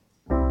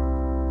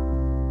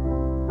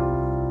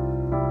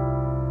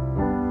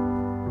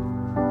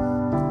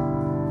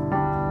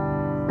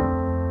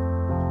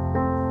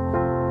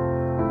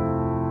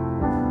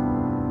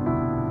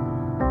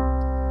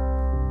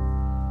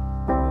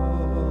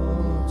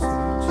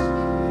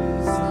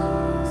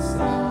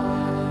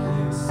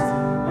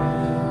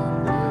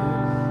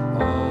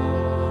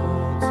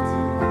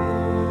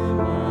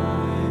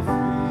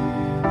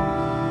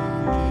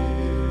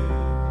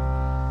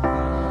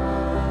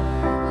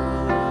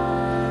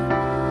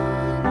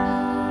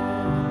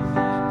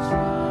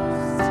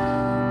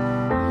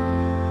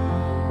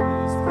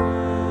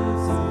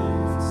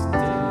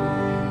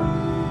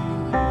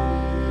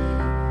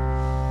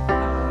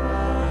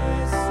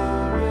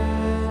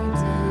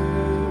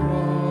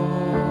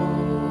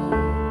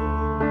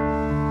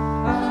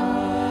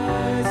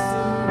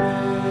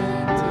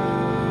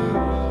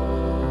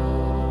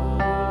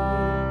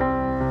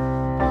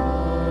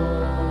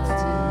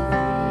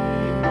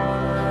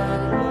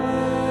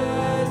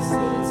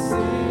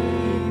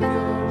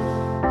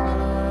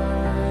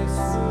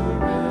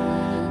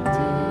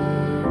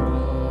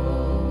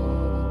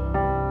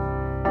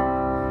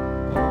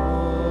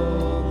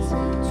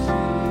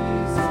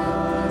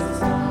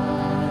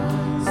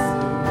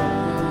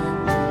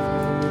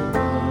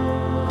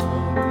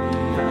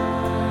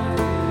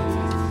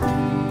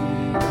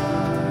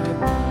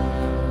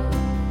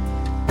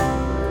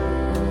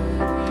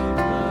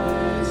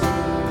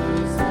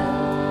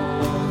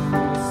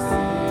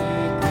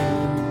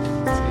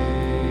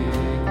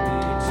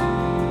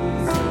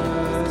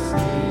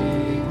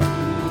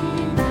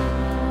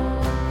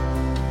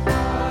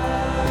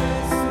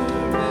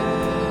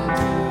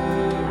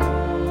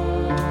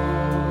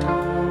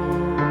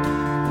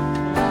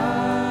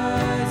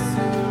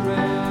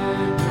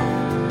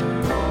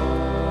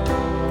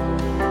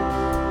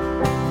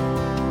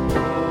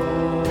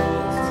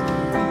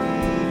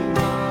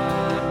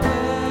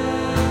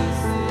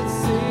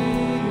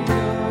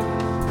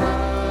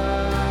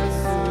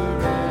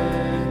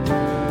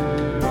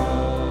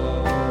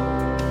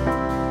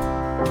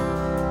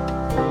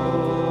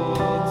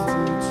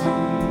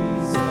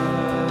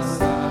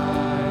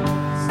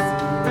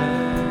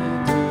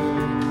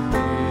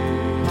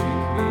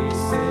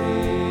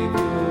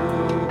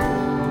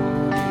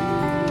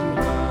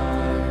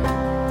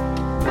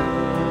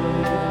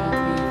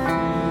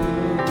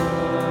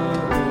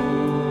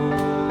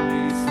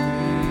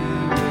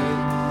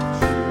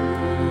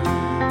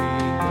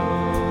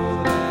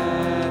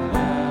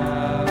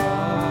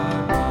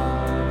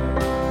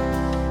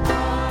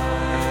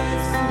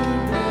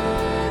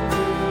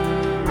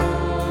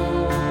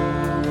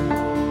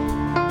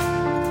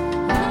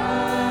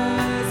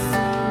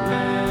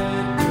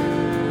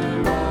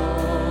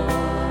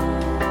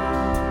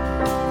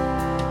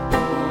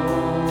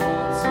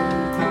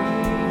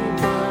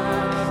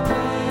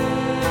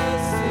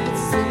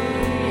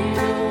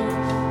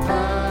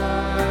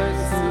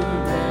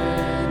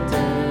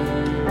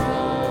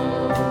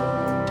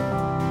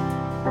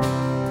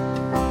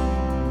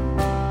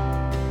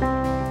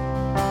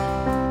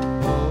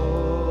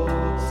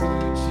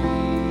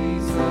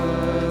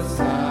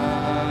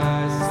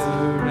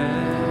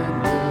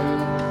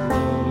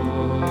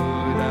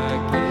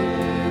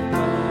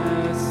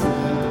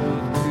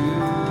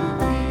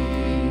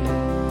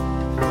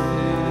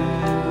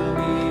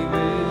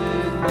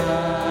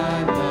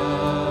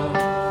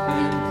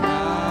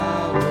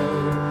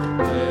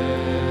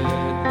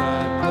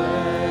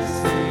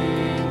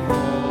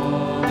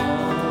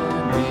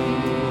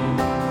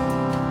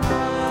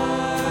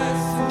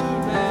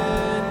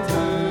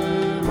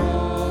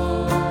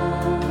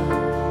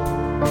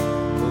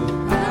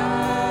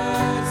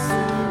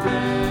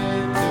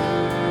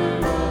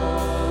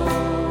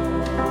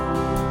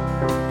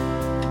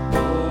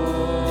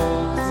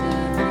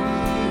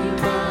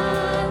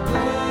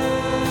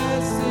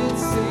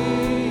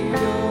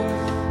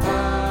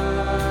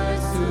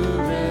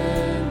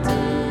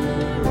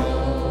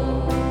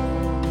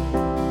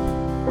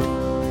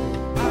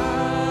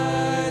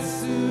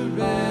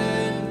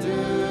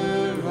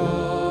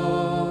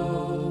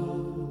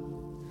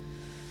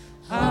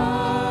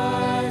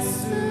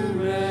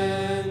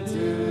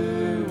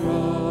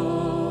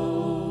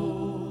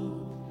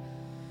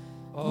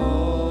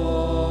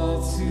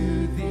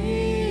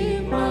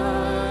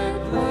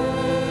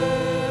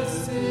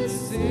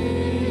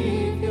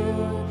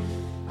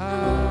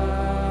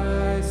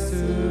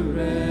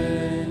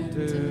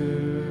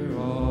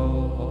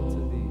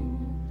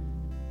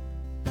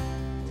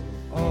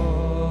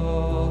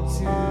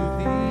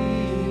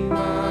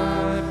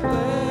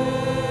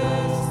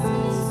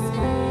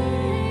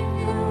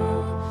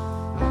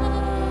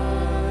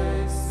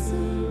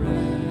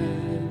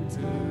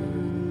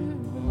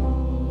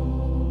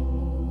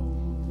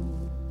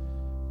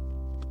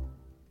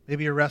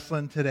 Maybe you're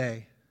wrestling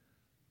today.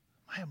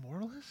 Am I a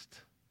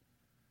moralist?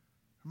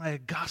 Am I a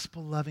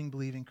gospel-loving,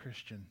 believing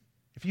Christian?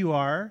 If you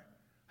are,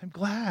 I'm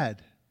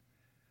glad.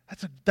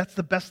 That's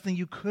the best thing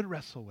you could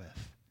wrestle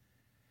with.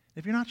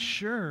 If you're not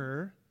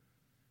sure,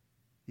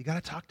 you got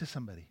to talk to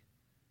somebody.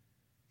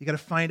 You got to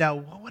find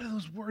out, well, what are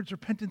those words,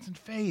 repentance and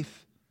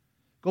faith?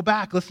 Go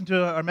back, listen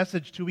to our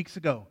message 2 weeks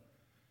ago.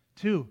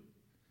 2,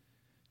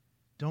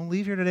 don't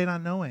leave here today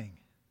not knowing.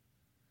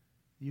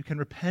 You can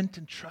repent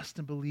and trust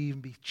and believe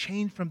and be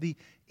changed from the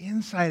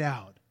inside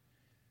out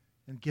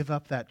and give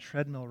up that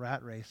treadmill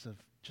rat race of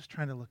just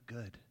trying to look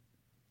good.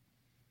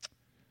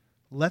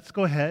 Let's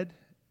go ahead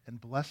and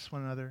bless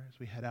one another as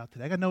we head out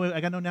today. I got no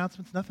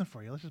announcements, nothing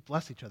for you. Let's just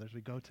bless each other as we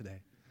go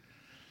today.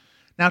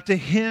 Now to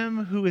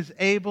him who is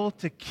able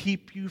to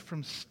keep you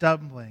from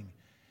stumbling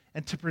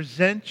and to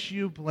present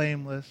you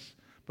blameless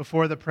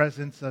before the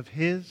presence of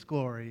his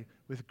glory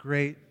with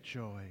great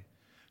joy.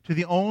 To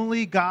the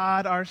only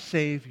God our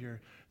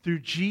Savior, through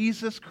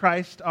Jesus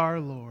Christ our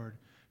Lord,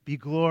 be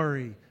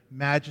glory,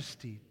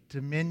 majesty,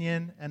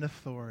 dominion, and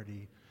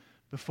authority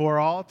before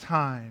all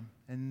time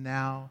and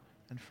now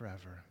and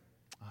forever.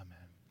 Amen.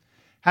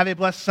 Have a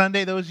blessed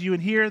Sunday. Those of you in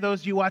here, those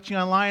of you watching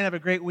online, have a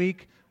great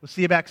week. We'll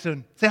see you back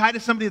soon. Say hi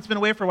to somebody that's been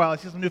away for a while. I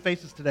see some new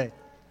faces today.